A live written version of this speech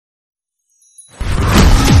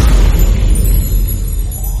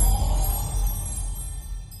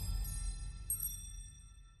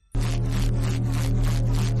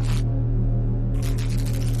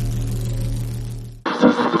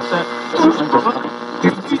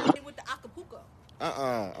With the Acapulco.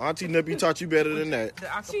 Auntie Nippy taught you better than that.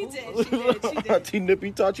 She did. Auntie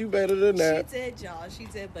Nippy taught you better than that. She did, y'all. She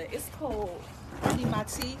did, but it's cold. I need my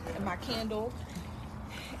tea and my candle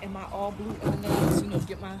and my all blue M&Ms,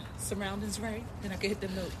 get my surroundings right. Then I can hit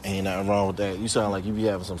them notes. Ain't nothing wrong with that. You sound like you be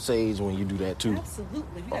having some sage when you do that too.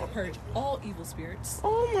 Absolutely. We gotta purge all evil spirits.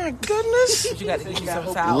 Oh my goodness. You gotta get you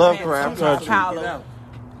some sour Lovecraft country.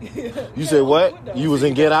 You said what? You was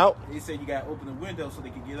in Get Out? They said you gotta open the window so they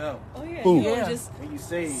can get out. Oh yeah. Who? You just when you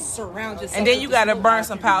say surround yourself. And then you gotta burn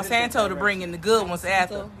some Palo Santo to bring in the good ones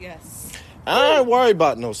after. Yes. I ain't worried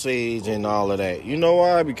about no sage and all of that. You know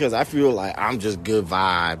why? Because I feel like I'm just good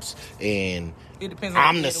vibes and It depends on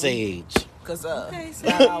I'm the sage. Because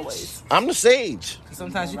not always. I'm the sage.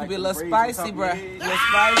 Sometimes you can be a little spicy, bro. A little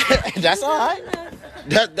spicy. That's all right.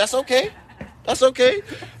 That's okay. That's okay.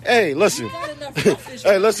 Hey, listen.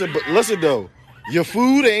 Hey, listen though. Your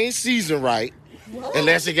food ain't seasoned right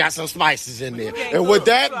unless it got some spices in there. And with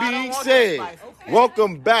that being said,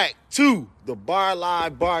 welcome back to the Bar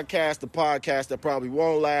Live Barcast, the podcast that probably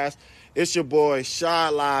won't last. It's your boy,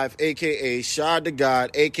 Shad Live, a.k.a. Shad the God,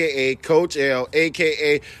 a.k.a. Coach L,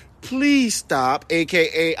 a.k.a. Please Stop,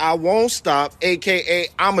 a.k.a. I Won't Stop, a.k.a.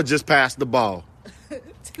 I'ma just pass the ball.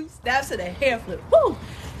 2 steps to the hair flip. Woo!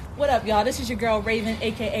 What up, y'all? This is your girl, Raven,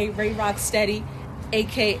 a.k.a. Ray Rock Steady,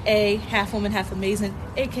 a.k.a. Half Woman, Half Amazing,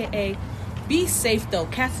 a.k.a. Be safe, though.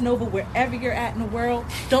 Casanova, wherever you're at in the world,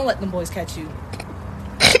 don't let them boys catch you.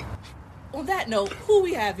 On that note, who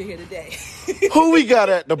we have here today? Who we got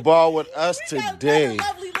at the bar with us today? We got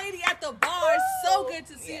another lovely lady at the bar. So good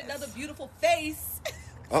to see another beautiful face.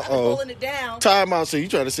 Uh-oh. Pulling it down. Time out. So you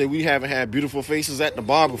trying to say we haven't had beautiful faces at the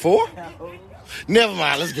bar before? Never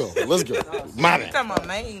mind. Let's go. My bad. He's talking about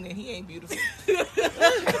Maine and he ain't beautiful.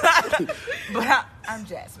 But I'm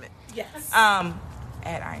Jasmine. Yes. At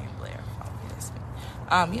I Am Blair. Follow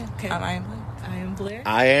Jasmine. Okay. I Am Blair. I am Blair.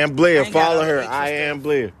 I am Blair. Follow her. pictures I am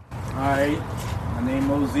Blair. alright, my name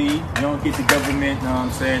Mos. You don't get the government, know what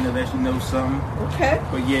I'm saying, unless you know something. Okay.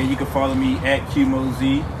 But yeah, you can follow me at QMoz,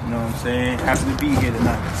 you know what I'm saying? Happy to be here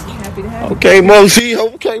tonight. Happy to have you. Okay, Mosey.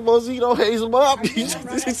 Okay, Mosey. Don't haze him up. He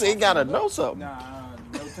say he gotta know something. Nah,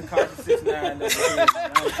 no Takashi 69.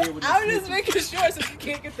 I was just making sure since you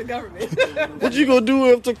can't get the government. What you gonna do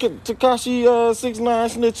if Takashi 69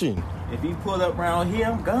 snitching? If he pull up around here,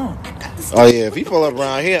 I'm gone. Oh yeah, if he pull up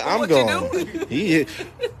around here, I'm What gone. you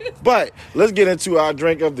But let's get into our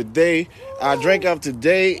drink of the day. Our drink of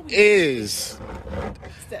today is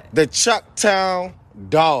the Chucktown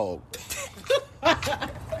Dog.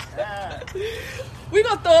 We're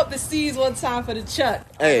gonna throw up the C's one time for the Chuck.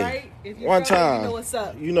 Hey, all right? If you're one from, time. You know what's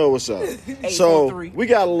up. You know what's up. So we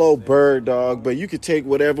got a little bird dog, but you can take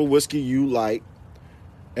whatever whiskey you like.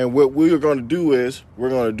 And what we're gonna do is we're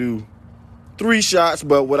gonna do 3 shots,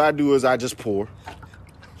 but what I do is I just pour.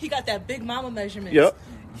 He got that big mama measurement. Yep.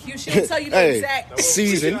 She'll tell you the Hey, exact.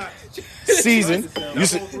 season. That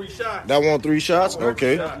said want 3 shots. that want 3 shots?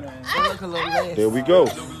 Okay. Look a little less. There we go. A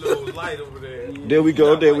little light over there. There we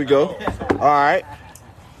go. All right.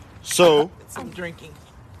 So I'm drinking.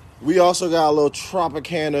 we also got a little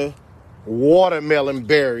Tropicana watermelon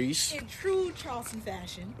berries. In true Charleston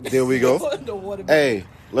fashion. There we go. The watermelon. Hey,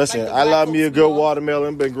 listen, Like the I love black me a folks good know.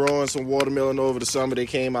 watermelon. Been growing some watermelon over the summer. They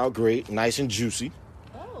came out great, nice and juicy.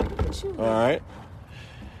 Oh, look at you. All right.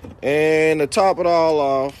 And to top it all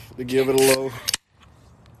off, to give it a little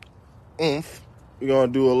oomph, we're going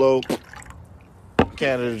to do a little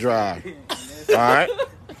Canada Dry. All right.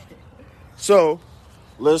 So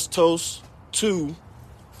let's toast to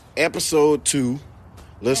episode 2.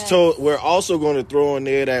 Let's toast. We're also going to throw in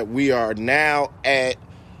there that we are now at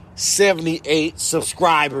 78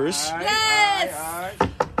 subscribers. Yes.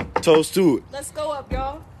 Toast to it. Let's go up,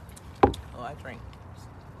 y'all. Oh, I drink.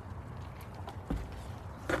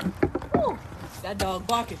 Woo. That dog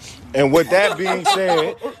barking. And with that being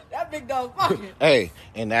said, That big dog barking. hey,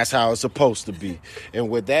 and that's how it's supposed to be. And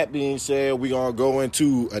with that being said, we're going to go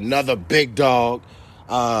into another big dog.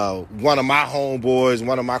 One of my homeboys,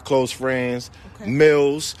 one of my close friends,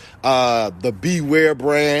 Mills, the Beware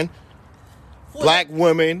brand. Black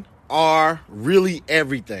women are really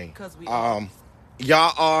everything. 'Cause we are.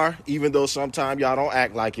 Y'all are, even though sometimes y'all don't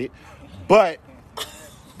act like it. But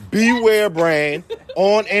Beware brand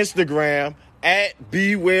on Instagram at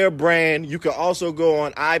Beware brand. You can also go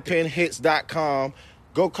on ipenhits.com.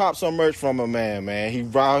 Go cop some merch from a man. He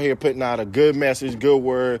out here putting out a good message, good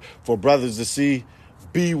word for brothers to see.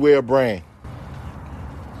 Beware brand.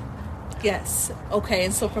 Yes. Okay.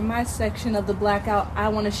 And so for my section of the blackout, I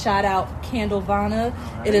want to shout out Candlevana.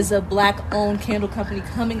 It is a black-owned candle company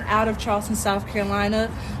coming out of Charleston, South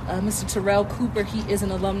Carolina. Mr. Terrell Cooper, he is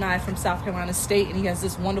an alumni from South Carolina State, and he has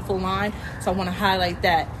this wonderful line. So I want to highlight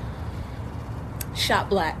that. Shop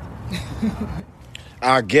black.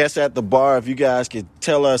 Our guests at the bar, if you guys could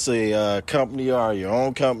tell us a company or your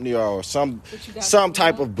own company or some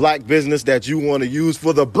type of black business that you want to use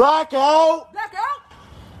for the blackout.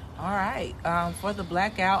 All right. For the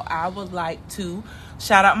blackout, I would like to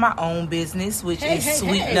shout out my own business, which is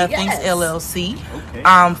Sweet Nothings LLC. Okay.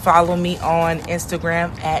 Follow me on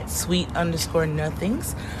Instagram at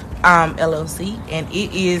sweet_nothings LLC, and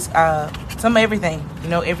it is some everything.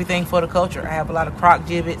 Everything for the culture. I have a lot of crock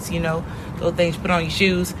gibbets. Little things you put on your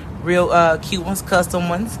shoes, real cute ones, custom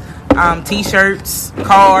ones, t-shirts,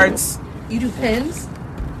 cards. You do pins?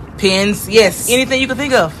 Pins, yes. Anything you can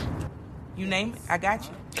think of. You name it, I got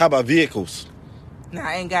you. How about vehicles? Nah,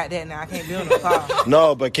 I ain't got that now. I can't build no car.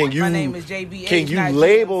 No, but can you? My name is JBH. Can you not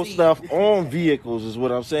label GMC. stuff on vehicles? Is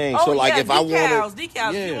what I'm saying. Oh, so, like, yeah, if I want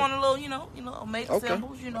decals. yeah. You want a little, make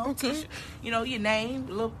symbols. Okay. Your name,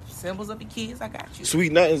 little symbols of your kids. I got you.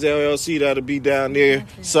 Sweet Nothings LLC, that'll be down there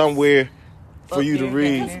somewhere for you to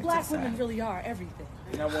read. Because black women really are everything.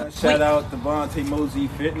 And I want to shout out Devontae Mosey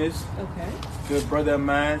Fitness. Okay. Good brother of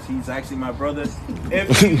mine. He's actually my brother.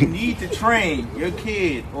 If you need to train your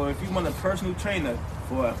kid, or if you want a personal trainer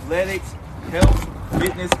for athletics, health,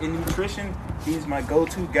 fitness, and nutrition, he's my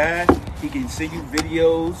go-to guy. He can send you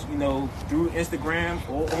videos, through Instagram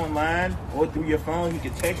or online or through your phone. He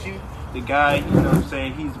can text you. The guy,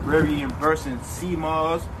 he's very versed in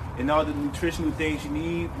CMARs and all the nutritional things you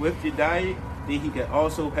need with your diet. Then he can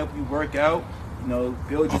also help you work out.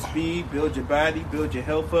 Build your speed, build your body, build your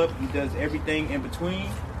health up. He does everything in between.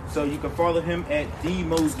 So you can follow him at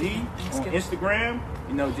DMosD on Instagram.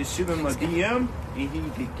 Just shoot him a DM, and he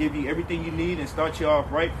can give you everything you need and start you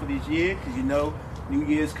off right for this year. Because New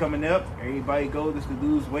Year's coming up. Everybody goes is to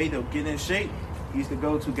lose weight or get in shape. He's the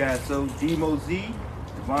go-to guy. So DMosD,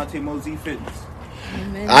 Devontae Mosey Fitness.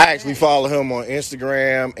 I actually follow him on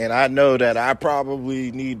Instagram, and I know that I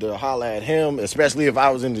probably need to holler at him, especially if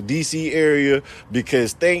I was in the D.C. area,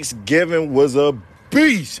 because Thanksgiving was a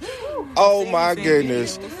beast. Oh, my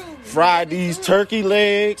goodness. Fried these turkey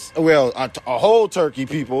legs. Well, a whole turkey,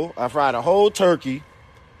 people. I fried a whole turkey.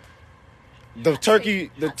 The turkey...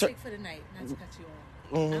 Hot take for the night, not to cut you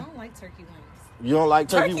off. I don't like turkey wings. You don't like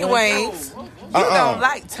turkey wings? You don't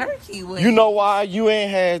like turkey wings. You know why? You ain't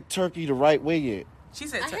had turkey the right way yet. She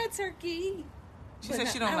said I had turkey. She said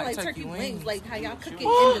she don't like turkey wings. Like how y'all cook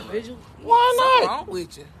it individually. Why What's not? wrong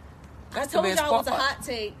with you? I told y'all it was a hot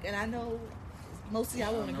take, and I know most of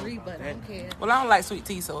y'all won't agree, but I don't care. Well, I don't like sweet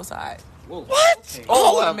tea, so it's alright. What?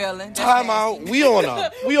 Oh, watermelon. Time out. We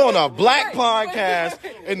on a black podcast,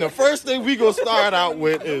 and the first thing we gonna start out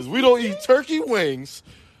with is we don't eat turkey wings.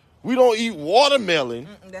 We don't eat watermelon.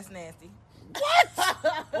 That's nasty.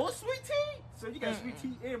 Oh, sweet tea. So you got sweet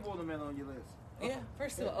tea and watermelon on your list. Yeah.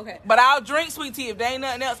 First of all, okay. But I'll drink sweet tea. If there ain't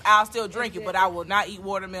nothing else, I'll still drink it. But I will not eat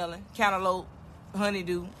watermelon, cantaloupe,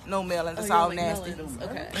 honeydew, no melons. It's all like nasty. melons.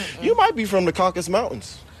 Okay. You might be from the Caucasus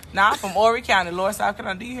Mountains. Nah, I'm from Horry County, Lower South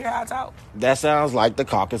Carolina. Do you hear how I talk? That sounds like the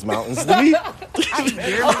Caucasus Mountains to me. Okay,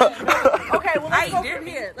 well let's go from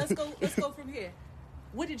here. Let's go from here.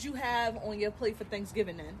 What did you have on your plate for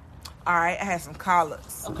Thanksgiving then? All right, I had some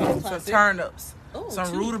collards, Okay, some classic. turnips, Oh, some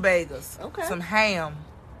two. rutabagas, Okay. some ham,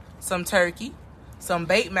 some turkey, some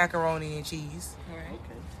baked macaroni and cheese, All right.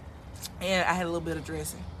 and I had a little bit of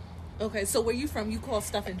dressing. Okay, so where you from? You call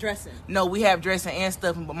stuffing dressing. No, we have dressing and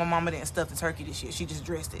stuffing, but my mama didn't stuff the turkey this year. She just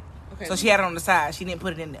dressed it. Okay. So she had it on the side. She didn't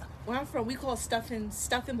put it in there. Where I'm from, we call stuffing,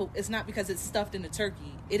 but it's not because it's stuffed in the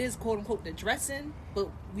turkey. It is quote unquote the dressing, but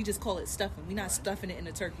we just call it stuffing. We're not stuffing it in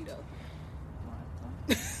the turkey though.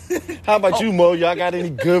 How about you, Mo? Y'all got any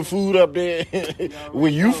good food up there?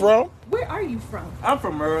 Where you from? Where are you from? I'm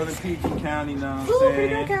from Maryland, PG County, know what I'm Ooh, saying?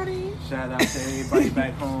 Purdue County. Shout out to everybody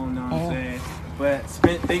back home, know what I'm saying? But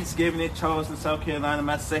spent Thanksgiving in Charleston, South Carolina,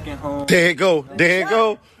 my second home. There you go. There you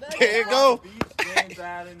go. There you go.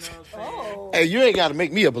 Oh. Hey, you ain't got to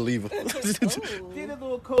make me a believer. Did a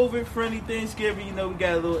little COVID-friendly Thanksgiving. We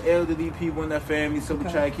got a little elderly people in our family, so we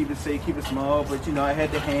try to keep it safe, keep it small. But, I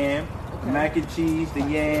had the ham, the mac and cheese, the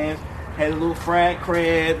yams, had a little fried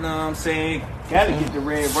crab, know what I'm saying? Gotta get the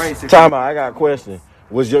red rice. Time out, I got a question.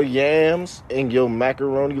 Was your yams and your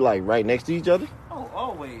macaroni like right next to each other? Oh,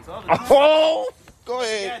 always. All the time. Oh, Go You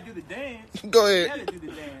ahead. gotta do the dance. Go You ahead. gotta do the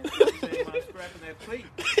dance. You know what I'm saying? By scrapping that plate.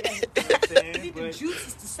 You know what I'm saying? You need the But-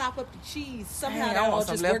 juices to sop up the cheese. Somehow Dang, I that all want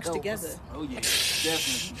some just works leftovers. together. Oh yeah,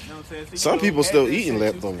 definitely. You know what I'm saying? So, Some people had still the eating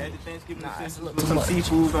essentials, leftovers. Had the Thanksgiving Nah, it's a essentials little with some much.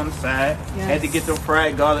 seafood on the side. Yes. Had to get them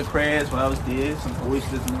fried garlic crabs while I was there. Some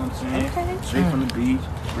oysters, you know what I'm saying? Okay. Straight from the beach.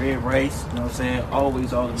 Red rice, you know what I'm saying?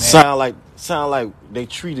 Always all the Sound like they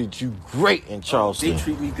treated you great in Charleston. They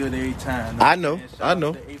treat me good every time. I know, Man, shout I out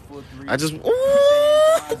know. to 843. I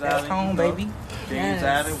just That's home, baby. James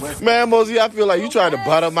Yes. Island, West man, Mosey, I feel like you trying to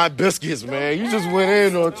butter my biscuits, man. You just went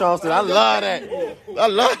in on Charleston. I love that. I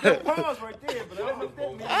love it. Pause right there, but I don't know if that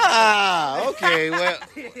means. Ah, okay.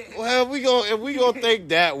 Well, if we gonna think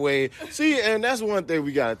that way. See, and that's one thing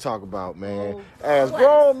we gotta talk about, man. As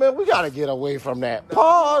grown men, we gotta get away from that.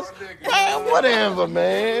 Pause. Man, whatever,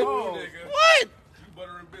 man. What? You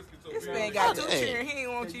buttering biscuits over This here. man got two Hey. cheering. He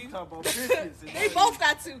ain't want You you. talk about biscuits. and They both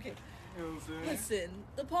got 2. You know what I'm saying? Listen,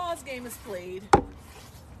 the pause game is played. The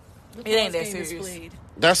It ain't pause that game is serious. played.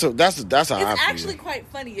 That's how I It's feel. actually quite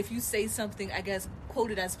funny if you say something, I guess,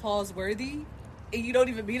 quoted as pause worthy, and you don't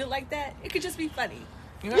even mean it like that. It could just be funny.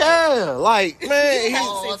 Yeah, like man, You have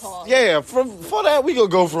to say pause. yeah. For that, we gonna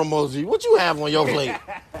go from Mosey. What you have on your plate?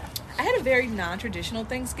 I had a very non-traditional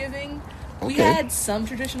Thanksgiving. We Okay. had some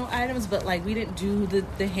traditional items, but like we didn't do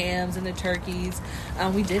the hams and the turkeys.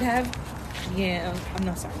 We did have I'm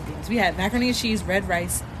not sorry, yams. We had macaroni and cheese, red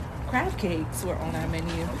rice, crab cakes were on our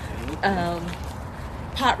menu.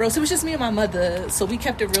 Pot roast. It was just me and my mother, so we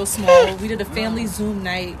kept it real small. We did a family Zoom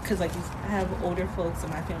night because like I have older folks in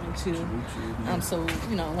my family too. So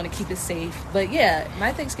I want to keep it safe. But yeah,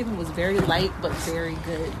 my Thanksgiving was very light but very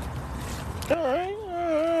good. All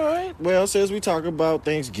right. Well, since we talk about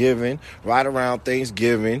Thanksgiving, right around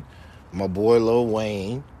Thanksgiving, my boy Lil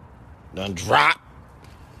Wayne done dropped.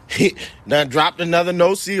 He done dropped another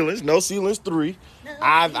No Ceilings 3.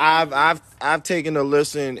 I've taken a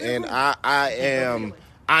listen and I'm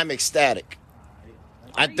ecstatic.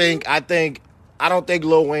 I don't think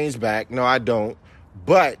Lil Wayne's back. No, I don't.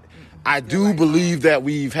 But I do believe that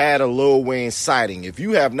we've had a Lil Wayne sighting. If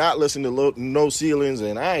you have not listened to No Ceilings,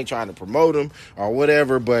 and I ain't trying to promote him or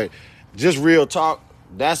whatever, but just real talk,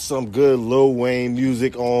 that's some good Lil Wayne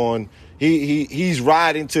music on. He's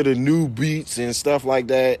riding to the new beats and stuff like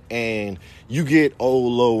that, and you get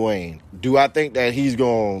old Lil Wayne. Do I think that he's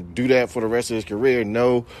going to do that for the rest of his career?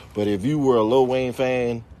 No. But if you were a Lil Wayne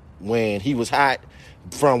fan when he was hot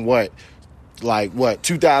from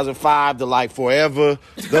 2005 to like forever,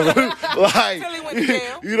 like,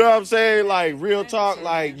 you know what I'm saying? Like real talk,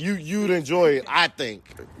 like you'd enjoy it. I think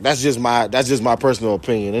that's just my personal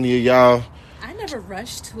opinion. Any of y'all? I never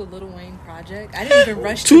rushed to a Lil Wayne project. I didn't even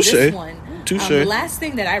rush to this one. The last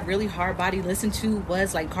thing that I really hard body listened to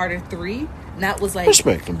was like Carter 3. And that was like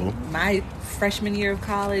respectable. My freshman year of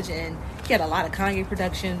college, and he had a lot of Kanye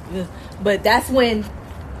production. But that's when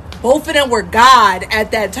both of them were God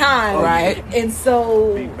at that time. Right. And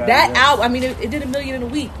so that album, I mean, it did $1 million in a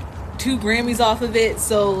week. 2 Grammys off of it.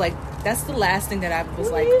 So like that's the last thing that I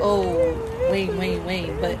was like, oh,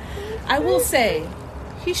 Wayne. But I will say,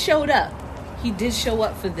 he showed up. He did show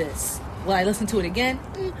up for this. Will I listen to it again?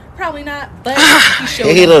 Probably not. But he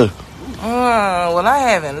showed up. Well, I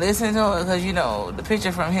haven't listened to it because, the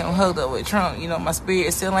picture from him hugged up with Trump, my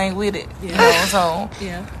spirit still ain't with it. Yeah. So.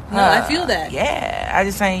 Yeah. No, I feel that. Yeah. I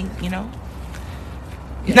just ain't,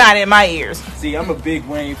 not in my ears. See, I'm a big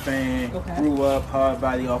Wayne fan. Okay. Grew up hard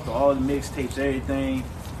body off of all the mixtapes, everything.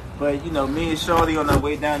 But, me and Shorty on our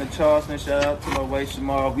way down to Charleston, shout out to my wife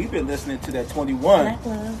Shamar, we've been listening to that 21. Black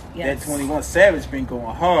Love. Yes. That 21 Savage been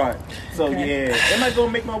going hard. So, Okay. yeah. Am I going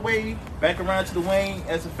to make my way back around to the Wayne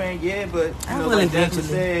as a fan? Yeah, but, I will like Dancer eventually.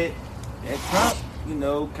 said, that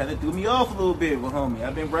Trump, kind of threw me off a little bit with homie.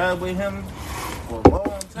 I've been riding with him for a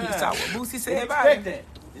long time. You saw what Boosie said Didn't about expect it.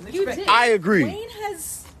 that. Didn't You expect did. I agree. Wayne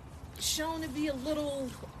has shown to be a little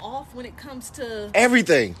off when it comes to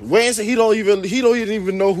Everything. Wayne said he don't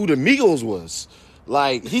even know who the Migos was.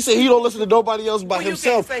 Like he said, he don't listen to nobody else but Well, you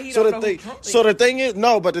himself. can't say he So don't the know who thing, Trump so is. the thing is,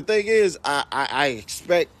 no. But the thing is, I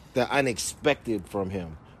expect the unexpected from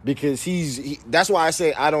him because that's why I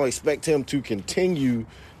say I don't expect him to continue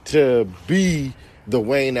to be the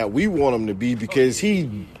Wayne that we want him to be because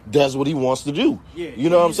he does what he wants to do. Yeah. You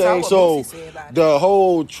know what I'm You saw saying? what So Boosie said about it. the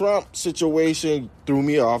whole Trump situation threw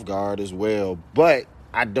me off guard as well. But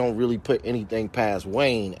I don't really put anything past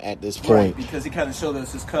Wayne at this Right, point. because he kind of showed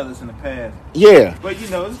us his colors in the past. Yeah. But,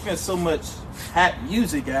 there's been so much hot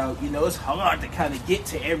music out, it's hard to kind of get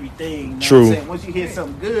to everything. True. What I'm saying? Once you hear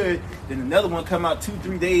something good, then another one come out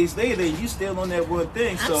 2-3 days later, and you still on that one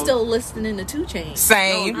thing. I'm still listening to 2 Chainz.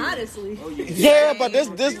 Same. Honestly. Oh, yeah. Yeah, but this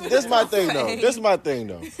my thing though. This is my thing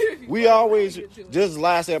though. We always, just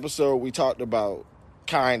last episode we talked about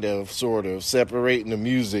kind of sort of separating the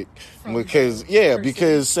music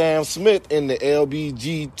because Sam Smith in the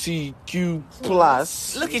LGBTQ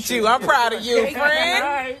plus Look at you. I'm proud of you,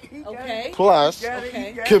 friend. Okay. plus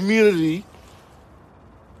Okay. community.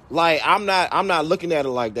 Like I'm not looking at it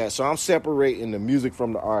like that. So I'm separating the music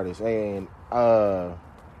from the artist, and I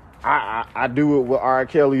do it with R.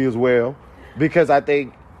 Kelly as well because I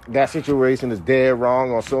think that situation is dead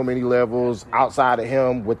wrong on so many levels, outside of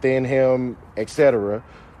him, within him, etc.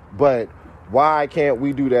 But why can't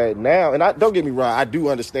we do that now? And don't get me wrong, I do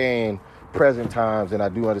understand present times, and I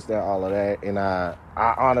do understand all of that. And I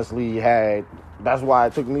honestly that's why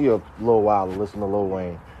it took me a little while to listen to Lil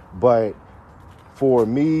Wayne. But for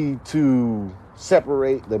me to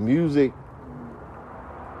separate the music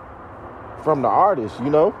from the artist,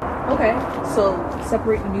 Okay. So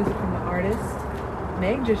separate the music from the artist.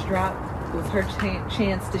 Meg just dropped. It was her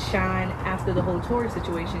chance to shine after the whole Tory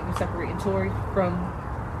situation. You're separating Tory from.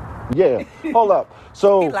 Yeah, hold up.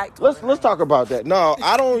 So Tory let's talk about that. No,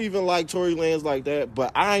 I don't even like Tory Lanez like that,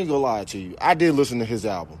 but I ain't gonna lie to you. I did listen to his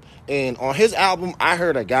album. And on his album, I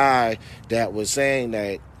heard a guy that was saying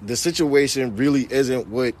that the situation really isn't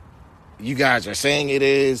what you guys are saying it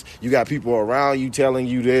is. You got people around you telling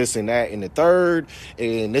you this and that and the third,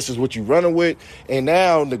 and this is what you running with. And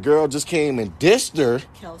now the girl just came and dissed her,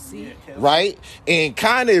 Kelsey. right? And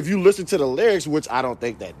kind of, if you listen to the lyrics, which I don't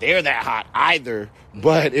think that they're that hot either,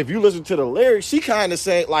 but if you listen to the lyrics, she kind of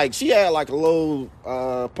said, like, she had like a little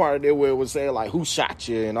part of there where it was saying like, who shot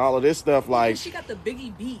you and all of this stuff. Like, She got the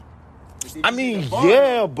Biggie beat. I mean,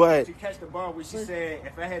 yeah, but She catch the bar where she said,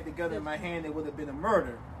 if I had the gun in my hand, it would have been a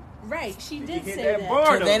murder. Right, she Did did you hit say that that.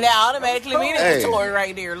 bar? So then that automatically means it's Hey. Tory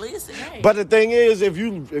right there. Listen. Right. But the thing is, if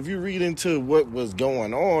you read into what was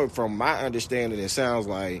going on, from my understanding, it sounds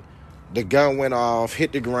like the gun went off,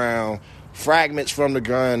 hit the ground, fragments from the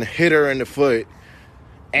gun hit her in the foot,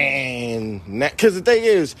 and because the thing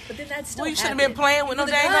is, But then that still Well, you should have happened. been playing with no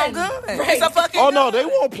With a dang gun. gun. Right. It's a fucking oh no, gun. they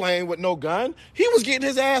weren't playing with no gun. He was getting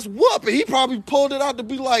his ass whooped, and he probably pulled it out to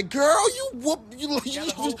be like, "Girl, you whoop you."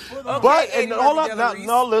 But Okay, and hold Eddie up, Murphy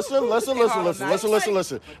no, Delareese.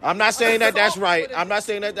 listen. I'm not saying that that's right. I'm not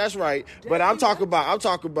saying that that's right. But I'm talking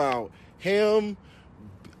about him.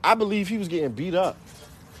 I believe he was getting beat up.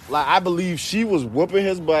 Like, I believe she was whooping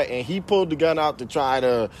his butt, and he pulled the gun out to try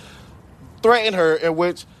to threaten her, in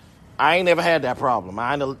which I ain't never had that problem.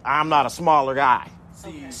 I'm not a smaller guy.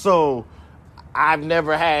 So I've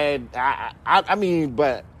never had, I mean,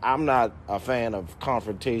 but I'm not a fan of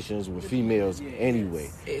confrontations with females anyway.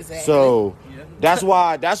 Exactly. So that's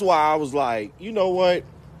why I was like, you know what?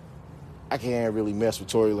 I can't really mess with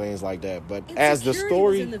Tory Lanez like that. But And as the security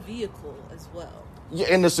story, was in the vehicle as well. yeah,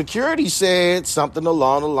 and the security said something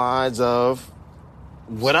along the lines of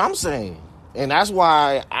what I'm saying. And that's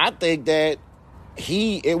why I think that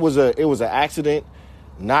it was an accident.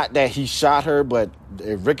 Not that he shot her, but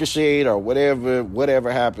it ricocheted or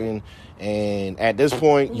whatever happened. And at this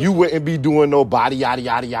point, you wouldn't be doing no body yada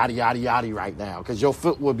right now, because your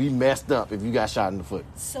foot would be messed up if you got shot in the foot.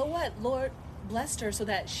 So what? Lord blessed her so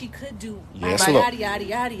that she could do Yes, yada yada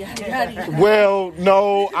yada yada yada. Well,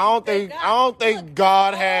 no, I don't think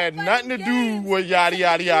God had nothing to do with yada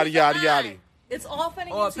yada. It's all fun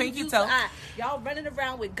and Or a games. You pinky use toe. the eye. Y'all running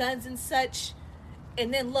around with guns and such,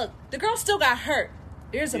 and then look, the girl still got hurt.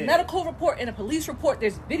 There's a medical report and a police report.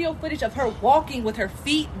 There's video footage of her walking with her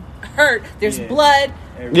feet hurt. There's blood.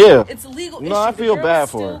 Yeah. It's a legal No, issue. I feel the girl bad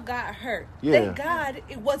for still her. got hurt. Yeah. Thank God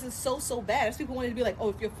it wasn't so bad. As people wanted to be like, oh,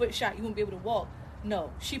 if your foot shot, you won't be able to walk.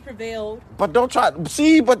 No, she prevailed. But don't try.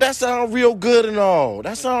 See, but that sounds real good and all.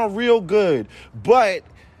 That sounds real good. But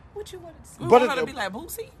What you wanted to say? We But want it- her to be like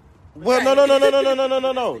Boosie. well,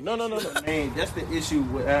 no. Man, that's the issue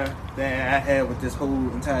that I had with this whole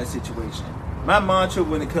entire situation. My mantra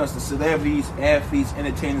when it comes to celebrities, athletes,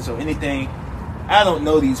 entertainers, or anything, I don't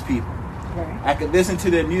know these people. Right. I could listen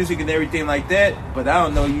to their music and everything like that, but I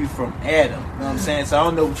don't know you from Adam. You know what I'm saying? So I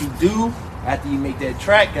don't know what you do after you make that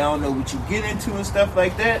track. I don't know what you get into and stuff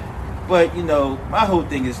like that. But, my whole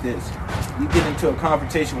thing is this. You get into a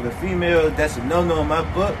confrontation with a female, that's a no-no in my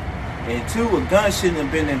book. And two, a gun shouldn't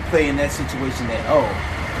have been in play in that situation at all.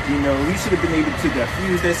 He should have been able to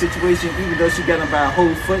defuse that situation, even though she got him by a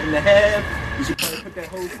whole foot and a half. You should probably put put that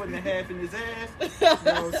whole foot and a half in his ass. You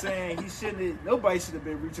know what I'm saying? Nobody should have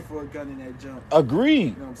been reaching for a gun in that jump. Agreed. You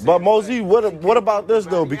know what I'm saying? But Mosey, what about this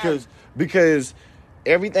though? Because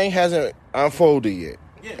everything hasn't unfolded yet.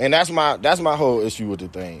 Yeah. And that's my whole issue with the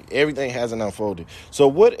thing. Everything hasn't unfolded. So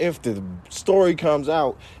what if the story comes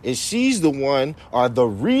out and she's the one or the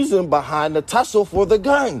reason behind the tussle for the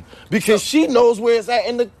gun? Because she knows where it's at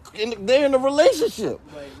they're in a relationship.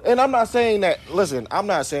 And I'm not saying that, listen, I'm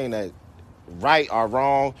not saying that right or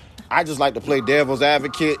wrong. I just like to play devil's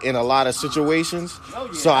advocate in a lot of situations. Oh,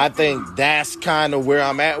 yeah. So I think that's kind of where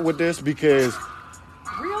I'm at with this because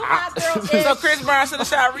Real hot girl So Chris Brown should have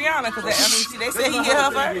shot Rihanna because they said he hit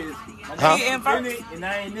her first. Huh? He hit him in first. it and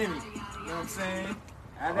I ain't in it. You know what I'm saying?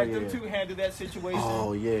 I let them two handle that situation.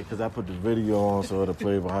 Oh yeah, because I put the video on so it'll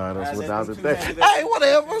play behind us I without the let thing. them two handle Hey,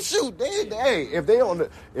 whatever, shoot.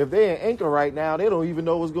 If they in Anchor right now, they don't even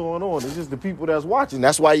know what's going on. It's just the people that's watching.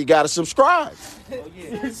 That's why you gotta subscribe. Oh,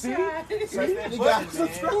 yeah. See? Press that You button, gotta man.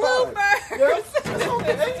 subscribe. Bloopers. It's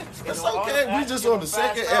okay. It's okay. We just on the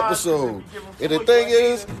second episode. And the thing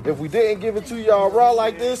is, if we didn't give it to y'all raw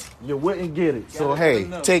like this, you wouldn't get it. So hey,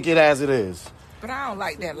 take it as it is. But I don't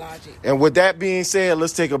like that logic. And with that being said,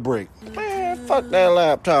 let's take a break. Man, fuck that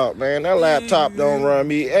laptop, man. That laptop don't run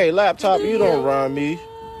me. Hey, laptop, you don't run me.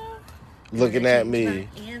 Looking at me.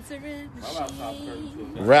 Answering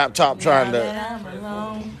Rap top trying to. I'm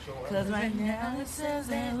alone, cause right now it says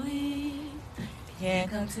that we can't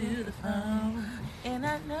come to the phone, and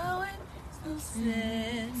I know it makes no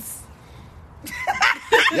sense.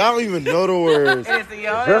 Y'all don't even know the words. It's the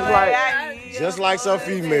only way I need Just like some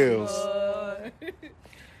females.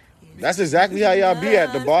 That's exactly how y'all be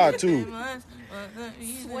at the bar too.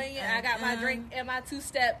 swinging. I got my drink and my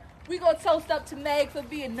two-step. We gonna toast up to Meg for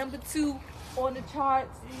being number 2 on the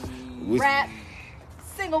charts. Rap,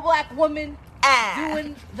 single black woman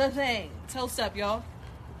doing the thing. Toast up, y'all.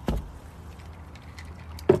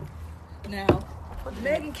 Now,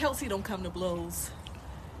 Meg and Kelsey don't come to blows,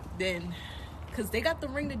 then, because they got the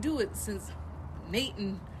ring to do it since Nate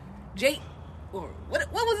and Jake, or what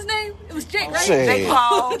was his name? It was Jake, right? Say, Jake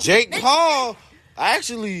Paul. Jake Paul.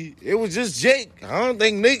 Actually, it was just Jake. I don't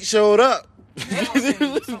think Nick showed up.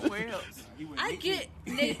 Somewhere else. I get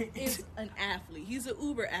Nate is an athlete. He's an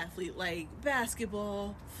uber athlete, like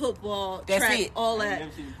basketball, football, That's track, it. all that.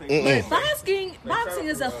 Mm-mm. Boxing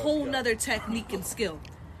is a whole nother technique and skill.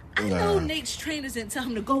 I know Nate's trainers didn't tell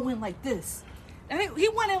him to go in like this. I think he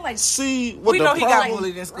went in like See, what We the know he got problem?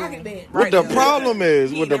 bullied in school. Rocket Man. What the now. problem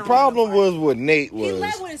is? He What the never problem won a was with Nate he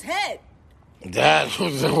led was with his head. that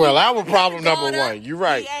was that was problem number Daughter. one. You're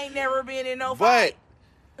right, He ain't never been in no but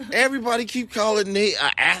fight. everybody keep calling Nate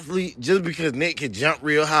an athlete just because Nate can jump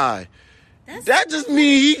real high. That's That just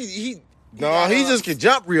mean he just can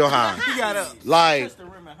jump real high. He got up. Like Touched the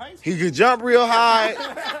rim in high school. he could jump real high.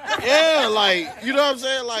 Yeah, like you know what I'm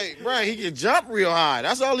saying. Like right, he can jump real high.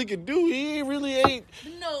 That's all he can do. He ain't.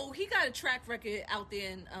 no. He got a track record out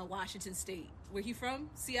there in Washington State, where he from,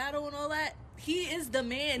 Seattle and all that. He is the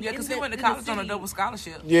man. Yeah, because in he went to in the college on a city. double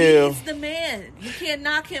scholarship. Yeah. He's the man. You can't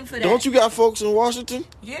knock him for that. Don't you got folks in Washington?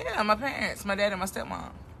 Yeah, my parents, my dad and my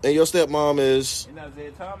stepmom. And your stepmom is And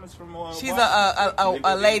Isaiah Thomas from She's Washington.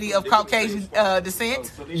 a lady of Caucasian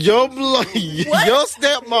descent. your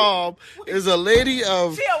stepmom is a lady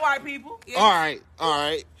of. She a white people. Yeah. All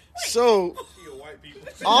right. So She a white people.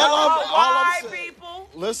 White people.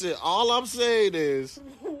 Listen, all I'm saying is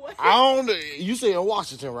What? I don't. You say in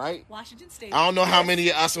Washington, right? Washington State. I don't know how many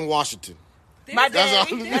of us in Washington. My There's That's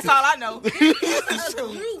daddy. all- That's all I know.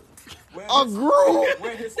 a group. A group.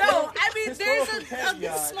 No, I mean there's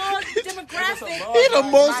a small demographic. He the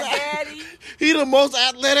most. My daddy. He the most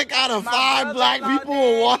athletic out of My 5 black brother-in-law people in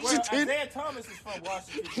daddy. Washington. Isaiah Thomas is from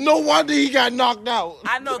Washington. No wonder he got knocked out.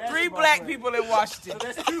 I know 3 black people in Washington. So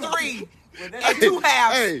that's 2. 3. Well, And that's 2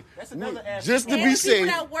 halves. Hey, That's another aspect. just to And be the people safe.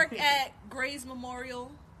 that work at Gray's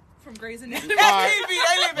Memorial from Gray's Anatomy. That's Alright. TV.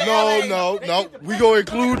 They live in LA. No. We gonna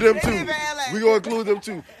include them They too. live in LA. We gonna include them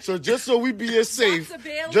too. So just so we being safe, Dr.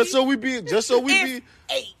 Bailey? just so we being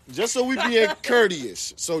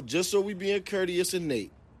courteous. So just so we being courteous and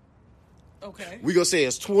Nate, Okay. we gonna say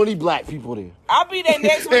it's 20 black people there. I'll be there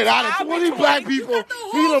next week. And out of I'll be 20 black people, got the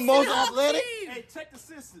he whole the most Seahawks athletic. team. Hey, check the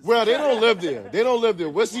sisters. Well, they don't live there.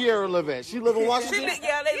 Where Sierra live at? She live in Washington.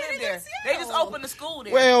 Yeah, they live there. They just opened the school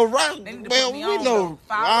there. Well, right. They need to Well, put me we on, know.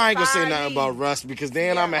 though. I ain't gonna say Five nothing years. about Russ because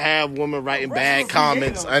then I'm gonna have women writing Russ bad was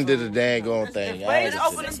comments creative, under so- the daggone thing. But I they ain't just gonna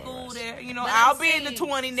say opened the nothing about school Russ. there. You know, But I'll I'm be in the saying-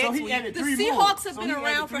 20 So next he week. added The 3 Seahawks more. have So been he added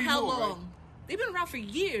around for 3 how more, right? long? They've been around for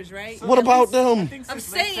years, right? What about them? I'm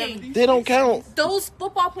saying They don't count. those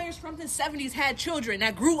football players from the 70s had children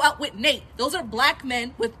that grew up with Nate. Those are black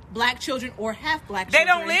men with black children or half black They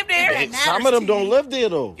children. don't live there. And that Some of matters them to don't you. live there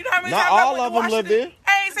though. You know how many Not times I all went of to them live Washington? there.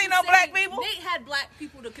 I ain't seen no black people. Nate had black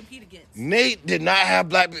people to compete against. Nate did not have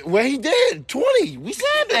black. Well, he did. 20. We said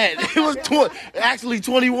that. It was 20. Actually,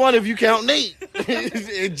 21 if you count Nate.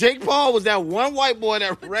 And Jake Paul was that one white boy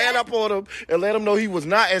that ran up on him and let him know he was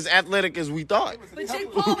not as athletic as we thought. But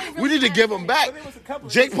Jake Paul ain't really We need to give him back. But there was a couple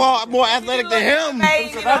of Jake issues. Paul more athletic than him. There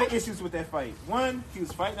was a lot of issues with that fight. One, he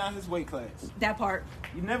was fighting out his weight class. that part.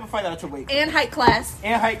 You never fight out your weight class. And height class.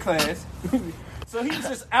 And height class. So he was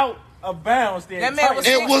just out of bounds there. That man was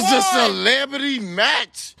It was a 6'1". celebrity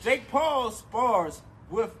match. Jake Paul spars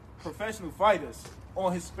with professional fighters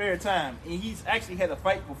on his spare time, and he's actually had a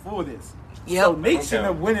fight before this. Yep. So Nate shouldn't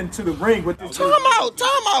have went into the ring with this. Time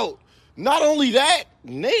out. Not only that,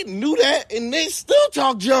 Nate knew that, and Nate still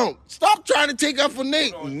talk junk. Stop trying to take up for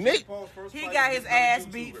Nate. Nate, He got his ass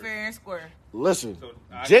beat fair and square. listen.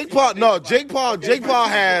 Jake Paul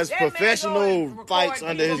has That man professional going to record fights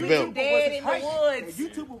under his people belt. dead in the woods.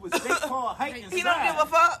 YouTuber was Jake Paul height and He don't give a size.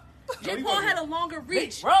 fuck. Jake Paul had a longer reach.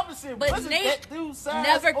 Nate Robinson But wasn't Nate that dude's size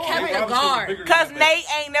never or kept height. a guard. Cause Nate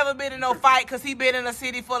ain't never been in no fight, cause he been in a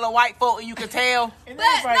city full of white folk, and you can tell. And But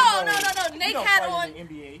everybody no. knows Nate you don't had fight on in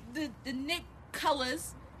the NBA. the Nick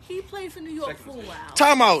colors. He played for New York for a while.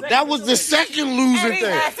 Time out. That was the second losing And he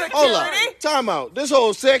thing. had Hold up. security. Time out. This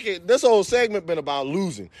whole segment been about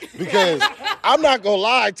losing. Because I'm not gonna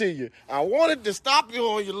lie to you. I wanted to stop you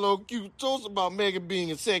on your little cute toast about Megan being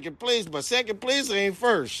in second place, but second place ain't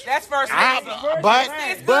first. That's first. But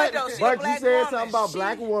It's good, though. She a you black said woman. something about She-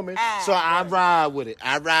 black woman, Ah. so I ride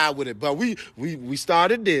with it. But we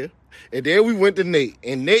started there, and then we went to Nate,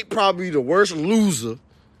 and Nate probably the worst loser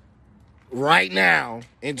right now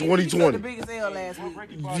in He took the 2020. biggest L last week.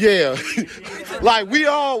 Yeah, like we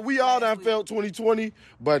all done felt 2020,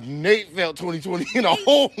 but Nate felt 2020 in a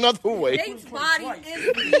whole nother way. Nate's body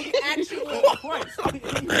is the actual.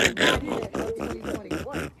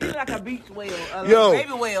 He's like a beach whale, a Yo,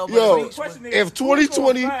 baby whale. But yo. a beach whale. Question is, If who's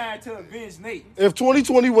 2020 gonna find to avenge Nate? If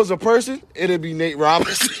 2020 was a person, it'd be Nate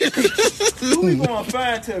Robinson. Who we gonna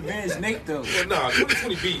find to avenge Nate though? Well, nah,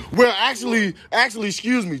 2020 beat. Well, actually,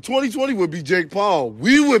 excuse me. 2020 would be Jake Paul.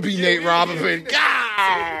 We would be Nate Robinson.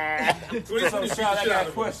 God. 2020 So, beat Sean, I the got a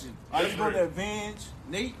shot. question. Are you gonna avenge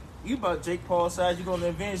Nate? You about Jake Paul's size? You gonna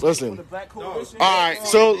avenge Listen. Nate for the Black Coalition? All right,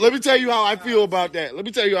 so let me tell you how I feel about that. Let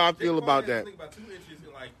me tell you how I feel about that. About 2 inches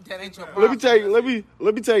and like, That ain't your Let problem. me tell you. Let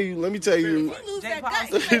me tell you. You lose Jake that Paul-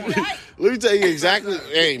 gut. You might be right. Let me tell you exactly.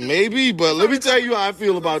 Hey, maybe, but let me tell you how I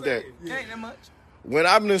feel about that. That ain't that much. When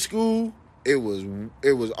I'm in school, it was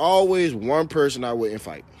always one person I wouldn't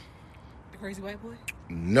fight. The crazy white boy.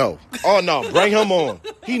 No. Oh no, bring him on.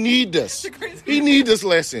 He need this. He need this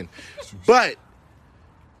lesson. But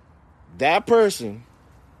that person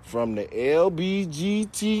from the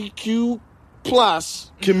LBGTQ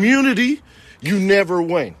plus community, you never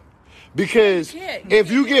win. Because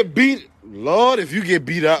if you get beat, Lord, if you get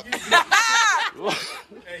beat up, hey,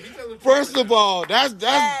 he telling the first truth. of all, that's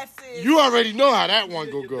Asses. you already know how that one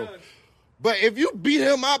gonna go. But if you beat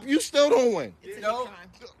him up, you still don't win. Nope.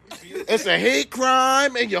 It's a hate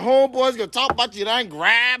crime, and your homeboy's gonna talk about you. Done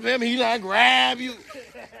grab him, he done grab you.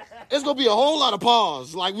 It's gonna be a whole lot of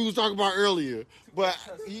pause, like we was talking about earlier. But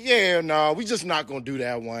yeah, no, we just not gonna do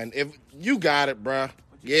that one. If you got it, bruh.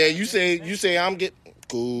 Yeah, you say I'm get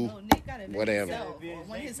cool. No, Nate got it. Whatever.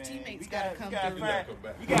 One of his teammates We got to come gotta through. find- Come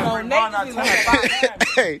back. You gotta No, bring Nate Ron just out like to-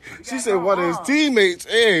 Hey, she said one of his teammates.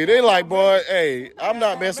 Hey, they like, boy, hey, I'm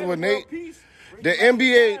not messing with Nate. The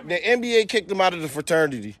NBA kicked him out of the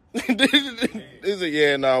fraternity. They said,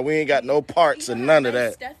 yeah, no, we ain't got no parts You and know how none of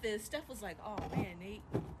nice that. Steph was like, oh man, Nate.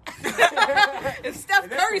 If Steph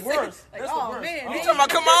That's Curry the said, worst. like, That's the oh worst. man, Oh. Nate. Talking about,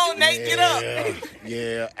 come on, Nate, get up.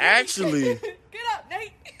 Yeah, actually, Get up,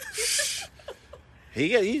 Nate.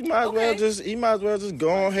 he might as well just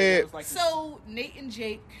go ahead. So Nate and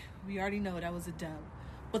Jake, we already know that was a dub.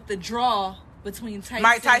 But the draw between Tyson,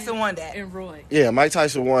 Mike Tyson won that. and Roy. Yeah, Mike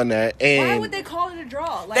Tyson won that, Why and would they call it a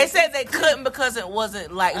draw? Like, They said they couldn't because it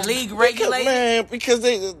wasn't like league regulated. man, because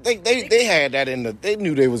they had that in the. They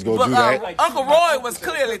knew they was gonna But do that. Uncle Roy was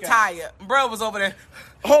clearly tired. Bro was over there.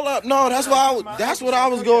 Hold up, no, that's what I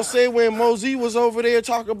was gonna say when Mosey was over there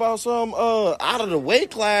talking about some out of the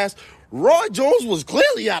weight class. Roy Jones was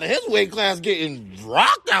clearly out of his weight class getting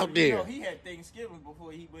rocked out You know, there. he had Thanksgiving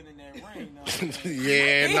before he went in that ring.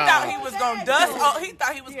 Yeah, He nah. thought he was gonna dust. Oh, he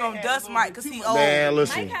thought he was gonna dust Mike because he old. Man,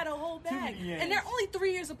 listen. Mike had a whole bag, and they're only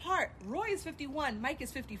 3 years apart. Roy is 51, Mike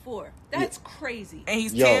is 54. That's crazy. And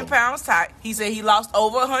he's Yo. 10 pounds tight. He said he lost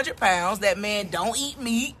over 100 pounds. That man don't eat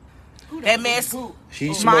meat. That man,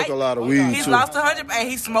 He smoked a lot of weed he's too. lost 100 and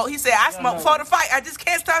he smoked. He said, I smoked before the fight. I just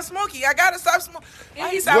can't stop smoking. I gotta stop smoking. And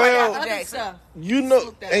He he sound like Well- Michael other Jackson. stuff. You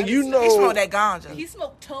know, and you He smoked know, that ganja. He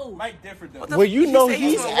smoked toad. Mike different though. well, you He know, said he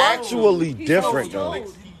he's smoked actually He different smoked though.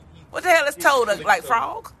 toad. What the hell is toad? Like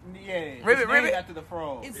frog? Yeah, it's Ribbit, named ribbit. after the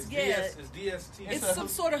frog. It's It's yeah. It's DST. It's some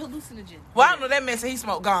sort of hallucinogen. Well, I don't know. That man said he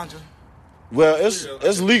smoked ganja. Well,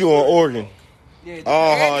 it's legal in Oregon. Yeah,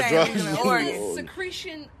 All hard Everything drugs. legal in It's Oregon. the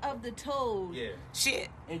secretion of the toad. Yeah. Shit.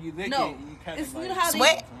 and you lick No, it, you kind it's of you like know how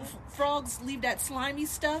Sweat? frogs leave that slimy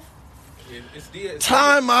stuff. It's DST.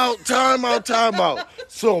 Time out.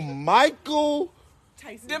 So Michael,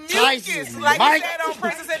 Tyson. The Tyson, mucus, like Mike- you said on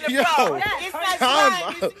Princess and the Yo, Frog. Yes. It's like Time slime,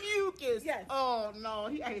 out. it's mucus. Yes. Oh no,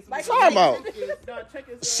 he ate some time out. No, check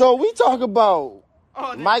his So we talk about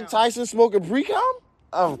Oh, Mike Tyson smoking pre-com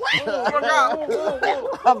of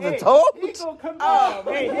Of the toad. He gonna come down.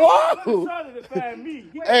 Hey, Whoa. trying to find me.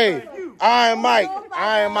 He Hey, find you. I am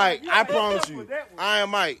Mike. I promise you, I am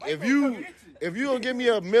Mike. If you gonna give me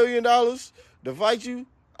 $1 million to fight you,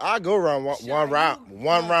 I go around one round.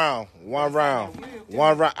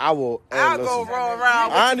 I will. Hey, I'll go listen, roll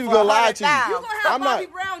around. I ain't even gonna lie to you. You're gonna have I'm not-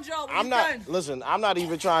 Bobby Brown jaw when I'm you're not. done. Listen, I'm not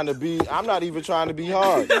even trying to be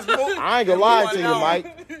hard. I ain't gonna lie to you,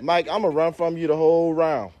 Mike. Mike, I'm gonna run from you the whole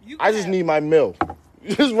round. I just need my mill.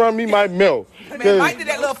 Just run me my mill. Man, Mike did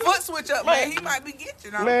that little foot switch up, man. He might be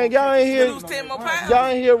getting on. Man, y'all ain't hear. lose 10 more pounds. Y'all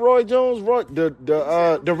ain't hear Roy Jones.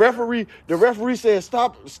 The referee said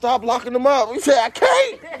stop locking him up. He said I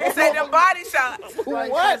can't. He said the body shots.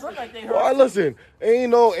 What? All right, listen. Ain't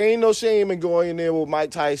no shame in going in there with Mike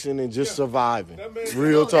Tyson and just surviving.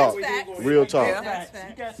 Real talk. That's facts. Real talk. That's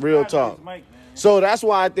facts. Real talk. Mike, man. So that's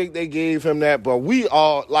why I think they gave him that. But we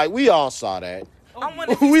all saw that. I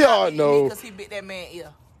wonder if he We stopped all eating know. because he bit that man ear.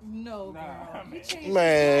 No, girl. He changed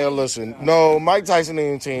Man, listen. No, Mike Tyson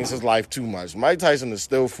ain't changed his life too much. Mike Tyson is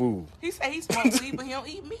still food. He said he smoked weed, but he don't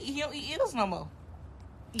eat meat. He don't eat ears no more.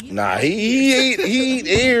 Nah, he eat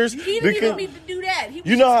ears. He didn't because even need to do that. He was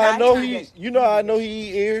you know just how I know Kanye. he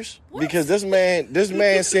eat ears? Because this man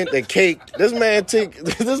sent the cake. This man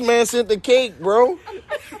sent the cake, bro.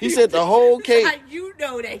 He sent the whole cake. How you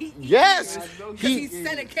know that he Yes. he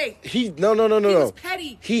sent a cake. No. He was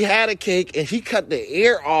petty. He had a cake and he cut the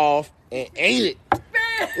ear off and ate it.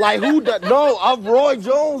 Like who does? No, of Roy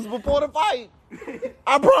Jones before the fight.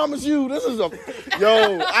 I promise you, this is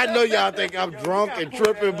yo. I know y'all think I'm drunk and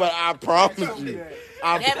tripping, but I promise you,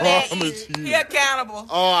 That man promise eat. you. He accountable.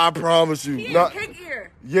 Oh, I promise you. He No- had a cake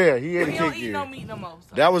ear. yeah, he had a He don't cake eat no ear. meat no more.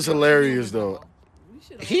 So. That was hilarious, though. We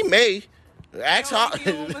should He may. Ask He how. don't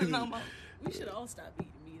eat meat no more. we should all stop eating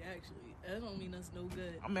meat. Actually, that don't mean us no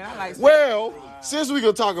good. I mean, I like. Well, since we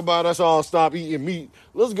gonna talk about us all stop eating meat,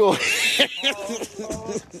 let's go.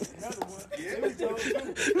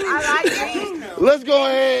 I like meat. Let's go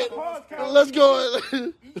ahead. Let's go.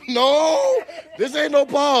 No, this ain't no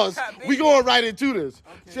pause. We going right into this.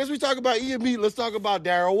 Since we talk about eating meat, let's talk about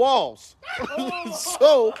Darryl Walls.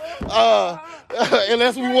 So,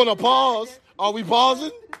 unless we want to pause, are we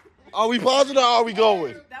pausing? Are we pausing or are we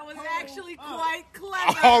going? That was actually quite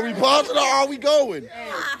clever. Are we pausing or are we going?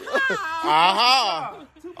 Aha.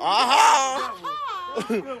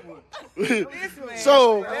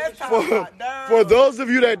 So, for those of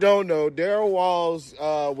you that don't know, Darryl Walls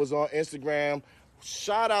was on Instagram.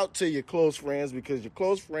 Shout out to your close friends because your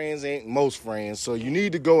close friends ain't most friends. So you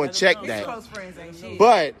need to go and check that. Close friends ain't shit.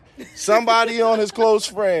 But somebody on his close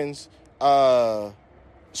friends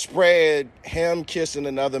spread him kissing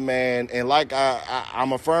another man, and like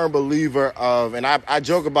I'm a firm believer of, and I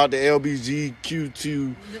joke about the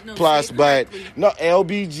LBGQ2 plus, say it but correctly. no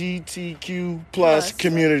LBGTQ plus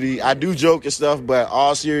community. I do joke and stuff, but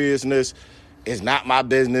all seriousness, it's not my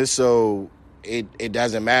business, so it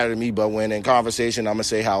doesn't matter to me. But when in conversation, I'm gonna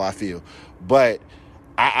say how I feel. But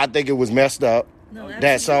I think it was messed up. No,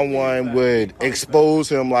 That someone would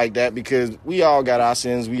expose him like that, because we all got our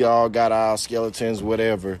sins, we all got our skeletons,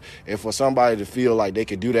 whatever. And for somebody to feel like they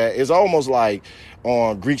could do that, it's almost like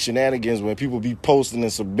on Greek shenanigans when people be posting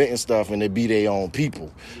and submitting stuff and they be their own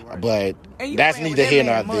people. But And you that's playing with neither that here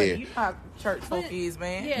man nor money. there. You know how church folk is,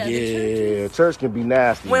 man. Yeah, the Yeah, church can be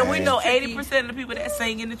nasty. When man. we know 80% of the people that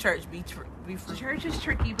sing in the church be The free. church is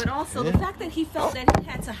tricky, but also the fact that he felt that he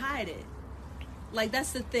had to hide it. Like,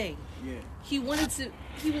 that's the thing. Yeah. He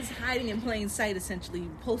was hiding in plain sight, essentially,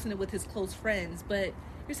 posting it with his close friends, but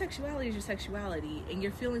your sexuality is your sexuality, and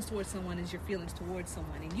your feelings towards someone is your feelings towards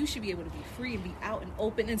someone, and you should be able to be free and be out and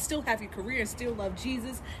open and still have your career and still love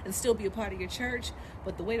Jesus and still be a part of your church.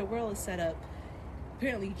 But the way the world is set up,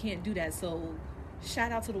 apparently you can't do that. So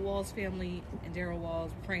shout out to the Walls family and Daryl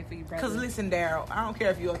Walls. We're praying for you, brother. Because listen, Daryl, I don't care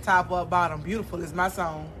if you're a top or a bottom. Beautiful is my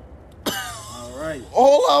song. All right.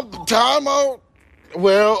 Hold up, time out.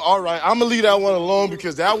 Well, all right. I'm gonna leave that one alone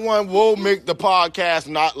because that one will make the podcast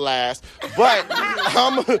not last. But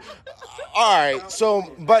all right. So,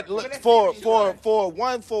 but for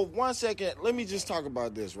one second, let me just talk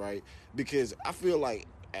about this, right? Because I feel like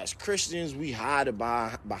as Christians, we hide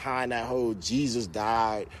behind that whole Jesus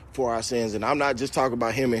died for our sins. And I'm not just talking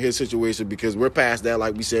about him and his situation because we're past that.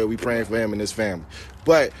 Like we said, we praying for him and his family.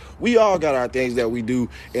 But we all got our things that we do.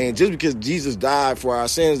 And just because Jesus died for our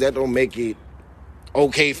sins, that don't make it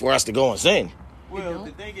okay for us to go and sin. Well,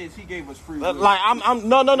 the thing is, he gave us free will. Like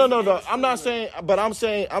no. I'm not saying, but I'm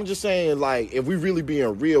just saying, like, if we really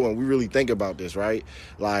being real and we really think about this, right?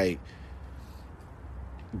 Like,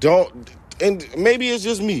 and maybe it's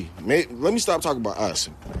just me. Let me stop talking about us.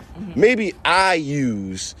 Maybe I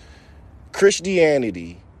use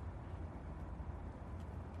Christianity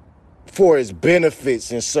for its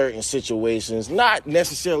benefits in certain situations, not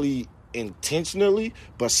necessarily intentionally,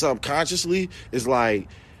 but subconsciously. It's like,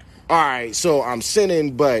 all right, so I'm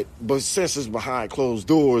sinning, but since it's behind closed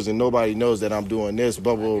doors and nobody knows that I'm doing this,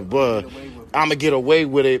 blah, blah, blah, I'm going to get away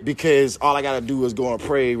with it because all I got to do is go and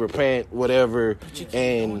pray, repent, whatever,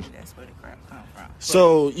 and That's where the crap come from.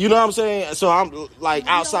 so, you know what I'm saying? So I'm like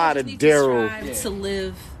outside of Daryl. To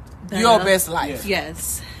live better. Your best life.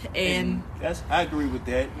 Yes. And I agree with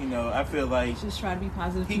that. You know, I feel like just try to be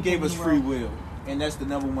positive. he gave us free will, and that's the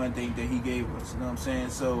number one thing that he gave us. You know what I'm saying?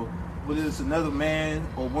 So whether it's another man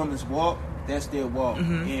or woman's walk, that's their walk.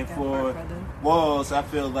 And for Walls, I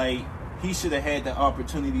feel like he should have had the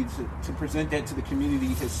opportunity to present that to the community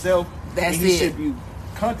himself. That's and he it. should be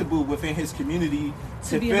comfortable within his community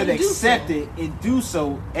to be feel able to do accepted and do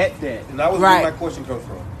so at that. And that was Right. where my question comes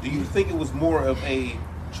from. Do you think it was more of a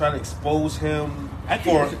trying to expose him I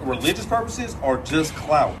think for religious purposes or just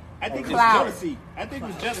clout? I think it's Clout. jealousy. I think it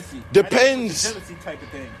was jealousy. Depends. I think it was a jealousy type of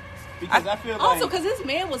thing. Because I feel like Also, because this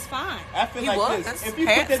man was fine. I feel He like was. this. That's If you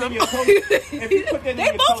put that in handsome. your post, if you put that in They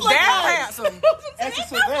your both post, look Damn good. handsome. as a They both look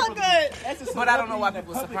celebrity, good. as a But I don't know why celebrity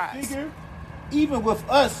people and a public surprised. figure, even with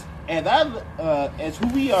us, and as who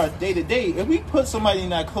we are day to day, if we put somebody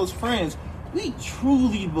in our close friends, we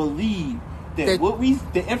truly believe that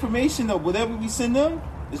the information or whatever we send them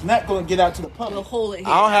is not going to get out to the The public. whole it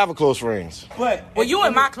I don't have a close friends. But Well, at you the and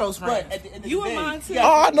end my of- close but friends. at the end of You the and day, mine too. yeah,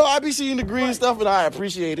 Oh, I know. I be seeing the green stuff and I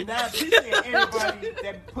appreciate it. And I appreciate everybody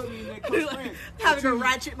that put me in their close friends. having a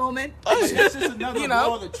ratchet moment. But this is another You know.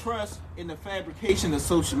 wall of trust in the fabrication of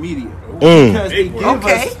social media. Because they give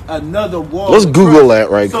Okay. us another wall. Let's of Google trust. that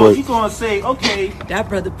right so quick. you're going to say, okay, That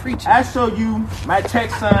brother preaching. I show you my tech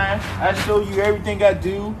sign. I show you everything I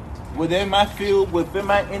do within my field, within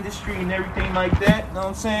my industry and everything like that. You know what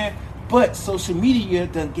I'm saying? But social media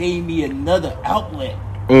done gave me another outlet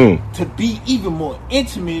to be even more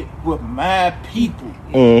intimate with my people.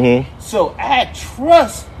 So I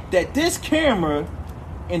trust that this camera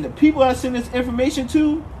and the people I send this information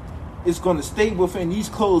to is going to stay within these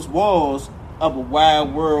closed walls of a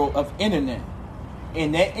wide world of internet.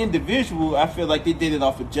 And that individual, I feel like they did it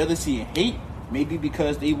off of jealousy and hate. Maybe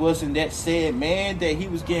because they wasn't that sad man that he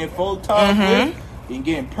was getting photons with and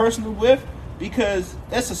getting personal with. Because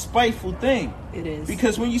that's a spiteful thing. It is.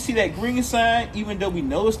 Because when you see that green sign, even though we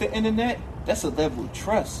know it's the internet, that's a level of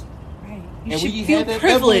trust. Right. And should when you feel have that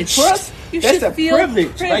level of privileged. trust, You that's should a feel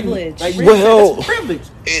privilege. privileged. Like Well, that's a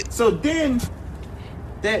privilege. So then,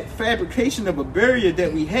 that fabrication of a barrier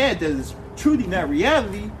that we had that is truly not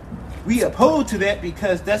reality, we uphold to that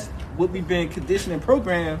because that's what we've been conditioned and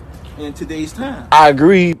programmed in today's time. I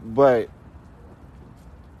agree, but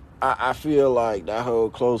I feel like that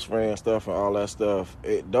whole close friend stuff and all that stuff,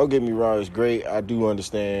 don't get me wrong, it's great. I do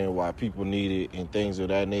understand why people need it and things of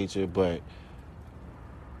that nature, but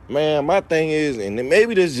man, my thing is, and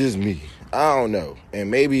maybe this is just me, I don't know,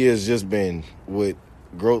 and maybe it's just been with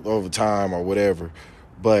growth over time or whatever,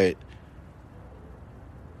 but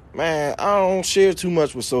man, I don't share too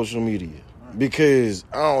much with social media. Because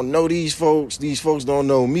I don't know these folks don't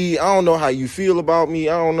know me, I don't know how you feel about me,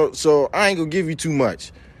 I don't know, so I ain't gonna give you too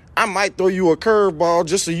much. I might throw you a curveball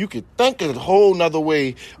just so you could think a whole nother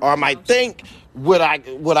way, or I might think what I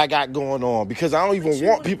got going on, because I don't even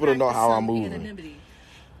want people to know how I'm moving. Anonymity.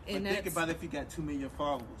 But And think that's about if you got 2 million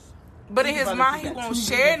followers. But in his mind, he wasn't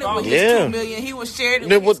sharing it with his Yeah. 2 million. He was sharing it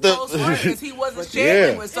Then with his with close the- friends. He wasn't sharing Yeah.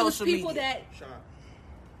 it with It was social people media.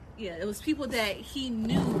 it was people that he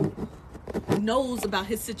knows about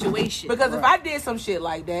his situation. Because if I did some shit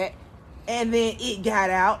like that, and then it got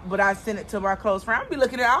out, but I sent it to my close friend, I'd be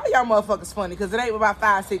looking at all y'all motherfuckers funny because it ain't about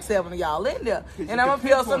 5, 6, 7 of y'all in there. And I'm gonna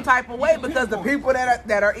feel some type of way because the people that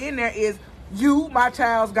are in there is you, my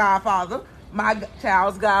child's godfather, my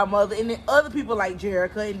child's godmother, and then other people like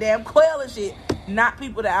Jerica and damn Quell and shit. Not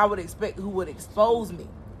people that I would expect who would expose me.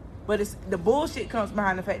 But it's the bullshit comes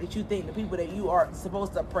behind the fact that you think the people that you are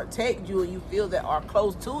supposed to protect you and you feel that are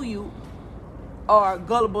close to you are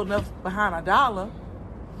gullible enough behind a dollar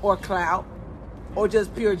or clout or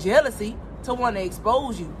just pure jealousy to want to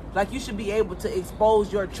expose you. Like, you should be able to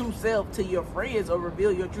expose your true self to your friends or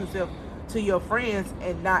reveal your true self to your friends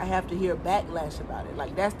and not have to hear backlash about it.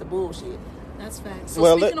 Like, that's the bullshit. That's facts. So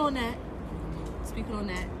Well, speaking on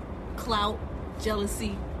that, clout,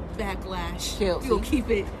 jealousy, backlash. Chelsea. We'll keep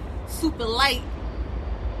it super light.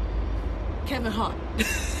 Kevin Hart.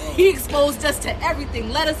 He exposed us to everything.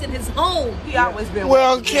 Let us in his home. He always been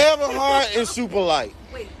Well, with Kevin Hart is super light.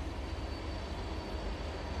 Wait.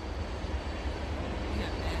 You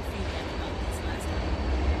got bad feedback about this last time.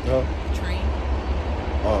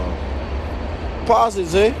 Uh,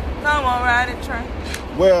 Pauses, eh? Come on, ride it, train.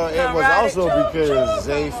 Well, it Come was right, also choo, because choo,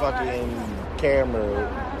 Zay come on, fucking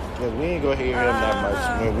camera, because we ain't gonna hear him that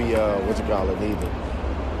much when we either.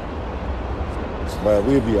 But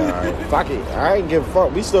we'll be alright. Fuck it, I ain't give a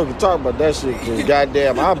fuck. We still can talk about that shit. Cause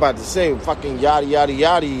goddamn, I'm about to say fucking yada yada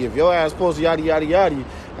yada. If your ass posts yada yada yada,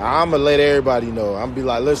 I'ma let everybody know. I'm be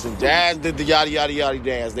like, listen, Jazz did the yada yada yada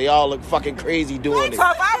dance. They all look fucking crazy doing it. So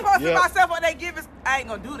if I posted Yeah. myself on they giving, I ain't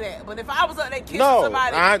gonna do that. But if I was up there kissing No,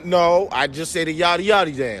 somebody, I just say the yada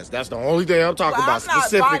yada dance. That's the only thing I'm talking about I'm not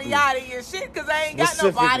specifically. body yada and shit because I ain't got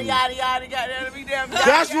no body Specifically. yada yada. Goddamn, be damn.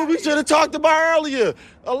 That's what we should have talked about earlier.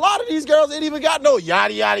 A lot of these girls ain't even got no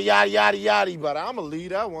yada yada yada yada yada. But I'ma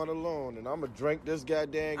leave that one alone and I'ma drink this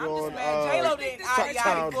goddamn I'm going. just mad J-Lo didn't yada Tucktown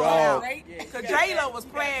yada dog. right? Because J-Lo was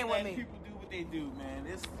playing with me. People do what they do, man.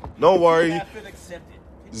 It's, Don't worry. I feel accepted.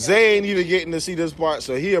 Zay ain't even getting to see this part,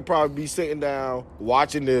 so he'll probably be sitting down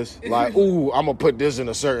watching this, like, ooh, I'm gonna put this in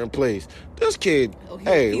a certain place. This kid, Oh, he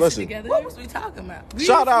hey, pieced it listen, together. What was we talking about?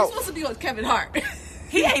 shout out. We're supposed to be on Kevin Hart.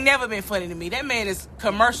 He ain't never been funny to me. That man is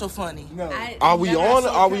commercial funny. No. Are we on?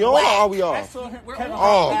 Are we on? Or are we I off? saw him. We're Kevin on.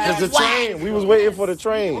 Oh, Hart because the last- train. We was waiting for the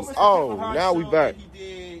train. What was Oh, Kevin Hart now we show back. that He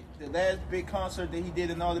did the last big concert that he did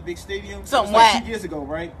in all the big stadiums. Something It was like whack. 2 years ago,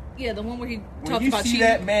 right? Yeah, the one where he When talked you about see cheating.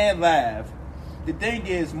 that man live, the thing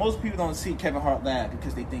is, most people don't see Kevin Hart live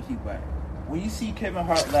because they think he whack. When you see Kevin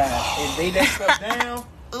Hart live and they let stuff down,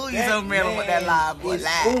 Ooh, you that so real with that man live boy is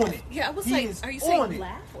live. on it. Yeah, I was He like, is are you on saying it.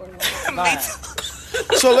 laugh or what? Live.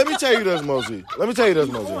 So let me tell you this, Mosey. Let me tell you this,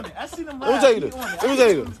 He's on Mosey. it. I seen him Let me live. tell you He this. on it. Let me tell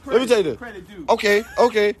you this. Let me tell you this. Credit due.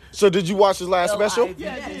 Okay. So did you watch his last special?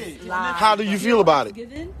 Yeah, I did. Live. How do you feel about it?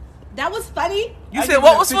 Given? That was funny. You I said give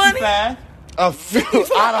what it a was funny? 55. A feel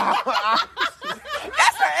That's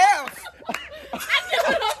an F.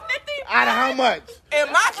 out of how much?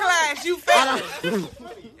 In my class, you failing.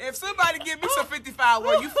 If somebody give me some 55,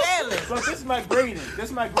 well, you failing. So this is my grading. This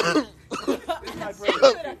is my grading.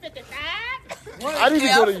 I need to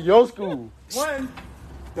go to your school. One,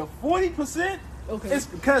 the 40% is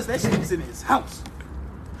because that shit is in his house.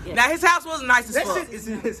 Now, his house wasn't nice as That fuck. shit is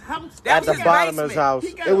in his house. That At was the his bottom of his basement. house.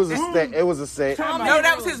 He got It was a a room. set. It was a set. No,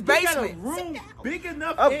 that was his He got a basement. room big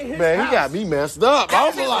enough Up, in his man, house. he got me messed up. That I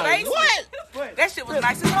was was his like, basement. what? But That shit was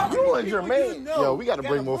nice as fuck. You and people Jermaine. you know Yo, we got to got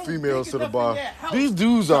bring a more room females big to the enough bar. in that house These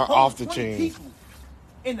dudes to are hold off the 20 chain. people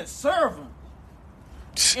and to serve them.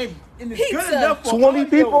 And it's Pizza. good enough for 20 audio.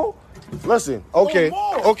 people? Listen, okay,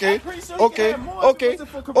 more. okay, I'm pretty sure he okay, can have more if it okay, wasn't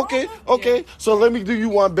for Corona. okay, okay. So let me do you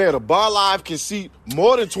one better. Bar Live can seat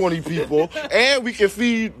more than 20 people, and we can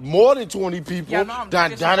feed more than 20 people. Yeah, no, I'm Done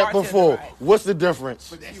just done it bartender, before. right. What's the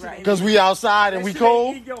difference? right. Because we outside and we That shit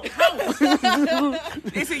cold. ain't in your house.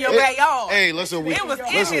 It's in your backyard. Hey, listen, It was in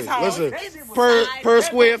his home. listen. That shit was Per nice.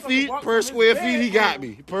 square That feet, motherfucker per walked square from feet, his he got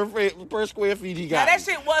me. Per square feet, he Now, got that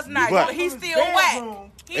me. shit was nice, But- but he's still Bedroom. whack.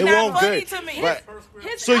 He It not won't funny good. to me. But-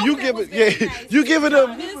 His So you outfit give was it, very yeah, nice. you give it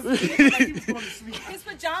up. His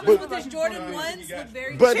pajamas with his Jordan ones look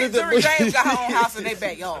very But Shit, the- Zuri James got her own house in their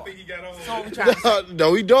backyard. So we trying to say.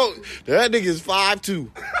 No, he don't. That nigga's 5'2".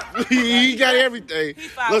 he got everything. He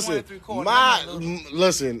 5'1" Listen, and 3/4. I'm not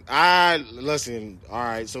listen. All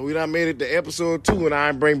right, so we done made it to episode 2, and I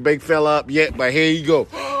ain't bring Big Fella up yet, but here you go.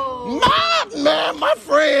 My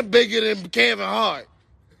friend bigger than Kevin Hart.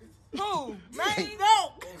 Who? Man, you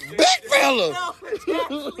don't. Big fella.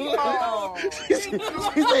 He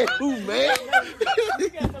said, who, man?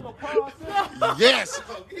 Yes.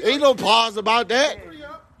 Ain't no pause about that.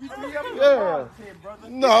 Yeah.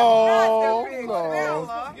 No.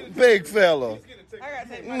 Big fella.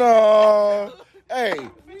 No. Hey,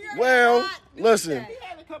 well, listen.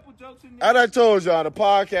 I done told y'all the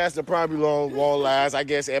podcast that probably won't last. I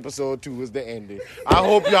guess episode 2 is the ending. I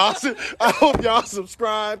hope y'all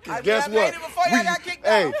subscribe. Cause guess what?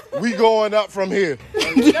 We going up from here.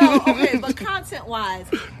 No, okay, but content wise,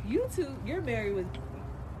 you two, you're married with,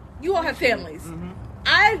 you all have families. Mm-hmm.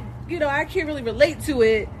 I can't really relate to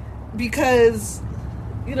it because,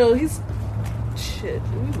 he's shit.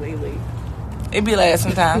 Wait. It be like that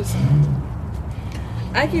sometimes.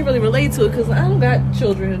 I can't really relate to it because I don't got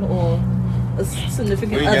children or a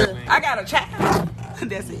significant other. I got a child.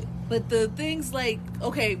 That's it. But the things like,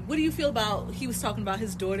 okay, what do you feel about? He was talking about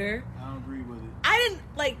his daughter. I don't agree with it. I didn't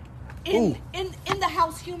like in the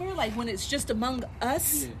house humor, like when it's just among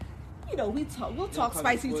us. Yeah. We'll talk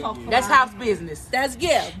spicy talk. That's house business.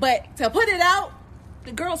 But to put it out,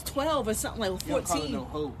 the girl's 12 or something like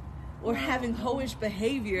 14. Or having hoish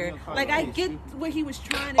behavior. Like, I get what he was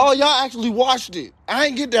trying to Oh, y'all actually watched it. I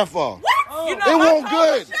ain't get that far. What? It won't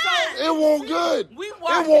good. It won't good. We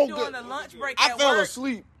watched it during the lunch break at I fell work,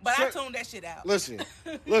 asleep. but I tuned that shit out. Listen.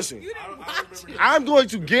 You didn't watch it. I'm going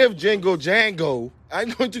to give Jingle Jango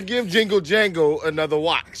another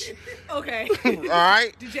watch. Okay. All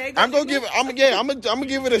right. I'm gonna give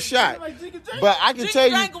it a shot. But I can tell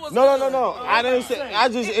you, no. I didn't say.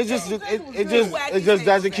 It just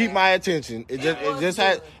doesn't keep my attention. It just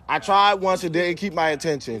has. I tried once, it didn't keep my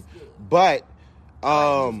attention. But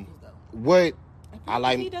what I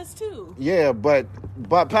like, he does too. Yeah, but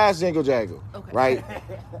past Jingle Jango, okay. Right?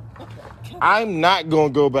 I'm not gonna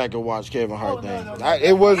go back and watch Kevin Hart thing.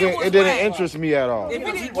 It didn't interest me at all. If it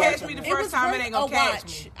didn't catch me the first time, it ain't gonna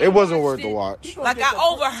catch me. It wasn't worth the watch. Like I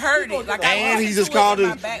overheard it. And he just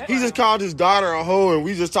called his daughter a hoe, and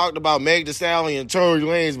we just talked about Meg Thee Stallion and Tory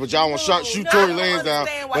Lanez, but y'all want to shoot Tory Lanez down.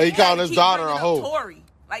 But he called his daughter a hoe.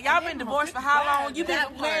 Like, y'all been divorced for how long? You been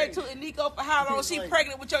married to Nico for how long? She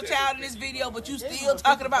pregnant with your child in this video, but you still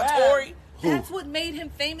talking about Tory? That's what made him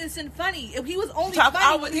famous and funny. If he was only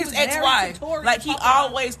funny with his ex-wife, like he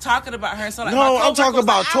always talking about her. So like, no, I'm talking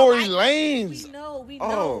about Tory Lanez. We know.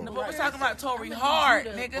 No, but we're talking about Tory Hart,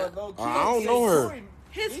 nigga. I don't know her.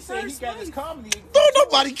 His first wife. Don't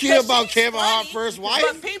nobody care about Kevin Hart's first wife.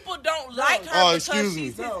 But people don't like her because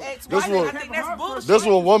she's his ex-wife. I think that's bullshit. This is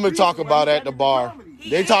what women talk about at the bar.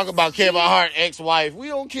 They talk about Kevin Hart's ex-wife. We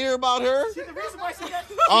don't care about her.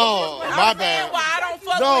 Oh, my bad. Why I don't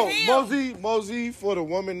fuck with him. Mosey, for the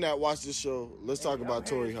women that watch this show, let's talk about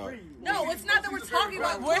Tory Hart. No, it's not that we're talking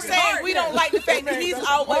about. We're saying we don't like the fact that he's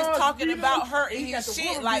always talking about her in his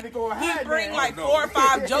shit. Like he bring like 4 or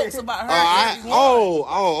 5 jokes about her.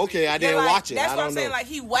 Okay. I didn't watch it. That's I what don't I'm saying. know. Like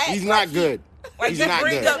he whack. He's not good. He's not good.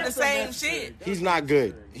 He brings up the same shit. He's not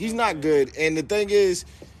good. He's not good. And the thing is,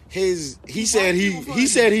 he said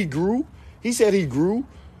he grew. He said he grew.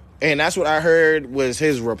 And that's what I heard was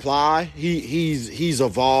his reply. He's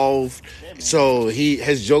evolved, so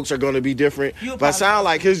his jokes are going to be different. But it sounds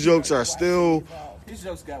like his jokes are still his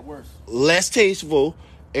jokes got worse, less tasteful,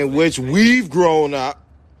 in which we've grown up.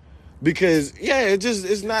 Because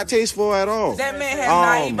it's not tasteful at all. That man has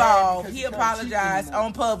not evolved. He apologized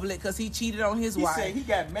on public because he cheated on his wife. He said he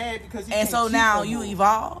got mad because he and so now you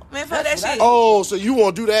evolve, man. For that shit. Oh, so you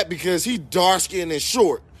won't do that because he dark skinned and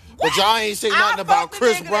short. But y'all ain't say nothing about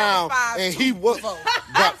Chris Brown, and he was.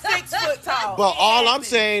 I'm 6 foot tall. But all I'm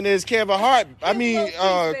saying is Kevin Hart.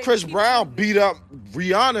 Chris Brown beat up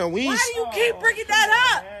Rihanna. Why do you keep bringing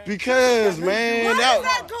that up? Because man, why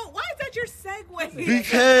is that your segue?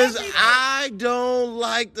 Because I don't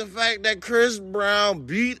like the fact that Chris Brown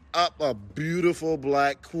beat up a beautiful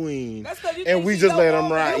black queen, and we just let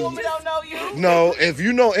him ride. Don't know you. No, if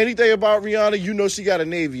you know anything about Rihanna, you know she got a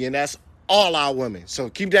Navy, and that's all our women. So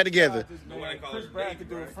keep that together. Chris Brown can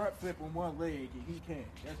do a front flip on one leg, and he can't.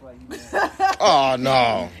 That's why he mad. Oh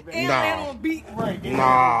no,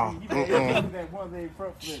 Nah. That one leg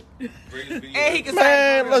front flip. And he can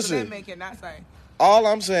man, sing. listen. That man cannot sing. All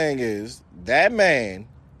I'm saying is that man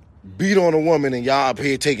beat on a woman, and y'all up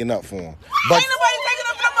here taking up for him. But ain't nobody taking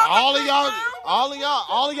up for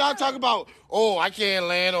all of y'all talk about. Oh, I can't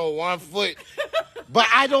land on 1 foot, but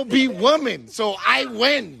I don't beat women, so I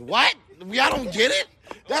win. What? Y'all don't get it?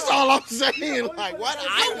 That's all I'm saying. Like, what?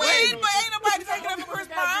 You win, but ain't nobody taking up for Chris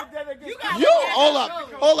Brown.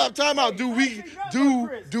 Hold up, time out. Do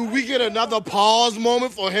we get another pause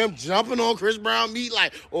moment for him jumping on Chris Brown meat?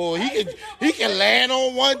 Like, or he can land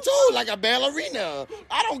on one too, like a ballerina.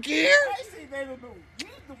 I don't care.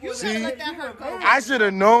 See, I should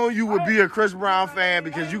have known you would be a Chris Brown fan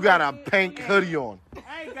because you got a pink hoodie on.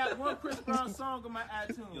 I ain't got one Chris Brown song on my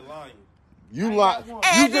iTunes. You're lying. You like?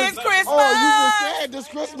 And this Christmas. Oh, you just said this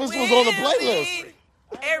Christmas was on the playlist.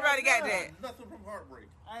 Everybody got that. Nothing from Heartbreak.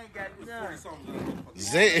 I ain't got none.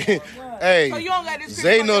 Zay, So hey, you don't got this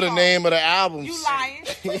Zay Chris know the Brown name of the albums. You lying.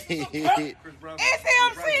 Chris Brown. It's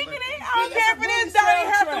him singing it. I don't care if it is Donny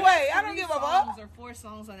Hathaway. I don't give a fuck. Or 4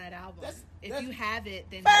 songs on that album. If you have it,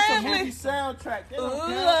 then Family. Movie soundtrack. They don't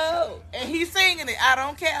count. Ooh, and he's singing it. I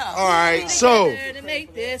don't care. All right, so to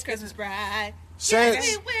make this Christmas bride. since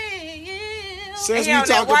He we on that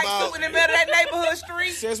talk white about suit in the middle of that neighborhood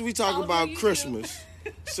street. since we talk about Christmas.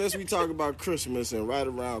 Since we talk about Christmas and right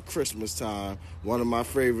around Christmas time, one of my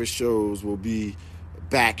favorite shows will be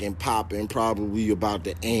back and popping, probably about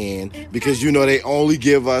to end, because you know they only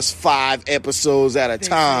give us 5 episodes at a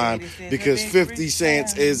time because 50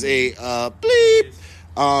 cents is a bleep.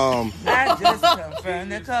 I just come from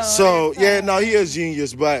the cold. So yeah, no, he is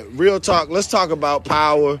genius. But real talk, let's talk about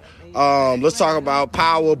Power. Let's talk about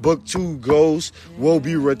Power Book 2 Ghost will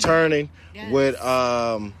be returning with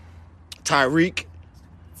Tyreek.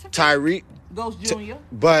 Ghost Jr.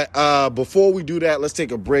 But before we do that, let's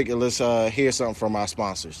take a break and let's hear something from our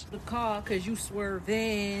sponsors. The car, because you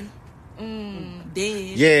swerving.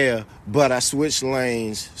 Dead. Yeah, but I switched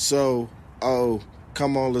lanes. So,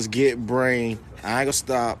 come on, let's get brain. I ain't gonna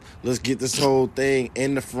stop. Let's get this whole thing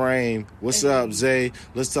in the frame. What's up, Zay?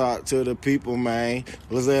 Let's talk to the people, man.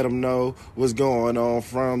 Let's let them know what's going on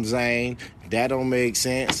from Zane. That don't make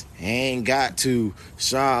sense. Ain't got to.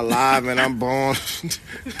 Shaw Live and I'm born.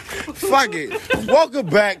 Fuck it. Welcome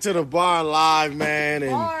back to the bar live, man.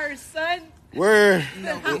 And Bars, son. we're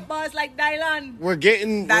Hot bars like Dylan. we're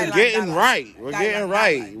getting Dylan. right. We're Dylan, getting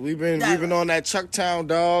right. Dylan. We've been Dylan. on that Chucktown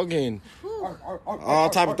dog and all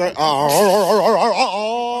type of thing.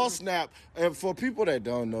 Oh, snap. And for people that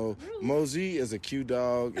don't know, Mosey is a Q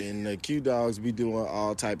dog, and the Q dogs be doing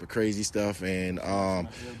all type of crazy stuff. And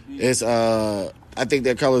it's I think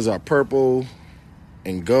their colors are purple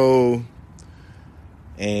and gold.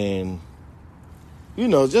 And you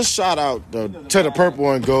know, just shout out to the purple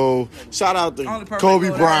and gold. Shout out to Only purple Kobe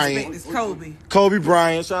gold I Bryant. respect is Kobe. Kobe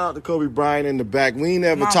Bryant. Shout out to Kobe Bryant in the back. We ain't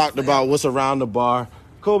never Monster. talked about what's around the bar.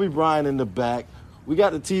 Kobe Bryant in the back. We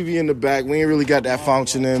got the TV in the back. We ain't really got that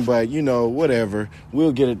functioning, but you know, whatever.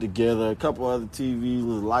 We'll get it together. A couple other TVs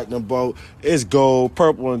with lightning bolt. It's gold,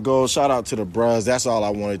 purple and gold. Shout out to the bros. That's all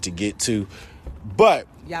I wanted to get to. But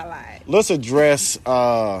Y'all lied. let's address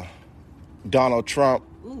Donald Trump.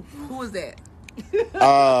 Ooh, who was that?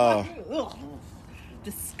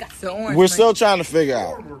 Disgusting. The orange We're man. still trying to figure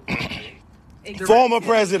out. Former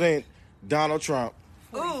President Donald Trump.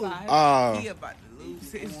 Ooh, he about to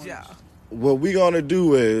lose his job. What we gonna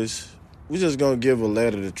do is we're just gonna give a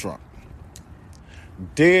letter to Trump.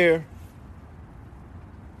 Dear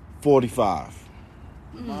 45.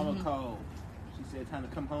 Mama called. She said time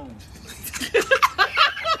to come home.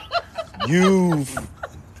 You've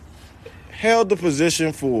held the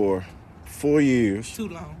position for 4 years. Too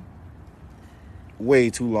long. Way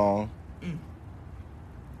too long.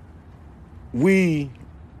 We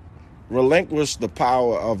relinquished the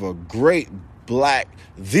power of a great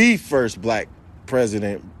the first black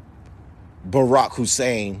president, Barack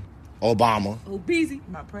Hussein Obama. Obese.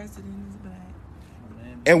 My president is black.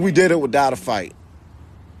 And we did it without a fight.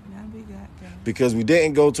 Now we got that. Because we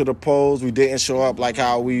didn't go to the polls. We didn't show up like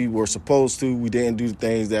how we were supposed to. We didn't do the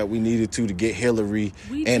things that we needed to get Hillary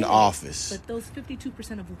We in did, office. But those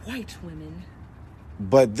 52% of white women.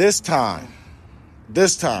 But this time,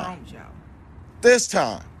 Wrong,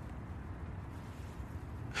 y'all.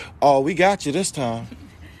 oh, we got you this time.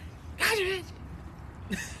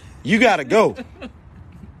 You gotta go. Time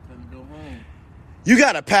to go home. You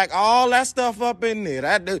gotta pack all that stuff up in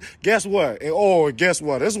there. Guess what? Guess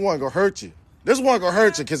what? This one gonna hurt you. This one gonna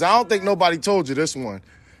hurt you because I don't think nobody told you this one.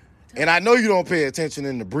 And I know you don't pay attention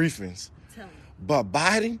in the briefings. Tell me. But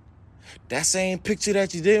Biden, that same picture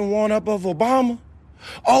that you didn't want up of Obama,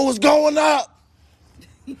 it's going up.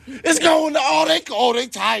 It's going up. They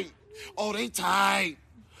tight. They tight.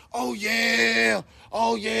 Oh yeah.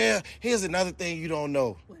 Here's another thing you don't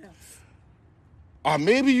know. What else? Or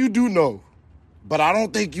maybe you do know, but I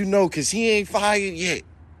don't think you know because he ain't fired yet.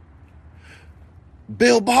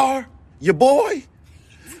 Bill Barr, your boy,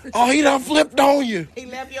 he done flipped on you. He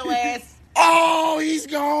left your ass. Oh, he's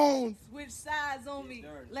gone. Switch sides on me.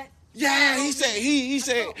 Yeah, he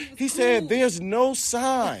said there's no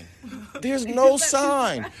sign. There's no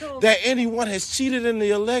sign that anyone has cheated in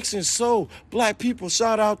the election. So, black people,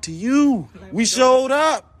 shout out to you. We showed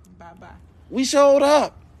up. Bye-bye. We showed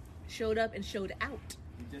up. Showed up and showed out.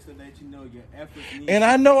 Just to let you know, your efforts need. And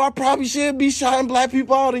I know I probably should be shouting black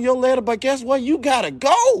people out in your letter, but guess what? You gotta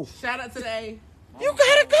go. Shout out today. You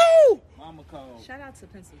gotta go. Mama called. Shout out to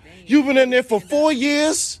Pennsylvania. You've been in there for 4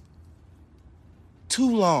 years. Too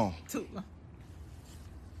long.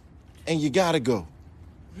 And you gotta go.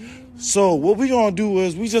 So what we gonna do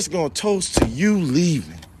is we just gonna toast to you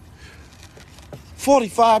leaving.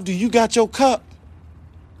 45, do you got your cup?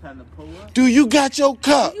 Time to pull up. Do you got your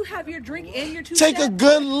cup? Do you have your drink and your two Take a steps?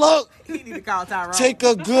 good look. He need to call Tyrone. Take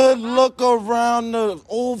a good look around the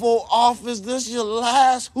Oval Office. This your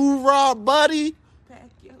last hoorah, buddy. Pack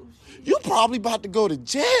your shit. You probably about to go to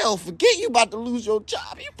jail. Forget you about to lose your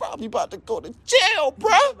job. You probably about to go to jail, bruh.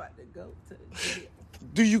 I'm about to go to jail.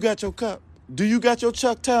 Do you got your cup? Do you got your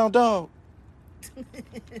Chucktown dog?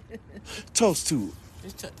 Toast to it.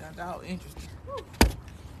 This Chuck down dog interesting.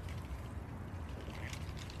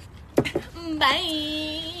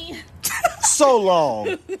 Bye. So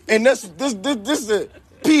long. And this is a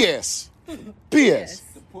PS. PS.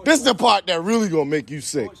 This is the part that really gonna make you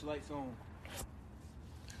sick. Porch lights on.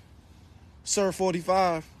 Sir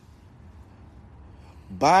 45.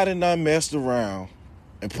 Biden done messed around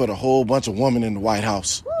and put a whole bunch of women in the White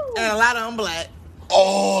House. And a lot of them black.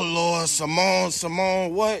 Oh, Lord,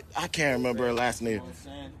 Simone, what? I can't remember her last name. You know what I'm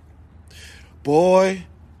saying? Boy,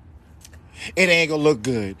 it ain't gonna look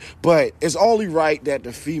good. But it's only right that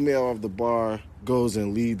the female of the bar goes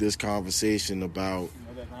and lead this conversation about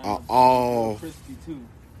all Crispy too.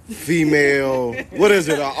 female, what is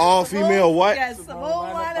it, an all female what? Yes, Simone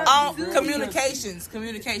Wild All Duty. communications.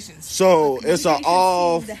 So it's an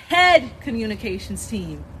all, The head communications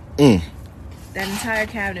team. mm, That entire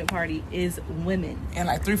cabinet party is women. And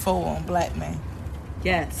like 3-4 on black, man.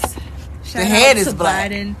 Yes. Shout head out is to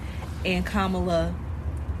black. Biden and Kamala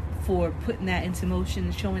for putting that into motion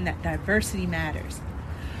and showing that diversity matters.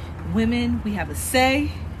 Women, we have a say.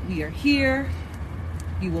 We are here.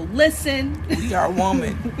 You will listen. We are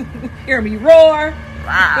woman. Hear me roar.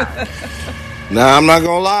 Wow. now I'm not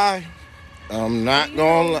gonna lie. I'm not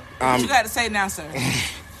gonna What lie. you got to say now, sir?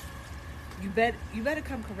 You better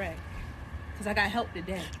come correct. Because I got help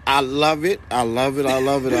today. I love it. I love it. I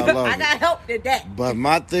got help today. But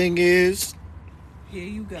my thing is, Here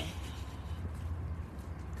you go.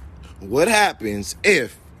 what happens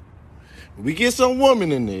if we get some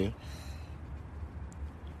woman in there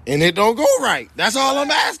and it don't go right? That's all I'm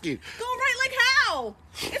asking. Go right like how?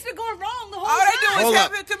 It's been going wrong the whole All time. they do is Hold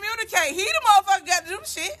help up. him communicate. He the motherfucker got to do the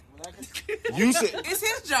shit. Well, I You said It's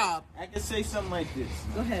his job. can say something like this.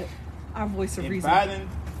 Go ahead. Our voice of If reason. Biden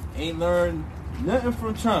ain't learned nothing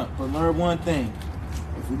from Trump, but learned one thing.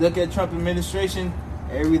 If you look at Trump administration,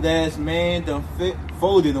 every last man done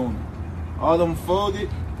folded on him. All of them folded,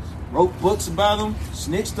 wrote books about him,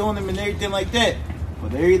 snitched on him and everything like that.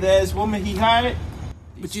 But every last woman he hired,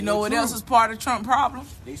 But you know what else is part of Trump problem?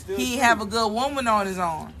 They still He true. have a good woman on his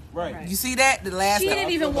arm. Right. You see that? The last She time.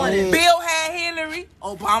 didn't even want it. Bill had Hillary,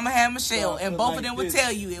 Obama had Michelle, So, and so both like of them would this.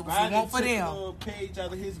 tell you it was Biden one for took a them. little page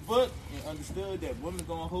out of his book and understood that women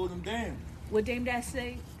gonna hold him down. What Dame Dash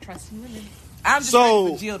say? Trust in women. I'm just ready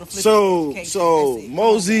so for Jill to flip his so education. so That's it.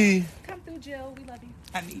 Mosey. Come through, Jill. We love you.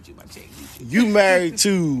 I need you, my chick. You married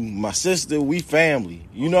to my sister, we family.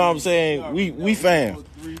 You know what I'm saying? We fam,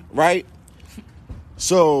 right?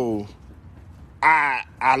 So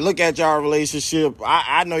I look at y'all relationship.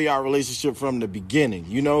 I know y'all relationship from the beginning,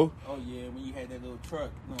 you know? Oh yeah, when you had that little truck.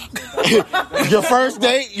 You know what I'm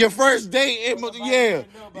saying? your first date,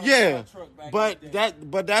 yeah.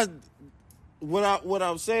 But that's what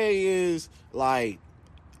I'm saying is like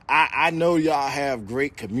I know y'all have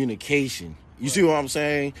great communication. You see what I'm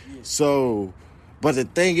saying? Yeah. So, but the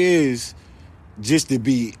thing is, just to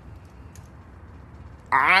be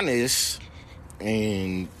honest,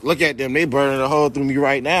 and look at them, they burning a hole through me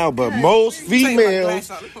right now. But most Take my females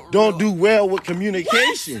glass off. don't do well with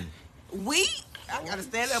communication. I gotta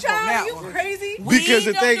stand up on Child, that you one. crazy? Because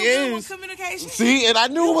the don't thing do good with is- communication. See, and I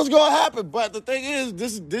knew it was gonna happen, but the thing is,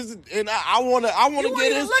 this is, and I wanna won't get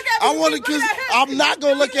even this. look at me, I you wanna, keep looking cause at him. I'm not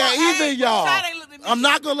gonna look at either of y'all. Shot ain't looked at me. I'm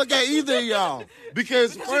not gonna look at either of y'all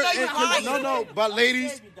because you know you're lying. no. But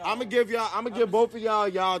ladies, I'm gonna give both of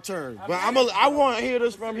y'all turn. But I want to hear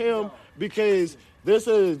this from him because this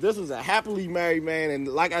is a happily married man, and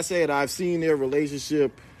like I said, I've seen their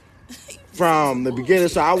relationship from the beginning,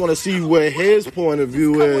 so I want to see what his point of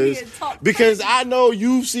view is, because I know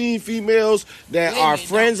you've seen females that are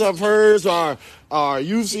friends of hers, or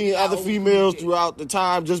you've seen other females throughout the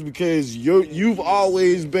time, just because you've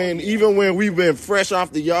always been, even when we've been fresh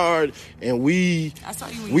off the yard and we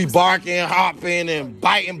barking, hopping, and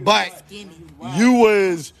biting butt,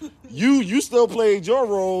 you still played your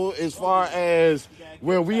role as far as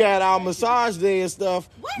when we had our massage day and stuff.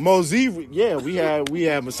 Mosey, yeah, we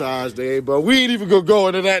had massage day, but we ain't even gonna go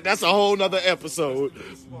into that. That's a whole nother episode.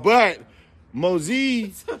 But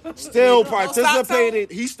Mosey still participated.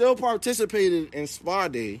 He still participated in spa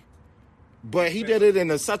day, but he did it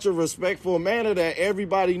in such a respectful manner that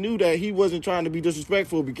everybody knew that he wasn't trying to be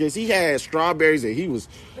disrespectful, because he had strawberries and he was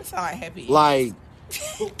like.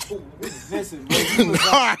 Listen,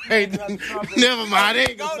 All right, never mind. It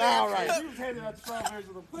ain't gonna sound right. He was handing out strawberries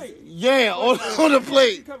on the plate. Yeah, on the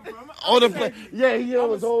plate. On the plate. Yeah, he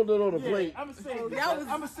was holding it on the plate. I'm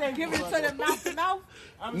gonna say, Giving it to them mouth to mouth.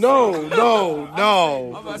 No. We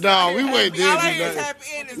wouldn't dare do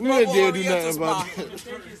nothing. We wouldn't dare do nothing about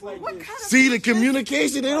that. See, the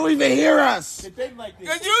communication, they don't even hear us.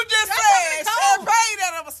 Because you just said champagne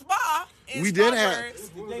out of a spa. We did have.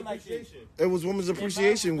 It was Women's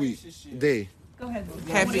Appreciation Week day. Go ahead.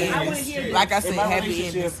 Happy endings. Like I said, happy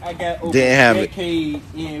endings. I got over Didn't have a it. decade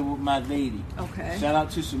in with my lady. Okay. Shout out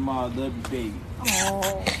to Shamar, love you, baby.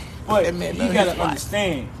 Oh. But That man you love gotta his wife.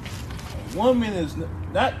 understand, a woman is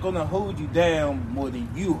not gonna hold you down more than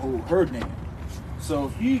you hold her down. So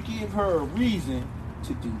if you give her a reason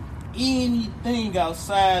to do anything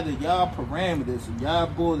outside of y'all parameters or y'all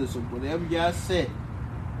borders or whatever y'all set,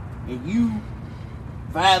 and you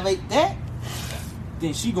violate that,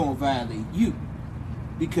 then she gonna violate you,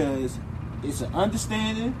 because it's an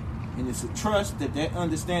understanding and it's a trust that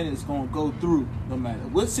understanding is gonna go through no matter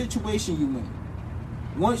what situation you in.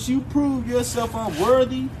 Once you prove yourself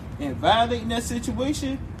unworthy and violating that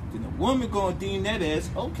situation, then the woman gonna deem that as,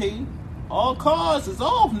 okay, all cars is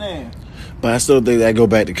off now. But I still think that go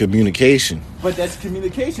back to communication. But that's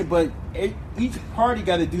communication. But each party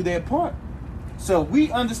got to do their part. So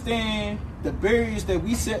we understand the barriers that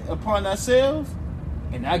we set upon ourselves,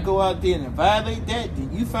 and I go out there and violate that,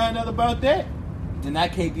 then you find out about that, then I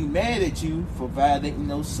can't be mad at you for violating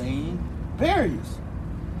those same barriers.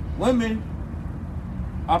 Women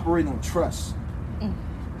operate on trust.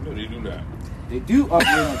 No, they do not. They do operate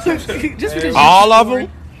on trust. Just because All of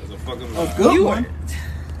them? That's a fucking A lie. good one.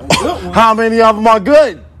 A good one. How many of them are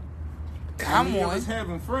good? I'm Many of one. us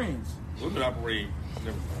having friends. Women operate.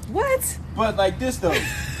 Never mind. What? But like this though,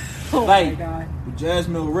 Oh like my God. with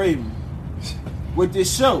Jasmine Raven, with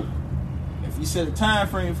this show, if you set a time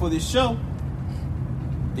frame for this show,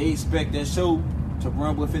 they expect that show to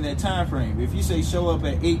run within that time frame. If you say show up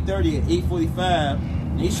at 8:30 at 8:45,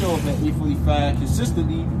 they show up at 8:45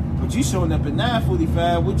 consistently, but you showing up at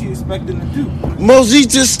 9:45, what you expect them to do? Mosey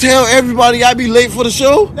just tell everybody I be late for the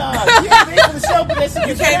show? Nah, you ain't late for the show, but that's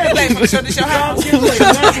You can't be late for the show. This your I'm house. giving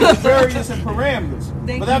examples of barriers and parameters.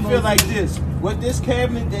 Thank But you, I feel Moses. like this. What this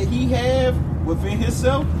cabinet that he have within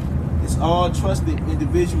himself is all trusted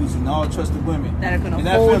individuals and all trusted women. That are gonna and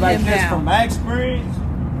hold I feel like him this, down. from my experience,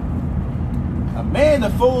 a man will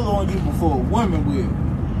fold on you before a woman will.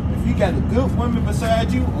 If you got a good woman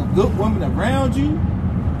beside you or good woman around you,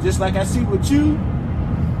 just like I see with you,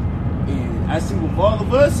 and I see with all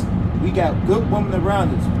of us, we got good women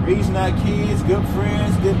around us, raising our kids, good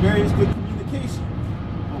friends, good various good communication.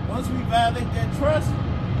 But once we violate that trust,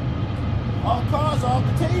 all cards are off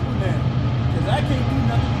the table now. Because I can't do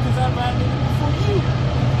nothing because I violated before you.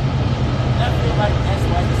 And I feel like that's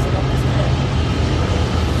why he set up this cabinet.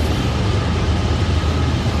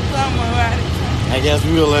 I guess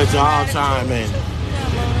we'll let y'all chime in.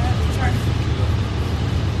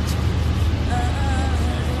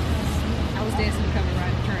 I was dancing to come and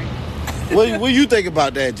ride the train. What do you think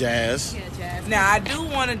about that, Jazz? Yeah, Jazz. Now, I do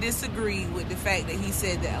want to disagree with the fact that he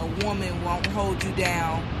said that a woman won't hold you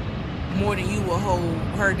down more than you will hold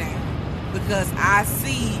her down. Because I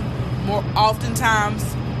see more oftentimes,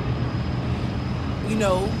 you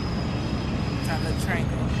know, trying to let the train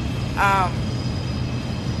go,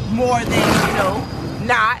 more than, you know,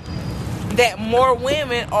 not, that more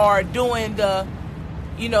women are doing the,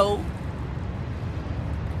 you know,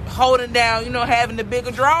 holding down, you know, having the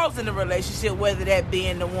bigger draws in the relationship, whether that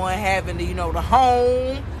being the one having the, you know, the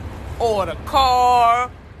home or the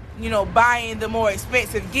car, you know, buying the more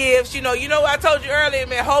expensive gifts. You know, I told you earlier,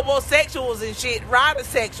 man, homosexuals and shit,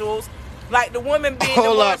 ridersexuals, like the women being the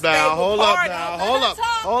Hold more up now, stable hold up party. now, hold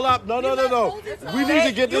up. No. We need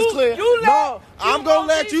to get this You- clear. you No, let- I'm you gonna won't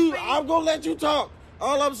let let you. me- I'm gonna let you talk.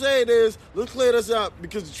 All I'm saying is, let's clear this up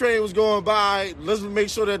because the train was going by. Let's make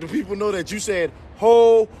sure that the people know that you said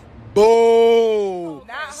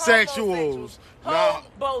homosexuals.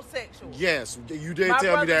 Homosexuals. Yes, you did My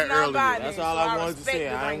tell me that brother's earlier. non-binary, That's all so I I wanted to say.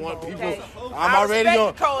 respect the I ain't want rainbow, people. okay?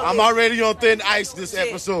 I'm I already on thin ice this Shit.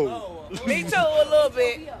 episode. Me too, a little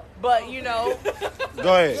bit. But, you know,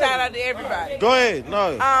 Go ahead. shout out to everybody. Go ahead.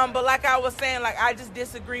 No. But like I was saying, like I just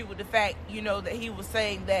disagree with the fact, you know, that he was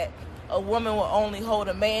saying that a woman will only hold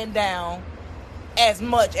a man down as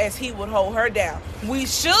much as he would hold her down. We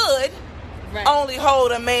should only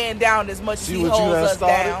hold a man down as much as he holds us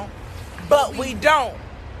down, but we don't.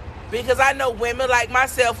 Because I know women like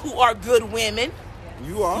myself who are good women.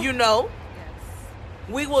 You are. You know,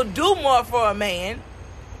 we will do more for a man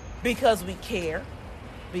because we care,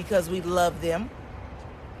 because we love them,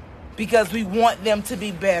 because we want them to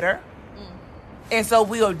be better. And so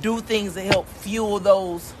we'll do things to help fuel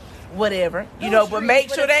those whatever, you know, but make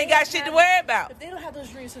sure they ain't got shit to worry about. If they don't have those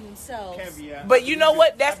dreams for themselves. But you know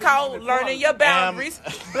what? That's called learning your boundaries.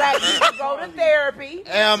 Black people go to therapy.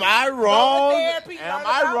 Am I wrong?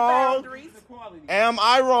 Boundaries. Am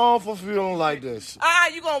I wrong for feeling like this?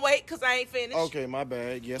 You gonna wait because I ain't finished. Okay, my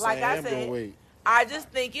bad. Yes, Like I I am said, going to wait. I just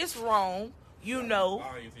think it's wrong, you know,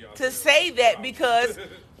 to say that because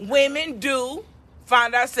women do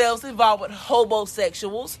find ourselves involved with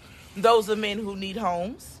homosexuals. Those are men who need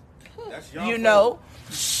homes. You know,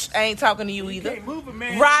 I ain't talking to you either.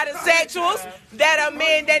 Rider sexuals that are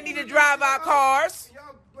men that need to drive our cars.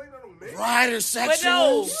 Rider But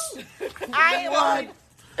sexuals. no, I ain't like.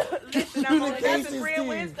 Listen, I'm only disagreeing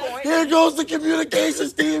with his point. Here goes the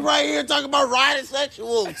communications team right here talking about rider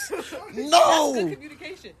sexuals. No. Good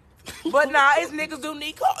communication. But nah, it's niggas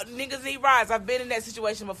niggas need rides. I've been in that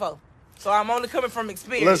situation before, so I'm only coming from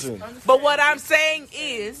experience. Listen. But what I'm saying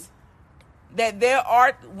is that there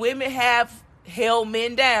are women have held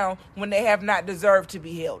men down when they have not deserved to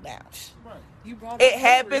be held down. It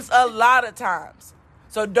happens a lot of times.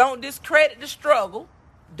 So don't discredit the struggle.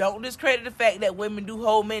 Don't discredit the fact that women do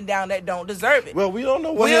hold men down that don't deserve it. Well, we don't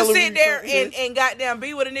know what we'll Hillary sit there Clinton and goddamn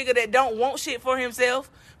be with a nigga that don't want shit for himself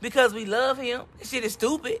because we love him. Shit is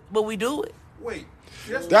stupid, but we do it. Wait.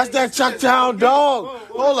 That's that Chucktown dog.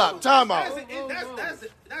 Hold up, time out.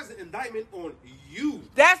 That's an indictment on you.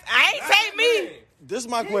 I ain't say me. This is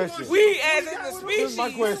my question. We as in the species. This is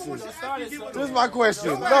my question. This is my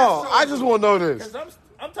question. No, I just want to know this.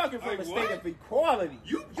 I'm talking from a state of equality.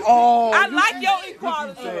 I like your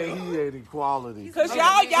equality. Say he ain't equality. Because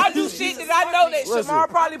y'all do shit that I know that Shamar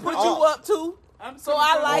probably put you up to. So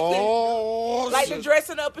I like it. Like the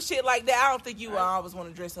dressing up and shit like that. I don't think you always want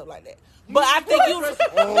to dress up like that. But I think you. But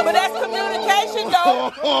that's communication,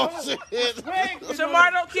 though. Oh, shit.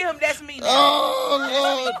 Shamar, don't kill him. That's me now.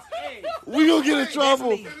 Oh, Lord. We gonna get in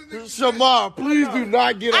trouble. Shamar, please do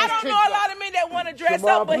not get us I don't kicked know a out. lot of men that want to dress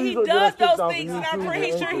Shamar, up, but please he don't get does us kicked those off things, of and I'm YouTube pretty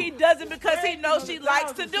and sure Anchor. he does it because he knows she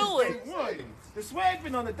likes to do it. The swag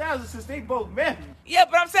been on the thousand since they both married. Yeah,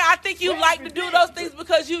 but I'm saying I think you like to do those things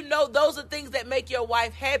because you know those are things that make your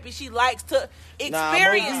wife happy. She likes to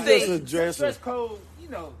experience Nah, things. Dress code, you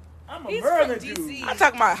know. I'm a He's Maryland from dude. DC. I'm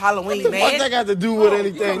talking about Halloween, What that man. got to do with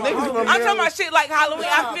anything? you Niggas know, from I'm talking Maryland. about shit like Halloween.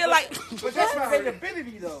 I feel like, But that's my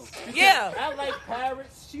ability though. yeah. I like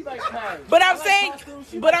pirates. She like pirates. But I'm I like saying, costumes,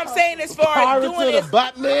 she but like I'm saying as far as Pirates doing of this, the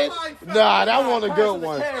Batman? Nah, that one a good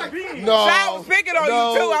one. Caribbean. No, I was picking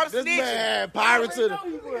on you, too. I'm this snitching. man, Pirates of the.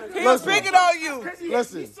 he was picking on you.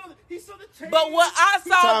 Listen. He saw the change. But what I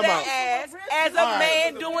saw Time that as a All right.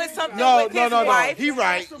 man doing something No, with no, his no, no. wife. He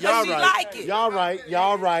right. Cause Y'all she right. like it. Y'all right.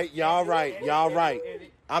 Y'all right. Y'all right. Y'all right.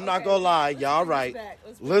 I'm not gonna lie. Y'all right.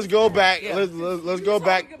 Let's go back. Yeah. Let's go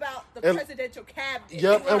back. Talking about the And- presidential cabinet.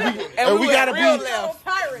 Yep, and we went gotta real be. left.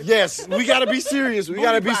 Pirates. Yes, we gotta be serious. We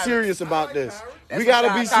gotta be pirates. serious about this. That's We gotta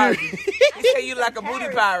what be Sean called serious. you. He said you like a booty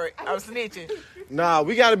pirate. I'm snitching. Nah,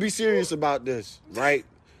 we gotta be serious about this, right?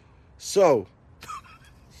 So,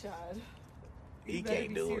 Shad. He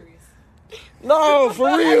can't do it. no,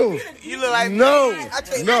 for real. You look like No, me. I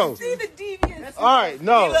can't no. See the deviance. All right,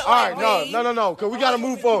 no, You look all right, like me. no. Cause we gotta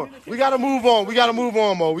move forward. We gotta move on. We gotta move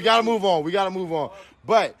on, Mo. We gotta move on.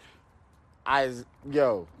 But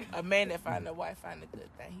yo, A man that find a wife find a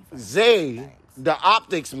good thing. He find Zay, good things. the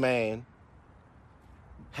optics man,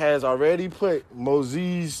 has already put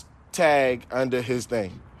Mosey's tag under his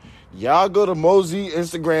thing. Y'all go to Mosey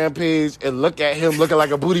Instagram page and look at him looking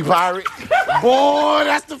like a booty pirate. Boy,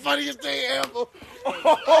 that's the funniest thing ever. Look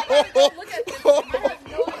at this. I have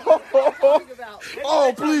no idea what you're talking about.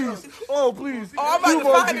 Oh, please. Oh, please. Oh, I'm about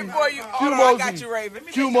to find it for you. Q Hold on, I Mosey. got you, Raven.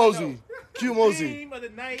 Q Mosey. Q Mosey. Team of the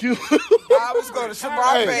night. Q. I was going to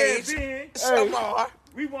Shamar Hey. page. Caribbean. Shamar.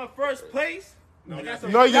 We won first place. No, you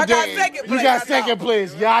Y'all got didn't. second You place, got I second thought.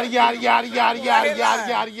 place. Yada yada yada yada yada Right yada line.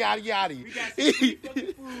 yada yada We got yada. some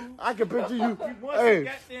fucking food. I can picture you. We want some Hey,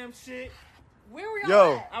 goddamn shit. Where were y'all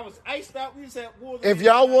yo. at? I was iced out. We just had water. If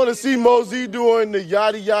y'all want to see Mosey doing the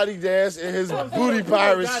Yody Yody dance in his booty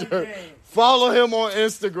pirate Yachty shirt, dance. follow him on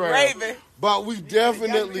Instagram. Raven. But we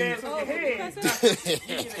definitely. Dance on your head. You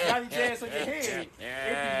get a Yachty dance on your head.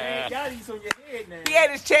 Every Yachty's on your head now. He had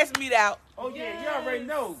his chest meat out. Oh yeah, you already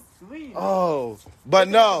know. Celine. Oh, but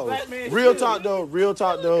no. Black man Real shit. talk though. Real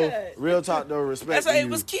talk though. Respect. That's why to it you.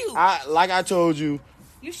 was cute. Like I told you,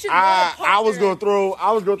 You should. I was gonna throw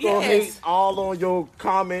Yes. hate all on your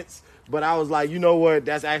comments, but I was like, you know what?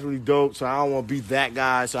 That's actually dope. So I don't want to be that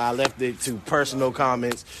guy. So I left it to personal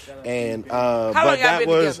comments, and long but y'all that been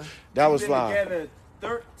was together? that was Been fine. together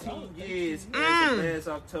 13 years as of last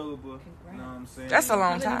October. You know what I'm saying? That's a How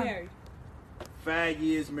long many time. married? 5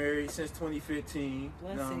 years married since 2015. You know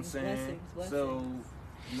what I'm Blessings, saying? blessings. So,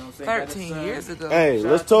 you know what I'm saying? Got a 13 son. years ago. Hey,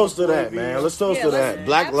 Shout let's out to toast my to boy that, B. man. Let's toast Yeah, to let's that.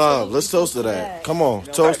 Black love. Let's toast to absolutely that. toast to Come on, You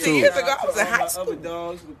know, toast 13 to years it. ago, I was in all high my school. other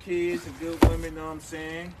dogs with kids and good women, you know what I'm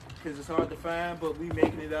saying? Because it's hard to find, but we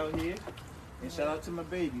making it out here. And shout out to my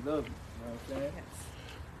baby. Love you. You know what I'm saying?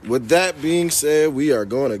 With that being said, we are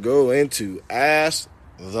going to go into Ask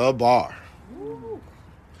the Bar. Ooh.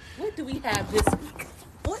 What do we have this week?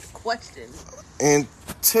 What questions? And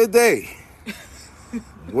today,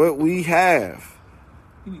 what we have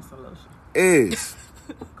You need some lotion. is,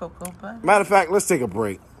 Cocoa butter. matter of fact, let's take a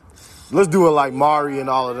break. Let's do it like Mari and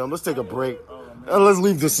all of them. Let's take a break. And let's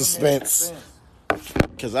leave the suspense.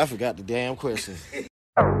 Because I forgot the damn question. This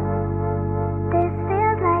feels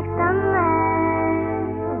like summer,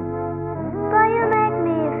 but you make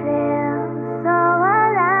me feel so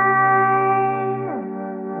alive.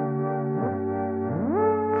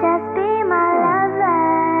 Just be my lover,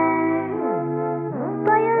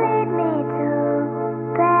 but you lead me to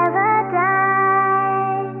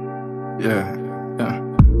paradise. Yeah. And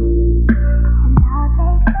I'll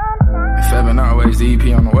take some time If Evan always the EP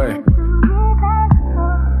on the way.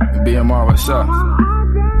 BMR, what's up?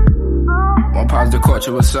 One positive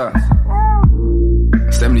culture, what's up?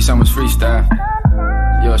 70 Summers freestyle.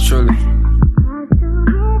 Yours truly.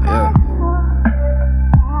 Yeah.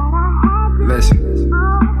 Listen.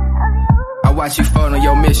 I watch you fall on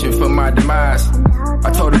your mission for my demise.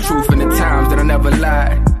 I told the truth in the times that I never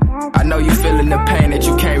lied. I know you feeling the pain that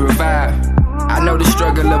you can't revive. I know the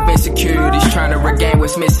struggle of insecurities, trying to regain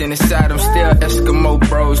what's missing inside them. Still Eskimo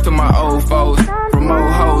bros to my old foes. From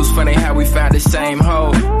old hoes, funny how we found the same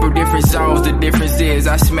hole. From different zones, the difference is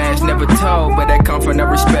I smashed, never told. But that come from the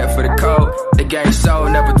respect for the code. The game soul,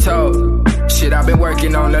 never told. Shit, I've been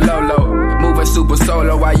working on the low-low. Moving super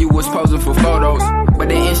solo while you was posing for photos. But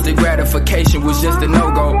the instant gratification was just a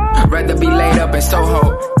no-go. Rather be laid up in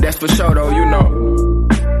Soho, that's for sure though, you know.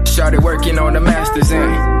 Started working on the master's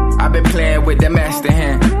end. I've been playing with the master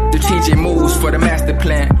hand. Strategic moves for the master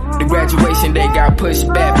plan. The graduation day got pushed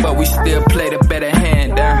back, but we still play the better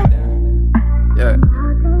hand. Yeah.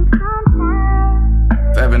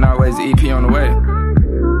 Evan always the EP on the way.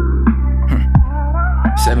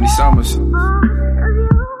 70 Summers.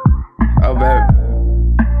 Oh, baby.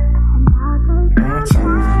 One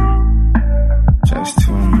time. Just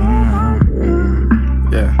two.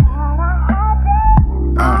 Yeah.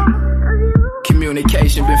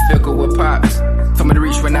 Communication been fickle with pops. Told me to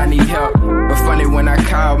reach when I need help, but funny when I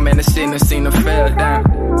call, man, the signal seem to fail down.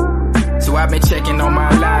 So I've been checking on my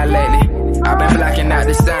line lately. I've been blocking out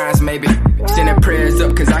the signs, maybe sending prayers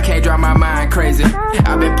up, cause I can't drive my mind crazy.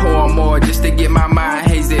 I've been pouring more just to get my mind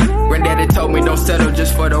hazy. Granddaddy told me don't settle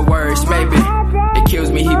just for the words, maybe. It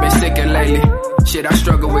kills me, he been sicker lately. Shit, I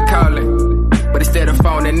struggle with calling, but instead of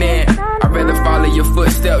phoning in, I'd rather follow your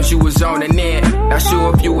footsteps, you was zoning in. Not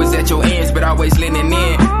sure if you was at your ends, but always leaning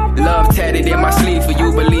in. Love tatted in my sleeve for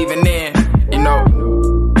you believing in. You know,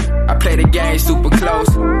 I play the game super close.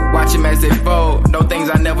 Watch them as they fold, no things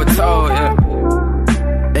I never told, yeah.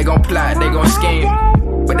 They gon' plot, they gon' scheme,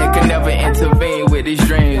 but they can never intervene with these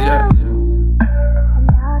dreams, yeah.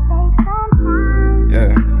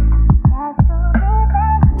 Yeah.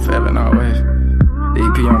 Forever and always. The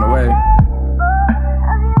EP on the way.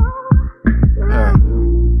 Yeah.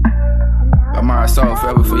 I'm my soul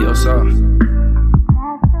forever for your soul.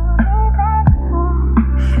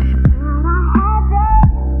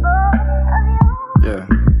 Yeah.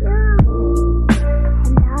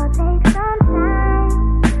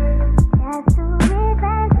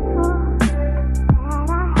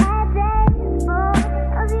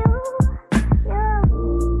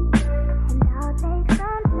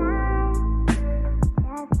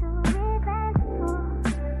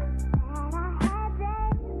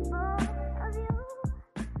 Of you.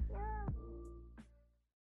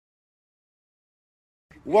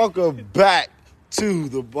 Welcome back to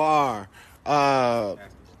the bar.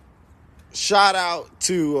 Shout out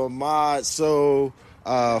to Ahmad for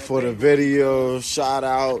the video. Shout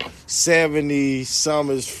out 70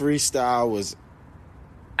 Summers Freestyle was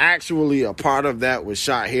actually a part of that, was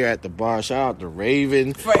shot here at the bar. Shout out to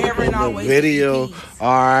Raven Forever and in the always video. the EPs.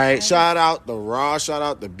 All right. Shout out to Raw. Shout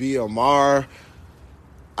out to BMR.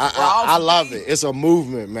 I love it. It's a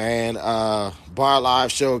movement, man. Bar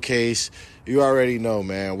Live Showcase. You already know,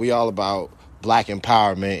 man. We all about Black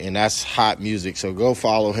empowerment, and that's hot music. So go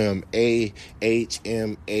follow him, ahmad.soul,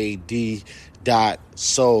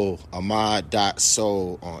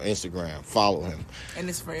 ahmad.soul on Instagram. Follow him. And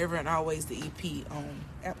it's Forever and Always the EP on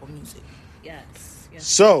Apple Music. Yes.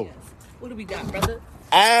 So, yes. What do we got, brother?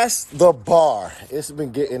 Ask the Bar. It's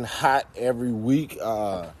been getting hot every week.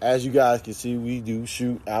 As you guys can see, we do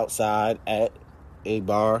shoot outside at a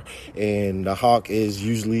bar, and the Hawk is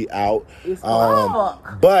usually out.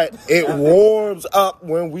 But it warms up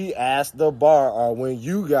when we ask the bar, or when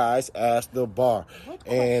you guys ask the bar.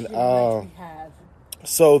 And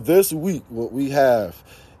so this week, what we have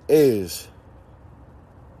is,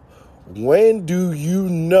 when do you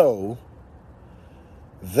know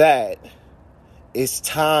that it's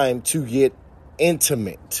time to get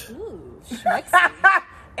intimate? Ooh,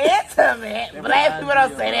 Intimate. Black people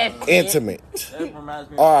don't say that shit. Intimate. That reminds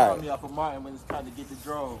me All of right. me off of Martin when it's time to get the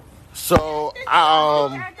draw. So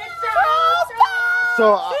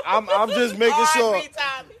I'm just making sure.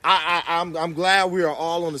 I'm glad we are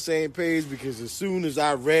all on the same page, because as soon as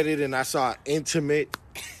I read it and I saw intimate,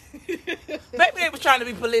 Maybe they was trying to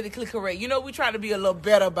be politically correct. You know, we trying to be a little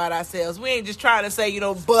better about ourselves. We ain't just trying to say, you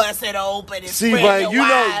know, bust it open and see, spread but it you know,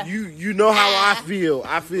 wide. you know how I feel.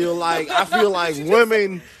 I feel like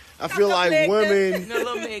women. I feel like women. You know,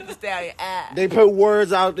 little Meg Thee Stallion. They put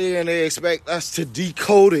words out there and they expect us to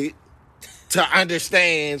decode it to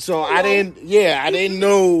understand. So I didn't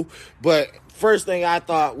know. But first thing I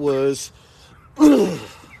thought was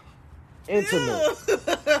intimate.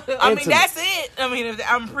 I mean, that's it. I mean,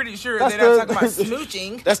 I'm pretty sure That's they're not the- talking about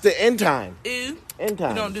smooching. That's the end time. Ew. End time.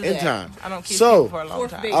 We don't do End that. time. I don't kiss So, people for a long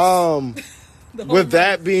Fourth time. base. The whole With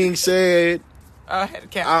that being said, I had to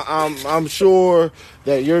count. I'm sure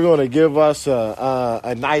that you're going to give us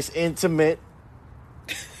a nice intimate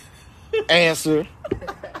answer.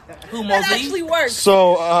 Who that Mosley? actually works.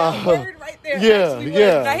 So Word right there. yeah, actually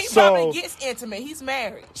yeah. works. Now, he So- probably gets intimate. He's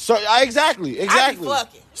married. so exactly. I be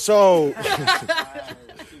fucking. So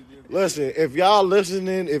listen, if y'all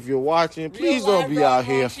listening, if you're watching, please Real don't be live out rock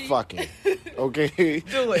here raunchy. fucking. Okay.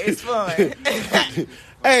 Do it. It's fun.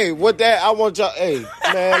 Hey, with that, I want y'all. Hey,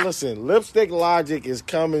 man, listen. Lipstick Logic is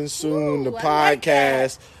coming soon. Ooh, The I like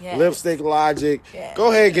podcast, Yes. Lipstick Logic. Yes.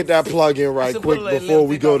 Go ahead and get that plug in right So quick put a little before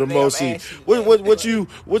we lipstick go on to there, I'm Mosi.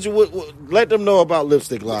 asking What let them know about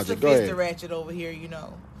Lipstick It's Logic. the Go Vista ahead. Ratchet over here, you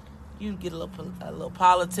know. You can get a little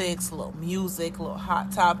politics, a little music, a little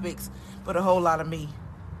hot topics, but a whole lot of me.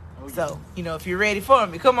 So, you know, if you're ready for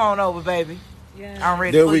me, come on over, baby. Yeah. I'm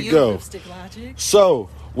ready There for we you. go. Lipstick Logic. So,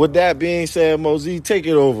 with that being said, Mosey, take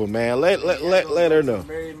it over, man. Let her know.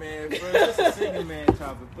 Married man, bro. That's a single man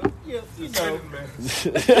topic. But yeah, you know.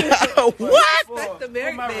 What? That's the For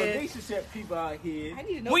married my man. relationship people out here. I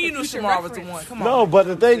need to know When for you knew future Shamar was the reference. one. Come on. No, but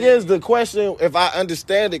the thing is, the question, if I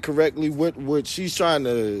understand it correctly, what she's trying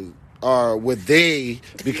to, or with they,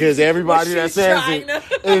 because everybody What that she's says trying it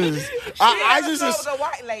to- is, I Just just, a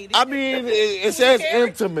white lady. I mean, it says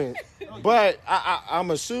intimate, but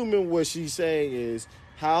I'm assuming what she's saying is,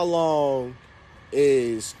 how long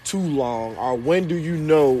is too long, or when do you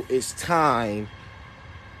know it's time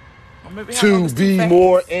Or maybe how long to is too be fast?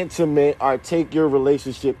 more intimate or take your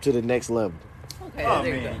relationship to the next level? Okay, Oh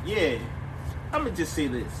there you man, go. yeah. I'm gonna just say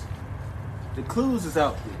this: the clues is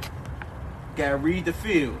out there. Gotta read the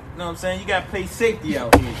field. You know what I'm saying? You gotta play safety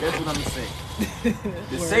out here. That's what I'm gonna say.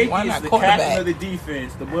 The safety Why is not the quarterback? captain of the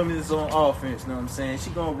defense. The woman is on offense. You know what I'm saying? She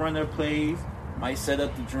gonna run her plays. Might set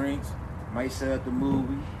up the drinks. Might set up the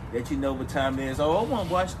movie. Let you know what time it is. Oh, I want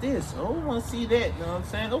to watch this. Oh, I want to see that. You know what I'm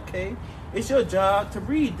saying? Okay, it's your job to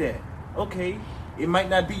read that. Okay, it might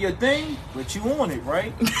not be your thing, but you want it,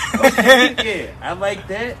 right? Okay, yeah, I like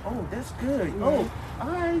that. Oh, that's good. Oh, all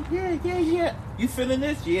right, yeah. You feeling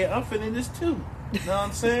this? Yeah, I'm feeling this too. You know what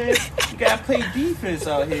I'm saying? You gotta play defense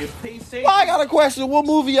out here. Play safe. Well, I got a question. What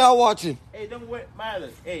movie y'all watching? Hey, don't matter.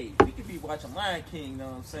 Hey, we could be watching Lion King. You know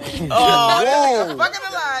what I'm saying? Oh, Whoa. fucking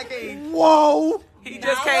the Lion King. Whoa! He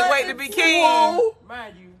just can't wait to be king. Whoa!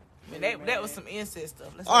 Mind you, Man, that was some incest stuff.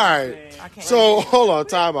 All right. I can't. So hold on,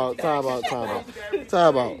 time out.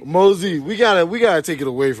 Mosey, we gotta take it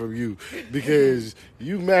away from you because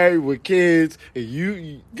you married with kids and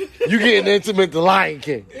you getting intimate the Lion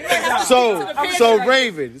King. So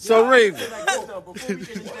Raven.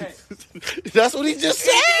 That's what he just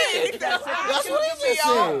said. That's what he just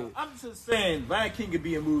said. I'm just saying, Lion King could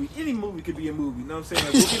be a movie. Any movie could be a movie. You know what I'm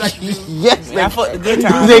saying? What we like to do. Yes, I fucked the good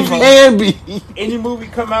time. they can be. Any movie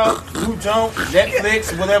come out, Blue Jump,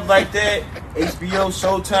 Netflix, whatever like that, HBO,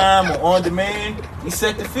 Showtime, or On Demand, you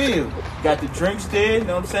set the field. Got the drinks there, you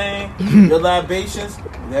know what I'm saying? Your libations,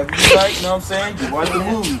 whatever you like, you know what I'm saying? You watch the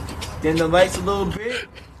movie. Then the lights a little bit.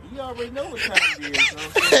 You already know what time it is, you know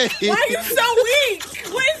what I'm saying? Why are you so weak?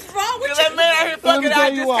 What is wrong with That you? man out here fucking tell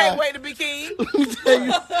out you just why. can't wait to be king.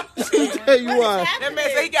 Let me tell you why. That man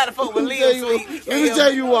say he got to fuck with Let me tell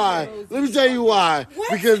Leo. you why.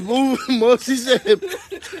 Because Mosey said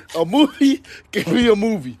a movie can be a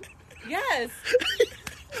movie. Yes.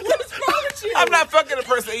 What's wrong with you? I'm not fucking a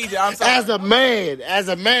person either. I'm sorry. As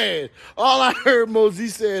a man, all I heard Mosey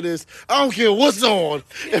said is, I don't care what's on.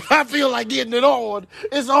 If I feel like getting it on,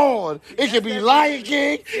 it's on. It can be Lion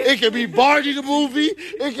King. It can be Barney the movie.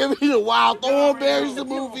 It can be the Wild Thornberrys the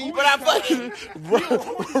movie. But I'm fucking.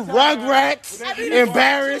 Rugrats.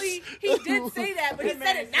 Embarrassed. He did say that, but he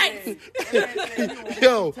said it nice.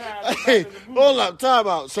 Yo, hey, hold up, time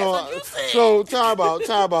out. So time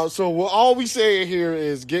out. So what all we saying here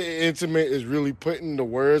is getting intimate is really putting the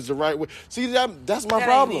words the right way. See, that's my That ain't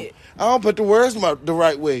problem. it. I don't put the words the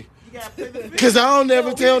right way. Because I don't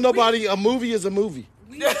never tell nobody a movie is a movie.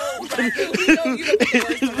 We know you don't put the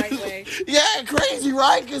words the right way. Yeah, crazy,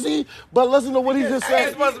 right? But listen to what he just I ain't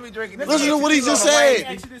said. supposed to be drinking this. Listen to what he just Let me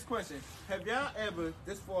said. ask you this question. Have y'all ever,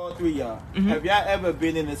 this for all three of y'all, have y'all ever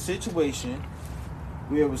been in a situation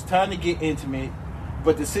where it was time to get intimate,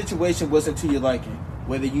 but the situation wasn't to your liking?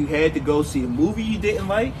 Whether you had to go see a movie you didn't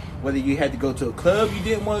like, whether you had to go to a club you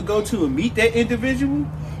didn't want to go to and meet that individual,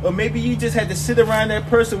 or maybe you just had to sit around that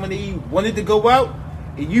person when they wanted to go out,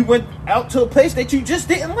 and you went out to a place that you just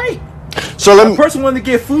didn't like. So A person wanted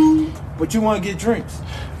to get food, but you want to get drinks.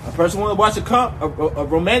 A person want to watch a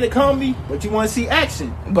romantic comedy, but you want to see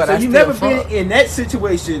action. But so I you still never fuck. been in that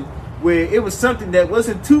situation where it was something that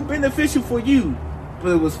wasn't too beneficial for you,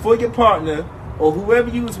 but it was for your partner or whoever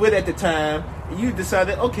you was with at the time, and you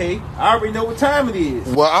decided, okay, I already know what time it is.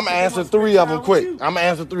 Well, I'm gonna answer three of them quick.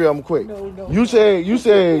 You said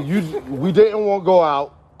we didn't want to go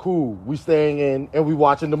out. Cool. We staying in and we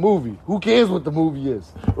watching the movie. Who cares what the movie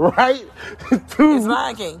is, right? Two. It's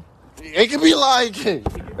Lion King. It can be Lion King.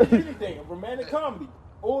 Anything, a romantic comedy,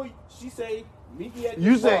 or she say, meet me at this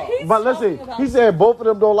You said, bar. but listen. He said both of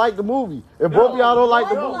them don't like the movie. If both of y'all don't like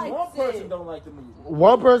the No, movie, one person don't like the movie.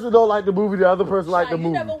 one person don't like the movie, the other person like the You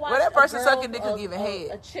movie. never watched Well, that person a sucking girl- dick or giving head.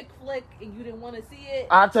 a chick flick and you didn't want to see it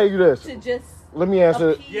I'll tell you this. to just Let me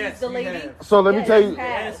answer. appease Yes, the we lady. have. So let me Yes, tell you. you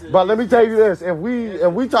have. But let me tell you this: if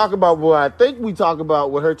we talk about what I think we talk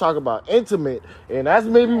about, what her talk about intimate, and that's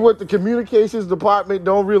maybe what the communications department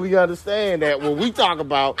don't really understand. That what we talk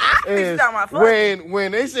about is talking about fucking.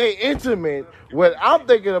 when they say intimate, what I'm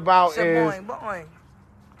thinking about So is boing, boing.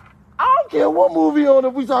 I don't care what movie on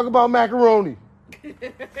if we talk about macaroni.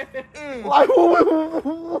 Like,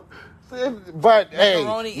 but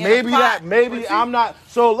Macaroni hey, in a maybe pot. maybe I'm not.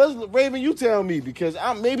 So Raven, you tell me because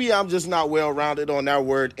maybe I'm just not well rounded on that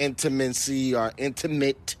word intimacy or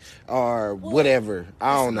intimate or whatever.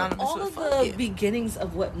 I don't know. synonymous. All with of fuck, the yeah. beginnings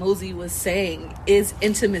of what Mosey was saying is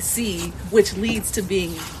intimacy, which leads to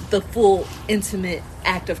being the full intimate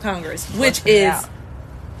act of Congress, which Busting it is out.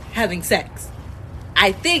 having sex.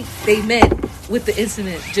 I think they meant with the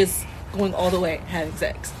intimate just going all the way having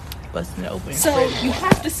sex. Busting it open. So you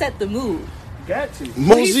have to set the mood. Got to.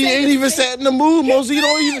 Mosey saying ain't the even same- setting the mood. Mosey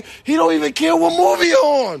don't even care what movie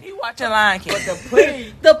on. He watching Lion King. The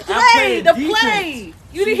play. The I play, played the defense. play.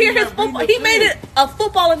 You didn't She hear did his not bring football. the He made play. it a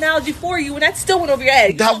football analogy for you, and that still went over your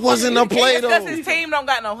head. That wasn't a play It's because though. his team don't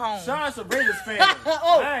got no home. Sean's a Raiders fan.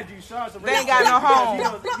 Oh. Mind you, Sean's a They Raiders ain't got fan no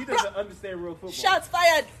home. because He doesn't understand real football. Shots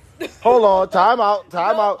fired. Hold on, time out.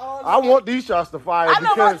 I want these shots to fire I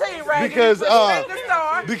know because my team, right? because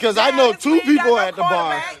because I know two people at the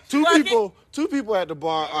bar. Two people at the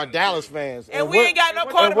bar are Dallas fans. And we what- ain't got no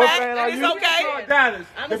and what quarterback, fan are and you? it's okay. Dallas,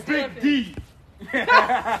 I'm the a Steelers big D.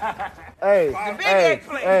 Hey, big hey,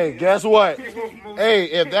 eggplant. hey, guess what? Hey,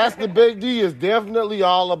 if that's the big D, it's definitely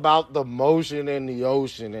all about the motion in the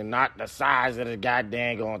ocean and not the size of the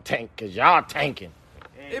goddamn going tank, because y'all tanking.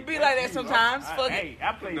 It be like that sometimes. Fuck it. Hey,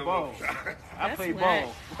 I play ball. I play whack.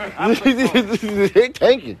 ball. I play ball. They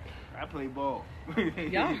tanking. I play ball.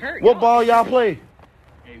 Y'all hurt. What ball y'all play?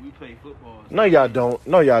 Hey, we play football. No, y'all don't.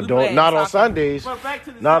 No, y'all We don't. playing Not on soccer. Sundays. But back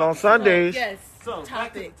to the Not on topic. Sundays. Yes. So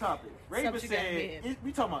back to the Topic. topic. Raven Subject at said hand.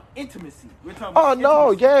 we talking about intimacy. We're talking Oh about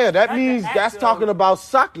no, intimacy. yeah, that Not means the act that's of- talking about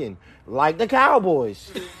sucking, like the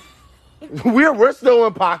Cowboys. we're still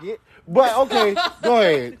in pocket, but okay, go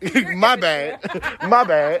ahead. My bad, my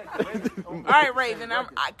bad. All right, Raven. I'm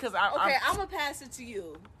Okay, I'm gonna pass it to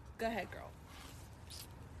you. Go ahead, girl.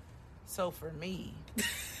 So for me,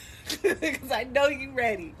 Because I know you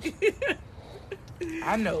ready.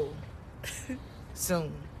 I know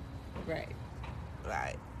soon. Right.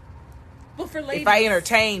 Like But for ladies, if I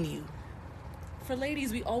entertain you, for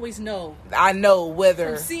ladies, we always know I know whether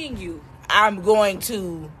from seeing you. I'm going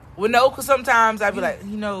to. Well, no, because sometimes I be like,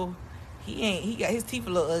 he got his teeth a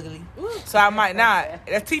little ugly, Ooh. so I might not.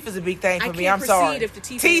 That teeth is a big thing for I me. can't I'm sorry. proceed if the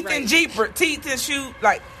teeth teeth ain't and right. teeth and shoe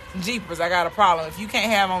like jeepers. I got a problem. If you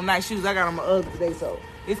can't have on nice shoes, I got on my ugly today, so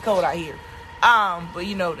it's cold out here.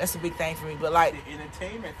 But that's a big thing for me. But like, The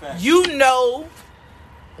entertainment factor. you know,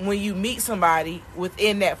 when you meet somebody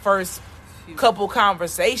within that first couple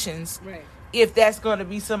conversations, Right. if that's going to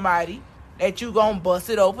be somebody that you going to bust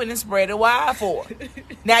it open and spread it wide for.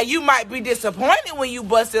 Now, you might be disappointed when you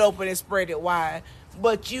bust it open and spread it wide,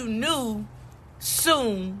 but you knew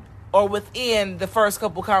soon or within the first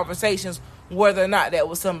couple conversations whether or not that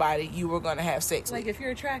was somebody you were going to have sex Like with. if you're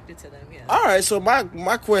attracted to them, yeah. All right, so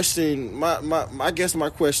my question, I guess my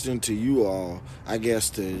question to you all, I guess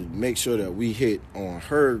to make sure that we hit on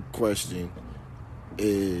her question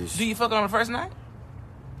is, Do you fuck on the first night?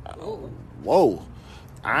 whoa,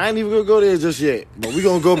 I ain't even gonna go there just yet, but we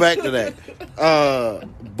gonna go back to that.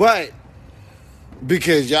 But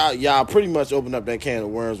because y'all pretty much opened up that can of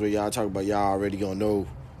worms where y'all talk about y'all already gonna know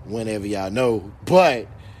whenever y'all know, but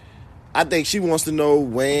I think she wants to know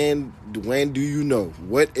when do you know?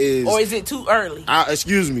 What is, Or is it too early?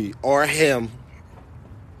 excuse me, or him,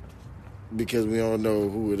 because we don't know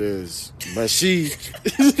who it is. But she You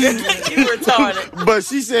retarded. but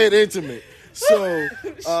she said intimate. So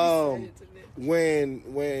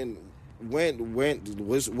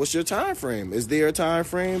what's your time frame? Is there a time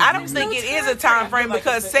frame? I don't think it is a time frame like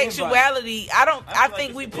because it's an sexuality, I think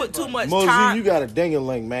it's we an put too invite. much Mosey, time. you got a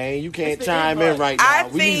ding-a-ling, man. You can't It's the chime in invite. right now. I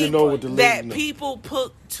We need to think know what the that lady know. people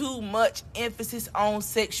put too much emphasis on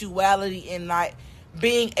sexuality and like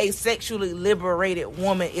being a sexually liberated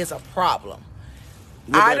woman is a problem.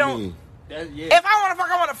 What I that don't- mean? If I want to fuck,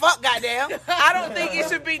 I want to fuck, goddamn. I don't think it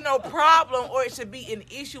should be no problem or it should be an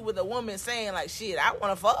issue with a woman saying like, shit, I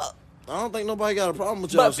want to fuck. I don't think nobody got a problem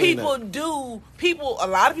with y'all But saying people that. do. A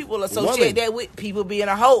lot of people associate Woman. that with people being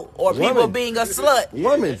a hoe or people Woman. being a slut.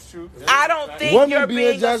 Woman. That's true. I don't think Woman you're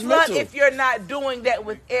being being a slut judgmental. if you're not doing that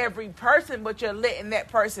with every person, but you're letting that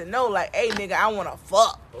person know, like, hey, nigga, I want to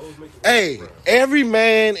fuck. Hey, every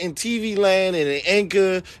man in TV land and in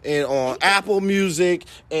Anchor and on Apple Music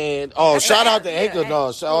and shout out to Anchor.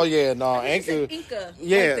 Anchor. Inca.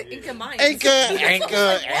 Yeah. Like the Inca Mayans.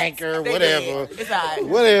 Anchor, They whatever. dead. It's all right.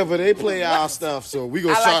 Whatever, they play our stuff, so we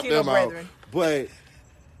gonna I like shout you, them no out. brethren. But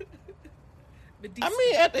But I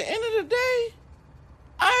mean, at the end of the day,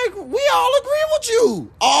 we all agree with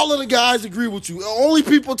you. All of the guys agree with you. The only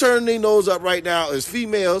people turning their nose up right now is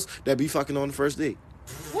females that be fucking on the first date.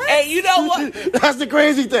 And you know what? That's the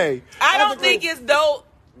crazy thing. I don't think it's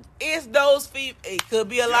those females. It could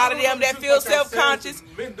be a lot of them that feel self-conscious.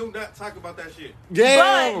 Men do not talk about that shit.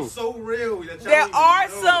 Yeah. But- It's so real that y'all There don't even are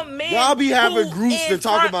know. some men Y'all be having who groups in that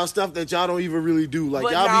talk front- about stuff that y'all don't even really do. Like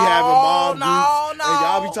But y'all be no, having mom no, groups no. and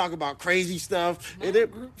y'all be talking about crazy stuff. And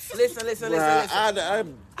it, Listen.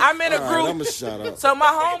 I'm I'm in a group. I'm a shout out. So my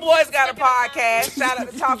homeboys got a podcast. Shout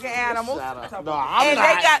out to Talking Animals. No, And I'm they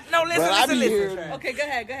not. got But I be listen. hearing- Okay, go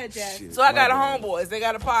ahead, Jazz. Shit, So I got a my bad. homeboys. They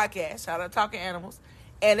got a podcast. Shout out to Talking Animals.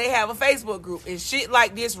 And they have a Facebook group. And shit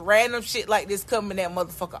like this, random shit like this come in that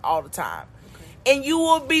motherfucker all the time. And you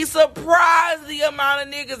will be surprised the amount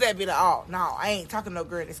of niggas that be like, oh, no, I ain't talking to no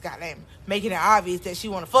girl that's goddamn making it obvious that she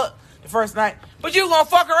want to fuck the first night. But you gonna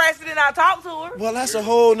fuck her ass and then I talk to her. Well, that's a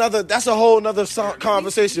whole nother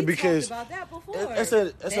conversation We because talked about that before. it's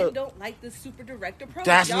Men a- don't like the super direct approach.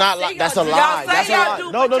 that's Y'all not say like that's a y'all do. lie. Y'all say That's a y'all lie.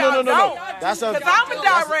 do, No. but y'all don't. That's a. Because I'm a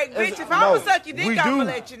direct bitch. If I was such a dick, we I'm do. gonna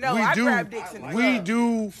let you know. We I do. grab dicks in the We club.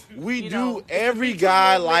 do. We You do. know, it's Every Me Too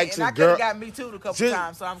guy movement, likes and a I could've girl. got me too a couple Just-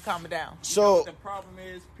 times, so I'm calming down. So The problem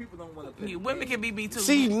is people don't want to play. Women can be me too.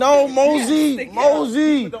 see, no, Mosey,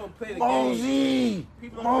 People don't play the game. Mosey,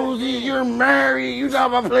 People don't play the game. you're married. You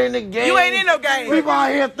talking about playing the game? You ain't in no game. People out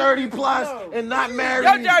here 30 plus and not married.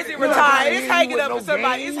 Your jersey You know retired. what It's I hanging with up no in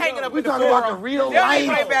somebody. game. It's hanging up We in the talking about the forum. real They don't even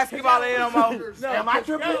life. play basketball in no more. Am I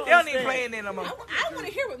tripping? They don't even play in no more. I want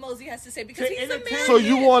to hear what Mosey has to say because To he's a entertain- man. So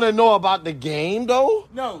you want to know about the game, though?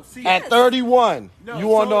 No, see. At 31, No, you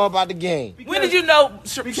want to so- know about the game. because- When did you know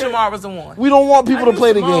because- Shamar was the one? We don't want I people to knew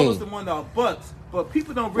play the Jamal was the game. one of bucks, but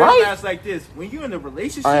people don't Right? realize like this. When you're in a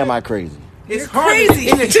relationship, Or am I crazy? it's You're hard crazy.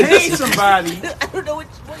 to entertain somebody I don't know what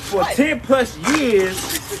you for want. 10 plus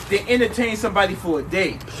years than entertain somebody for a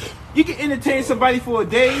day. You can entertain somebody for a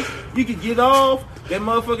day, you can get off, that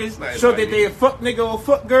motherfuckers show that they a fuck nigga or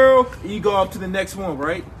fuck girl, and you go off to the next one,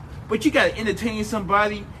 right? But you gotta entertain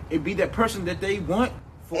somebody and be that person that they want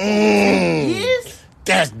for over 10 years?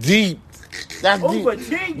 That's deep. That's Over deep.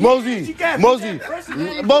 10 years, Mosey, you gotta be Mosey, that person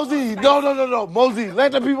that they Mosey, no. Mosey,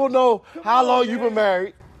 let the people know how long you been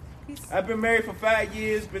married. I've been married for 5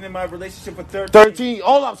 years, been in my relationship for 13. 13.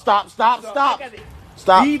 Hold up, stop. So I gotta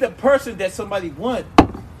Stop. Be the person that somebody wants.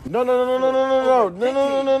 No.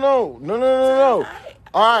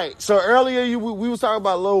 All right. So earlier we was talking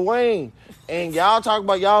about Lil Wayne, and y'all talking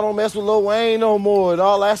about y'all don't mess with Lil Wayne no more and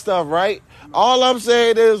all that stuff, right? All I'm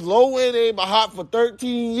saying is Lil Wayne ain't been hot for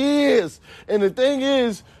 13 years, and the thing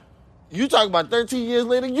is, you talk about 13 years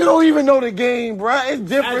later, you don't even know the game, bruh. It's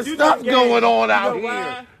different I do stuff know the going game. on You out know here.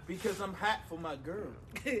 why? Because I'm hot for my girl.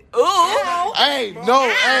 Ooh. Hey,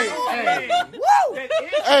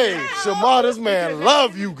 hey, Shamar, this man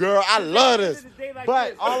love you, girl. I love this.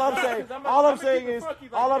 But all I'm saying,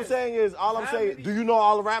 do you know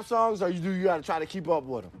all the rap songs, or do you got to try to keep up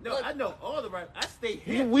with them? No, I know all the rap. I stay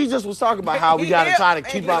here. We just was talking about how we got to try to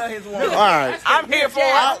keep up. All right. I'm here for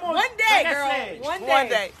it. One day, girl. One day. One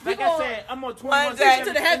day. Like I said, I'm on 21 One day.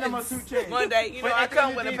 to the heavens. I'm on 2 chains. One day. You know, But I at the come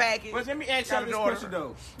end of with a the day- package. But let me ask Got you this an order. question,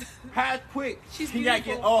 though. How quick She's can y'all get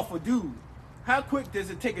beautiful. off a dude? How quick does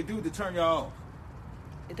it take a dude to turn y'all off?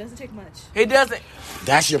 It doesn't take much. It doesn't.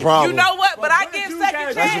 That's your problem. You know what? But I what give a dude second gotta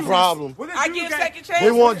do- That's your chances. problem. What a I dude give gotta- second chances.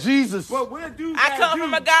 They want Jesus. But what a dude I gotta come do-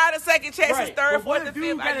 from a guy to second chances, Right. third, But what fourth, a and dude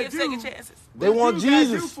fifth. I gotta give do- second chances. They what a want dude gotta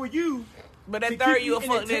do Jesus. for you. But to at third, keep you a fuck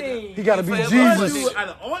nigga. entertained. He gotta be Forever Jesus. a fuck nigga. Out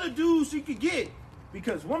of all the dudes you could get,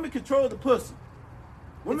 because women control the pussy.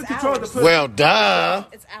 Women It's control the ours. pussy. Well, duh.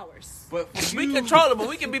 It's ours. But for We you, controllable.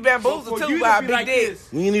 We can be bamboozled for too you to by a be big like dick. this,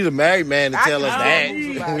 We need a married man to I tell us can- that. I don't We need-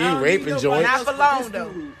 ain't I don't raping nobody joints. Not else for but long, this though.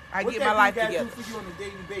 dude. I What get that my dude life gotta together. do for you on a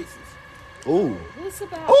daily basis. Ooh. It's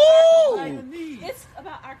about Ooh. it's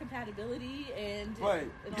about our compatibility and Right.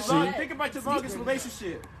 and You all long- that. think about your longest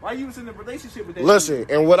relationship. Why you was in a relationship with that Listen, dude?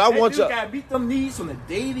 and what I That want dude you. gotta meet them needs on a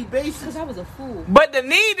daily basis. Because I was a fool. But the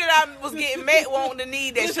need that I was getting met wasn't the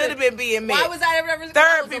need that should have been being met. Why was I ever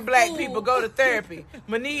Therapy, black people, go to therapy.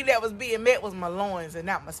 My need that was being met was my loins and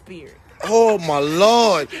not my spirit. Oh my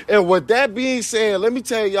Lord. And with that being said, let me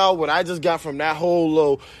tell y'all what I just got from that whole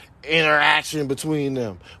little interaction between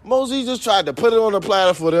them. Mosey just tried to put it on the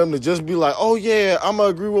platter for them to just be like, oh yeah, I'm gonna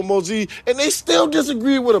agree with Mosey, and they still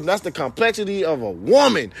disagree with him. That's the complexity of a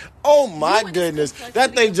woman. Oh my goodness.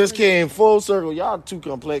 That thing just came full circle. Y'all too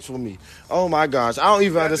complex for me. Oh my gosh. I don't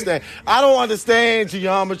even understand. I don't understand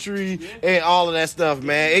geometry and all of that stuff,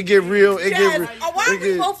 man. It get real. It get real. Why are it we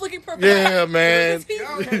get- both looking purple? Yeah, man.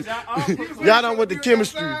 Y'all Y'all done with the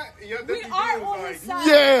chemistry. We are on his side.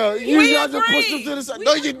 Yeah, We y'all just pushed him agree. to the side. We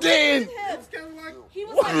No, you agreed didn't. with him. He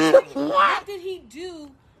was like, what did he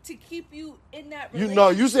do to keep you in that You relationship? know,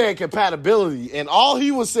 you saying compatibility, and all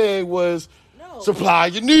he was saying was No. supply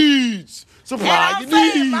your needs. And Supply I'm your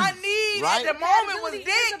saying needs. my need Right? at the moment was Compatibility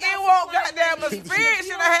dick. is It about won't supply goddamn and a demand. spirit. If Should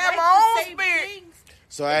we I have don't my like own the same spirit? things,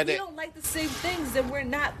 So I if had we to. don't like the same things, then we're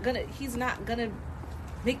not gonna. He's not gonna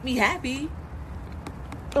make me happy.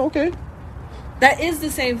 Okay. That is the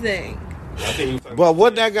same thing. But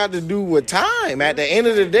what that got to do with time? At the end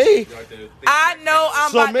of the day, I know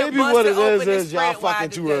I'm so about maybe to bust what it it open and is y'all spread wide fucking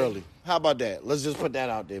too today. early. How about that? Let's just put that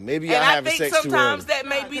out there. Maybe y'all And I having think sex too early. sometimes that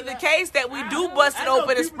may be the case that we do bust it I know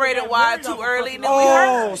open and people spread that it got wide married too off a early, and then fucking- we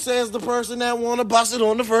Oh, hurt. says the person that want to bust it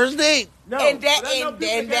on the first date. No, And that but I know and,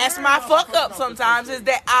 people and that got that's married my off fuck fucking up off sometimes the is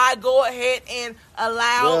that I go ahead and Well,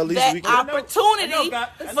 allow at least that we can- opportunity I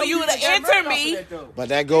know for you people to that got enter married off me. of that, though. But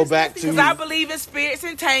that go back Because I to believe in spirits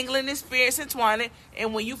entangling and spirits entwining,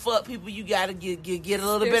 and when you fuck people, you gotta get a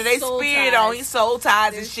little bit of their There's soul spirit ties. on you, soul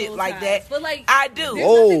ties There's and shit soul like ties. that. But like, I do. There's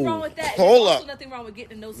Oh, nothing wrong with that. hold There's up. also nothing wrong with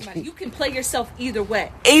getting to know somebody. You can play yourself either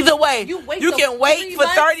way. Either way, You wait you the can wait 3 for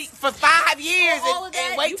months, for 5 years all of and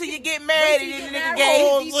that, wait you till can you get wait married till you and get then the nigga married gay.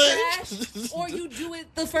 Oh, and it be trash, or you do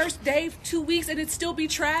it the first day, 2 weeks, and it still be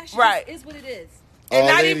trash. Right. It is what it is. And Oh,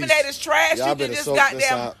 not ladies, even that it's trash. y'all You better can just soak this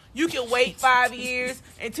goddamn. out. You can wait 5 years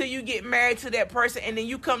until you get married to that person, and then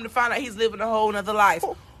you come to find out he's living a whole nother life.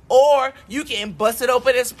 Or you can bust it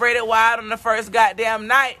open and spread it wide on the first goddamn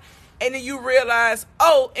night, and then you realize,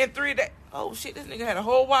 oh, in 3 days, oh shit, this nigga had a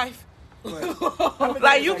whole wife.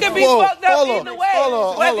 Like you can be fucked up either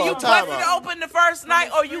way. Whether you busted it open the first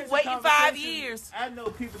night or you waiting 5 years. I know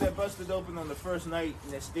people that busted open on the first night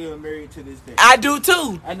and they're still married to this day. I do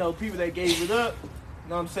too. I know people that gave it up. You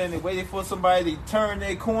know what I'm saying? They waited for somebody to turn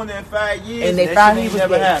their corner in 5 years, And they that found shit he ain't was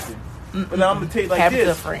never gay. happened. But now I'm gonna tell you like Have a this: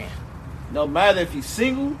 good friend. no matter if you're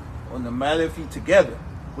single or no matter if you're together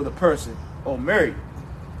with a person or married,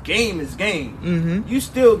 game is game. Mm-hmm. You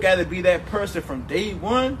still got to be that person from day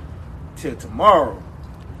one till tomorrow.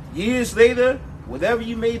 Years later, whatever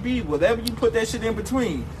you may be, whatever you put that shit in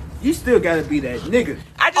between, you still got to be that nigga.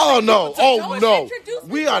 Oh no! Oh no! introduce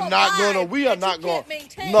We me are to a not vibe gonna. We are that not you gonna. can't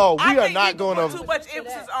maintain. No, we I are think not people gonna. put too much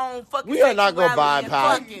emphasis on fucking. We are not gonna sexuality and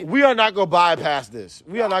bypass. fucking. We are not gonna bypass this.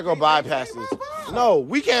 We are not gonna bypass this. No,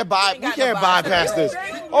 we can't buy. We can't bypass this.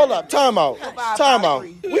 Hold up, time out. Time out.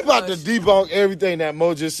 We about to debunk everything that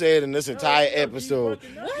Mo just said in this entire episode.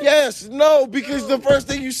 Yes, no, because the first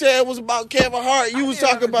thing you said was about Kevin Hart. You was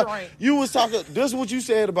talking about. You was talking. This is what you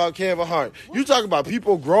said about Kevin Hart. You talking about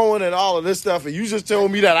people growing and all of this stuff, and you just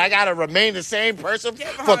told me that I gotta remain the same person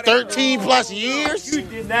for 13 plus years. You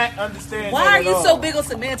did not understand. Why that are at you all. so big on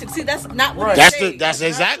semantics? See, that's not what That's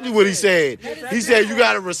exactly what he said. He said you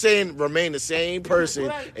gotta remain the same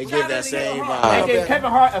person and give that same They vibe. gave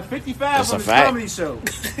Kevin Hart a 55 That's on a his fact. comedy show.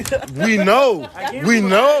 We know. gave We him a-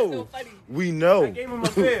 know. We I know. gave him a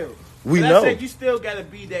fail. We But know. I said you still got to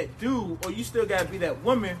be that dude or you still got to be that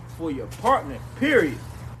woman for your partner, period.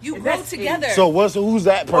 You And grow that's together. So who's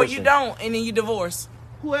that person? Or you don't, and then you divorce.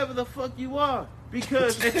 Whoever the fuck you are.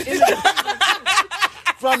 Because at the end of the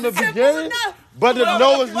From the beginning? But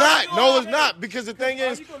no, it's not. No, it's not. Because the thing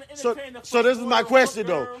is, so this is my question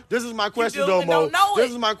though. This is my question though, Mo.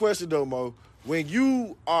 This is my question though, Mo. When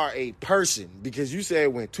you are a person, because you said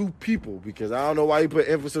when two people, because I don't know why you put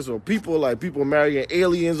emphasis on people, like people marrying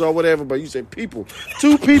aliens or whatever, but you said people.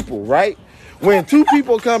 Two people, right? When two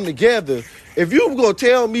people come together, if you gonna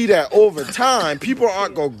tell me that over time, people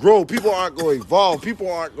aren't gonna grow, people aren't gonna evolve,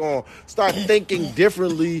 people aren't gonna start thinking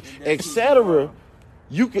differently, etc.,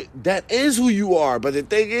 that is who you are. But the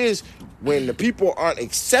thing is, when the people aren't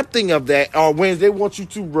accepting of that, or when they want you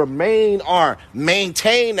to remain or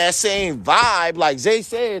maintain that same vibe, like Zay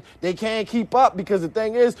said, they can't keep up, because the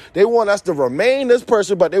thing is, they want us to remain this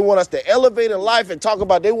person, but they want us to elevate in life and talk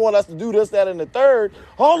about, they want us to do this, that, and the third.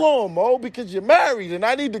 Hold on, Mo, because you're married, and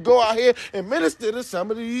I need to go out here and minister to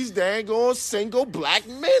some of these dang on single black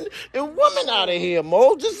men and women out of here,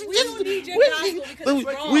 Mo. We don't need your gospel because it's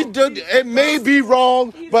wrong. we do, it may be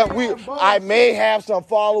wrong, but I may have some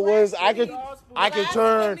followers. I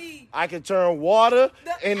can turn water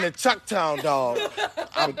into Chucktown dog.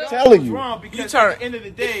 I'm telling it's you. wrong because at the end of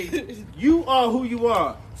the day, you are who you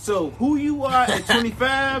are. So who you are at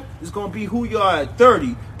 25 is going to be who you are at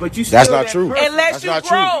 30. But you still That's not that true. person. Unless That's you not grow.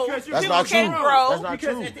 true. Because That's people not can true. grow. That's not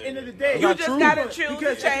Because true. at the end of the day, You not just true. gotta choose to Because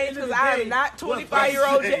at the change, end of because the I day- am not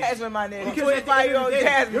 25-year-old Jasmine, my nigga. because at the end of 25-year-old the day,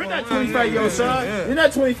 Jasmine. you're not 25-year-old son. You're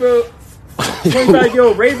not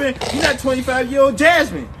 25-year-old Raven. You're not 25-year-old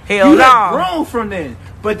Jasmine. Hell you no. have grown from then.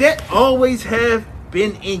 But that always have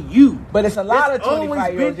been in you. But it's a lot of It's always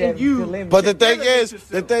 25-year-old been in you. Jasmine. But the thing is,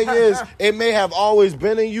 it may have always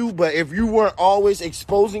been in you, but if you weren't always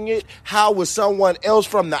exposing it, how would someone else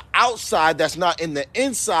from the outside that's not in the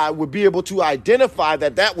inside would be able to identify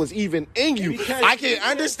that was even in you? Because- I can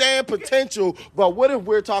understand potential, but what if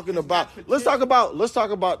we're talking about, let's talk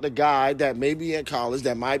about the guy that may be in college,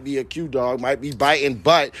 that might be a cute dog, might be biting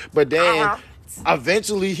butt, but then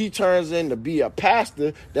eventually he turns in to be a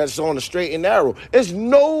pastor that's on the straight and narrow. There's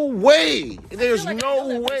no way. There's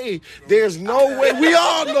no way. There's no way. We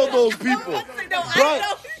all know those people.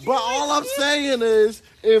 But all I'm saying is,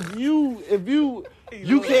 if you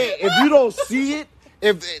can't, if you don't see it,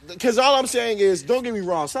 because all I'm saying is, don't get me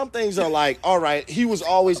wrong, some things are like, all right, he was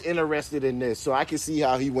always interested in this, so I can see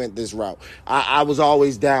how he went this route. I was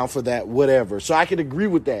always down for that, whatever. So I can agree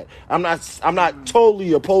with that. I'm not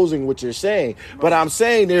totally opposing what you're saying, but I'm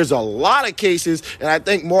saying there's a lot of cases, and I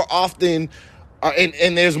think more often,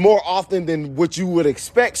 and there's more often than what you would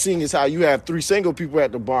expect, seeing as how you have 3 single people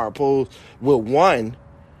at the bar opposed with one.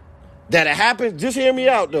 That it happened. Just hear me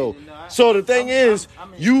out though. So the thing is,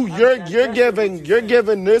 you're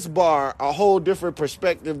giving this bar a whole different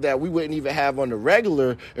perspective that we wouldn't even have on the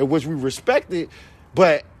regular, in which we respect it.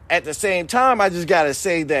 But at the same time, I just gotta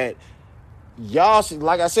say that y'all,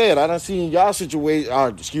 like I said, I done seen y'all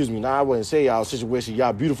situation. I wouldn't say y'all situation.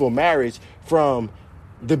 Y'all beautiful marriage from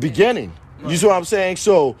the beginning. You see what I'm saying?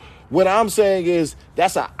 So what I'm saying is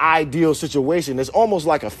that's an ideal situation. It's almost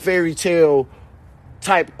like a fairy tale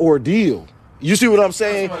type ordeal. You see what I'm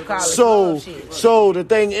saying? So the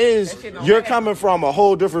thing is, you're coming from a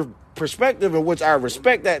whole different perspective, in which I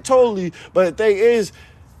respect that totally. But the thing is,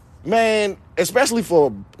 man, especially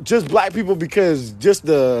for just black people, because just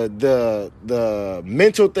the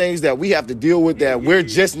mental things that we have to deal with, that we're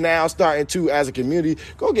just now starting to, as a community,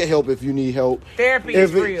 go get help if you need help. Therapy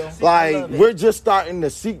is real. Like, we're just starting to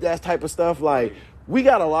seek that type of stuff. Like, we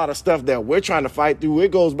got a lot of stuff that we're trying to fight through.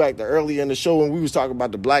 It goes back to early in the show when we was talking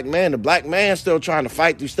about the black man. The black man still trying to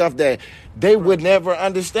fight through stuff that they would never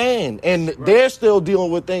understand. And they're still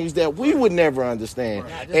dealing with things that we would never understand.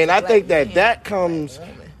 And I think that comes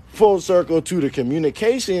full circle to the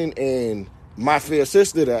communication. And my fair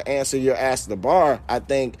sister, to answer your ask the bar, I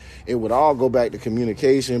think it would all go back to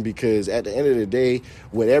communication, because at the end of the day,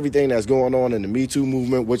 with everything that's going on in the Me Too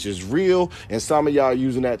movement, which is real, and some of y'all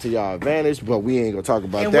using that to y'all advantage, but we ain't gonna talk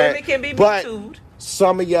about and that. Women can be but Me Too'd.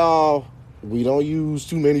 Some of y'all, we don't use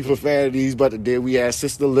too many profanities, but today we had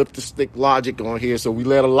Sister Lipstick Logic on here, so we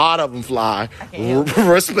let a lot of them fly.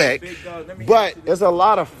 Respect. But there's a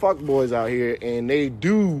lot of fuckboys out here, and they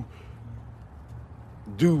do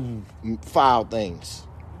foul things.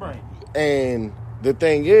 Right. And the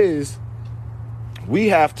thing is, we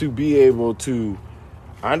have to be able to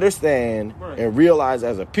understand and realize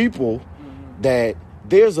as a people that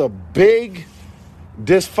there's a big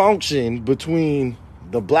dysfunction between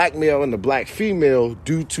the black male and the black female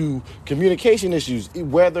due to communication issues,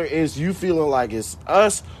 whether it's you feeling like it's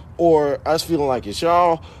us or us feeling like it's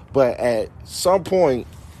y'all. But at some point,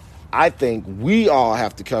 I think we all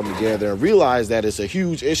have to come together and realize that it's a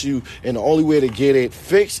huge issue, and the only way to get it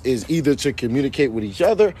fixed is either to communicate with each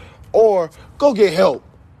other or go get help.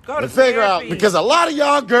 And figure out, because a lot of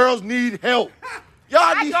y'all girls need help.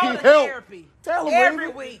 Y'all need help. Therapy. Tell them every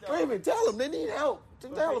week. Raven, tell them they need help.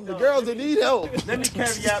 Tell them the girls that need help. Let me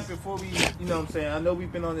carry out before we, you know what I'm saying? I know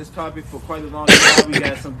we've been on this topic for quite a long time. We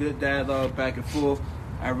got some good dialogue back and forth.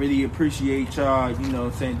 I really appreciate y'all, you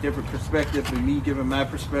know, saying different perspective and me giving my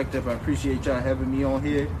perspective. I appreciate y'all having me on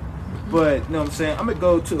here. But, you know what I'm saying? I'm going to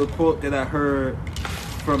go to a quote that I heard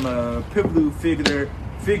from a pivotal figure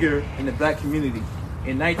in the black community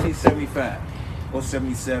in 1975 or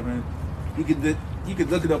 77. You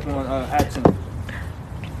could look it up on iTunes.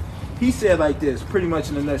 He said like this, pretty much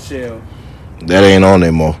in a nutshell. That ain't on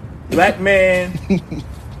anymore. Black man,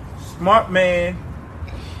 smart man,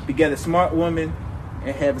 beget a smart woman,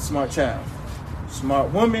 and have a smart child.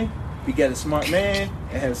 Smart woman, beget a smart man,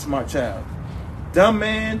 and have a smart child. Dumb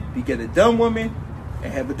man, beget a dumb woman,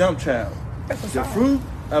 and have a dumb child. The fruit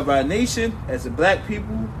of our nation as a black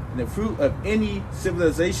people, and the fruit of any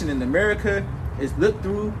civilization in America, is looked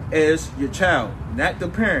through as your child, not the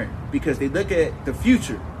parent, because they look at the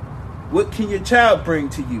future. What can your child bring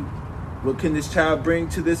to you? What can this child bring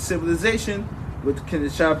to this civilization? What can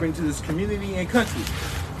this child bring to this community and country?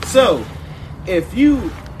 So, if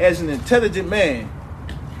you, as an intelligent man,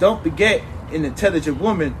 don't beget an intelligent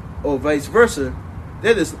woman, or vice versa,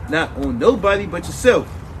 that is not on nobody but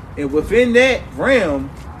yourself. And within that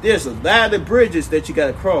realm, there's a lot of bridges that you got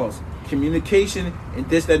to cross. Communication and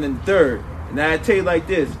this, that, and the third. And I tell you like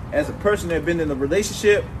this, as a person that's been in a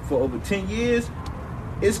relationship for over 10 years,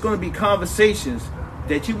 it's going to be conversations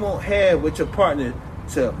that you won't have with your partner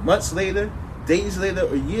till months later, days later,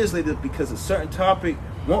 or years later, because a certain topic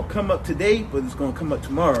won't come up today, but it's going to come up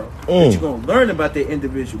tomorrow. But you're going to learn about that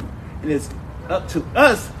individual. And it's up to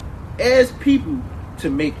us as people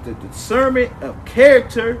to make the discernment of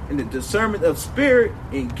character and the discernment of spirit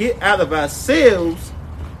and get out of ourselves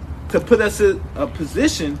to put us in a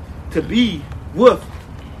position to be with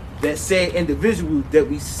that said individual that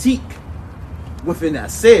we seek within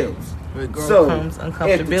ourselves. So,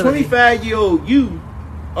 if the 25-year-old you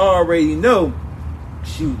already know,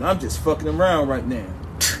 shoot, I'm just fucking around right now.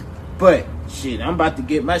 But, shit, I'm about to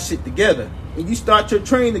get my shit together. And you start your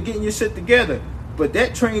train of getting your shit together. But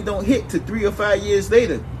that train don't hit to 3 or 5 years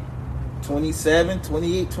later. 27,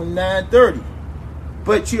 28, 29, 30.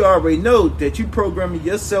 But you already know that you programming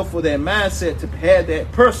yourself for that mindset to have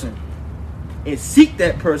that person. And seek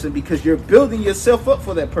that person because you're building yourself up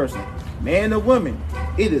for that person. Man or woman,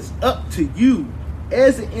 it is up to you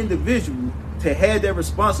as an individual to have that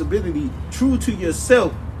responsibility true to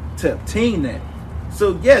yourself to obtain that.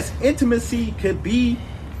 So yes, intimacy could be,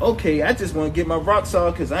 okay, I just want to get my rocks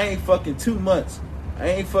off because I ain't fucking 2 months. I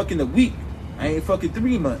ain't fucking a week. I ain't fucking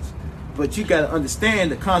 3 months. But you got to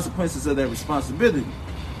understand the consequences of that responsibility.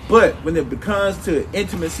 But when it becomes to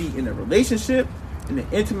intimacy in a relationship, in the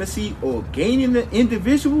intimacy or gaining the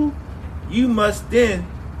individual, you must then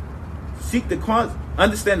seek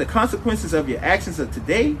understand the consequences of your actions of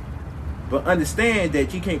today, but understand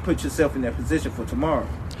that you can't put yourself in that position for tomorrow.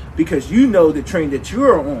 because you know the train that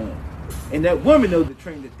you're on, and that woman knows the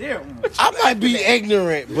train that they're on. I might be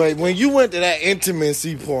ignorant, but when you went to that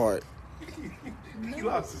intimacy part, You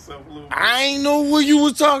lost yourself a little bit. I ain't know what you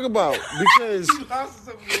was talking about because You lost yourself a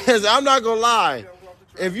little bit. because I'm not gonna lie.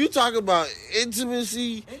 If you talk about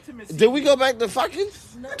intimacy, did we go back to fucking?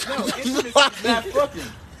 No, intimacy is not fucking.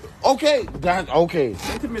 Okay, okay.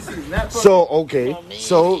 Intimacy is not fucking.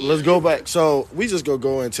 So let's go back. So we just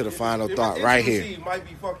go into the final thought right here. Intimacy might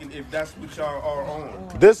be fucking if that's what y'all are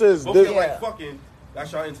on. This is Both y'all like fucking.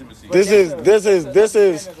 That's y'all intimacy. this is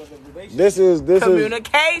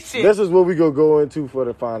Communication. This is what we go into for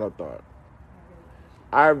the final thought.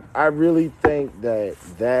 I really think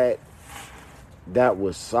that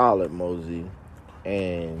was solid, Mosey,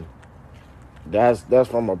 and that's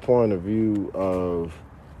from a point of view of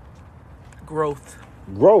Growth.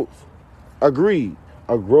 Agreed,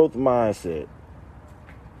 a growth mindset.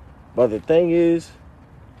 But the thing is,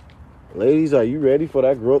 ladies, are you ready for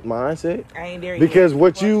that growth mindset? I ain't there yet. Because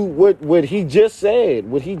what he just said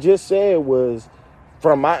was,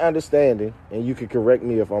 from my understanding, and you can correct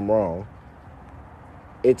me if I'm wrong,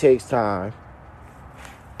 it takes time,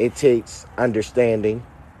 it takes understanding,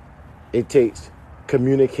 it takes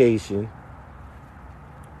communication.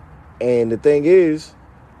 And the thing is,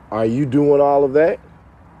 are you doing all of that?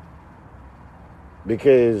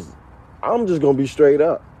 Because I'm just gonna be straight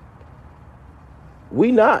up.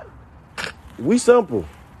 We not. We simple.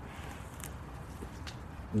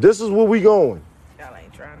 This is where we going. Y'all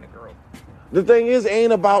ain't trying to grow. The thing is,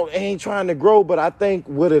 ain't trying to grow, but I think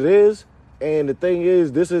what it is, and the thing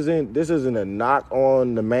is, this isn't a knock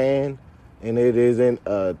on the man, and it isn't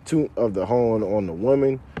a toot of the horn on the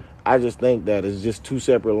woman. I just think that it's just two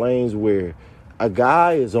separate lanes where a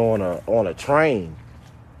guy is on a train.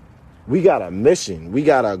 We got a mission. We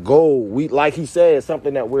got a goal. We, like he said,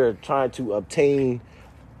 something that we're trying to obtain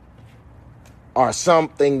or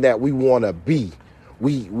something that we want to be.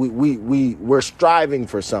 We're striving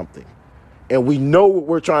for something. And we know what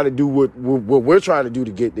we're trying to do, what we're trying to do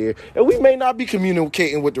to get there. And we may not be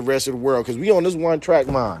communicating with the rest of the world because we on this one track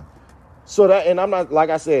mind. So that, and I'm not, like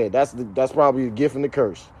I said, that's probably a gift and a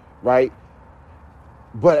curse, right?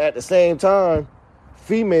 But at the same time,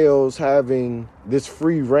 females having this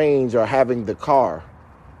free range or having the car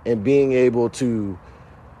and being able to,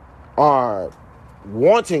 are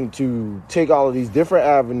wanting to take all of these different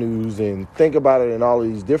avenues and think about it in all of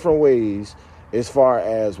these different ways, as far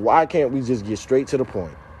as why can't we just get straight to the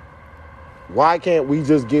point? Why can't we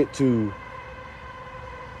just get to,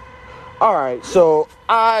 all right, so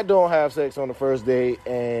I don't have sex on the first date,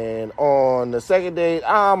 and on the second date,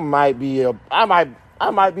 I might be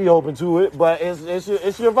open to it, but it's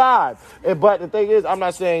your vibe. But the thing is, I'm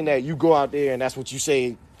not saying that you go out there and that's what you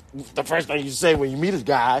say, the first thing you say when you meet this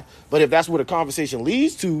guy. But if that's what a conversation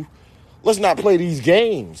leads to, let's not play these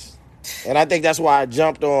games. And I think that's why I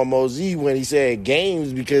jumped on Mosey when he said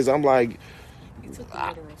games, because I'm like,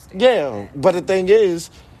 yeah. But the thing is,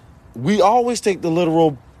 we always take the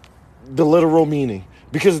literal meaning,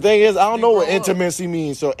 because the thing is, I don't know what intimacy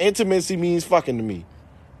means. So intimacy means fucking to me.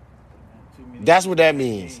 That's what that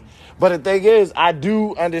means. But the thing is, I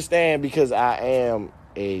do understand, because I am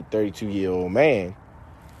a 32-year-old man,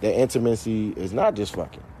 that intimacy is not just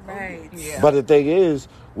fucking. Right. Yeah. But the thing is,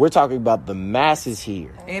 we're talking about the masses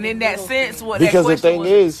here. And in that sense, what because that the thing was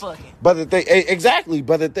is, fucking. but the thing exactly.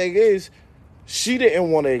 But the thing is, she didn't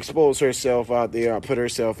want to expose herself out there or put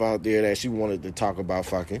herself out there that she wanted to talk about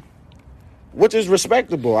fucking, which is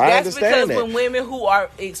respectable. I understand that. That's because when women who are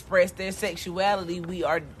express their sexuality, we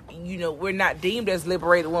are, we're not deemed as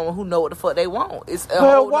liberated women who know what the fuck they want. It's a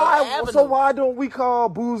whole nother avenue. So why don't we call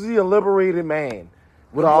Boozy a liberated man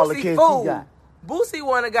with all the kids he got? Boosie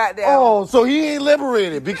want a goddamn. Oh, so he ain't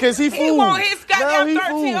liberated because he fool. He want his goddamn Now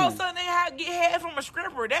he 13-year-old son to get head from a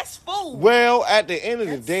stripper. That's fool. Well, at the end of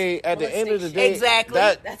the day, exactly.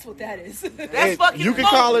 That's what that is. That's fucking. You can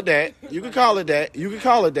call it that. You can call it that.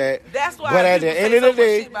 That's why. But at the end of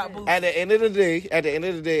the day,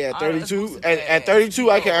 at 32,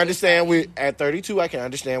 I can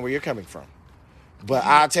understand where you're coming from. But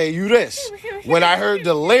I'll tell you this: when I heard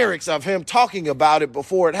the lyrics of him talking about it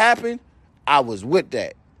before it happened, I was with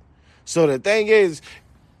that. So the thing is,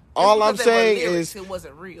 all I'm saying is, it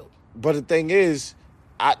wasn't real. But the thing is,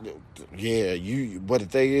 But the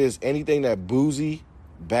thing is, anything that Boozy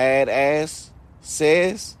badass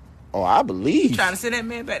says, I believe. Trying to send that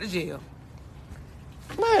man back to jail.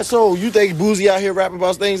 Man, so you think Boozy out here rapping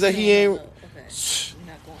about things that he ain't? Okay. We're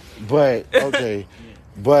not going. But okay,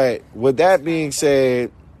 but with that being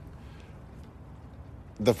said,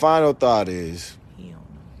 the final thought is,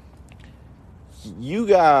 you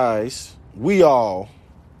guys, we all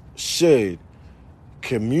should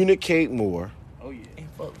communicate more, Oh yeah. And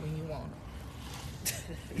fuck when you want.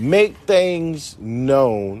 make things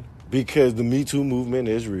known because the Me Too movement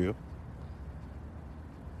is real,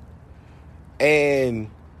 and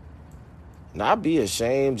not be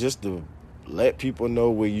ashamed just to let people know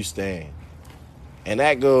where you stand. And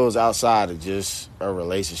that goes outside of just a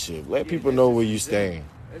relationship. Let people know where you stand.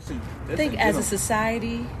 I think as a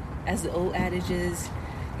society, as the old adage is,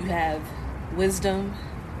 you have wisdom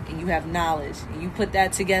and you have knowledge. And you put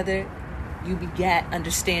that together, you begat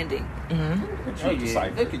understanding. Oh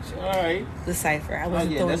yeah. Look at you. All right. The cipher. I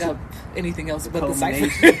wasn't yeah, throwing that's up anything else but the culmination.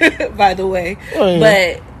 cipher, by the way. Oh,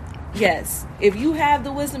 yeah. But yes, if you have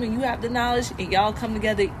the wisdom and you have the knowledge and y'all come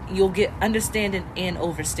together, you'll get understanding and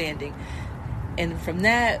overstanding. And from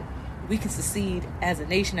that, we can succeed as a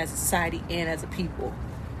nation, as a society, and as a people.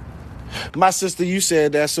 My sister, you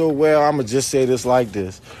said that so well. I'm going to just say this like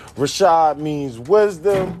this. Rashad means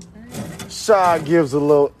wisdom. Shad gives a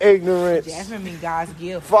little ignorance. Jasmine mean God's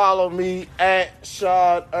gift. Follow me at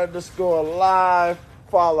Shad_live.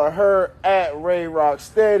 Follow her at Ray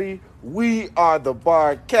Rocksteady. We are the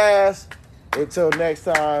Barcast. Until next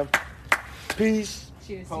time, peace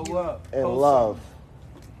Cheers. Pull up. and Post love.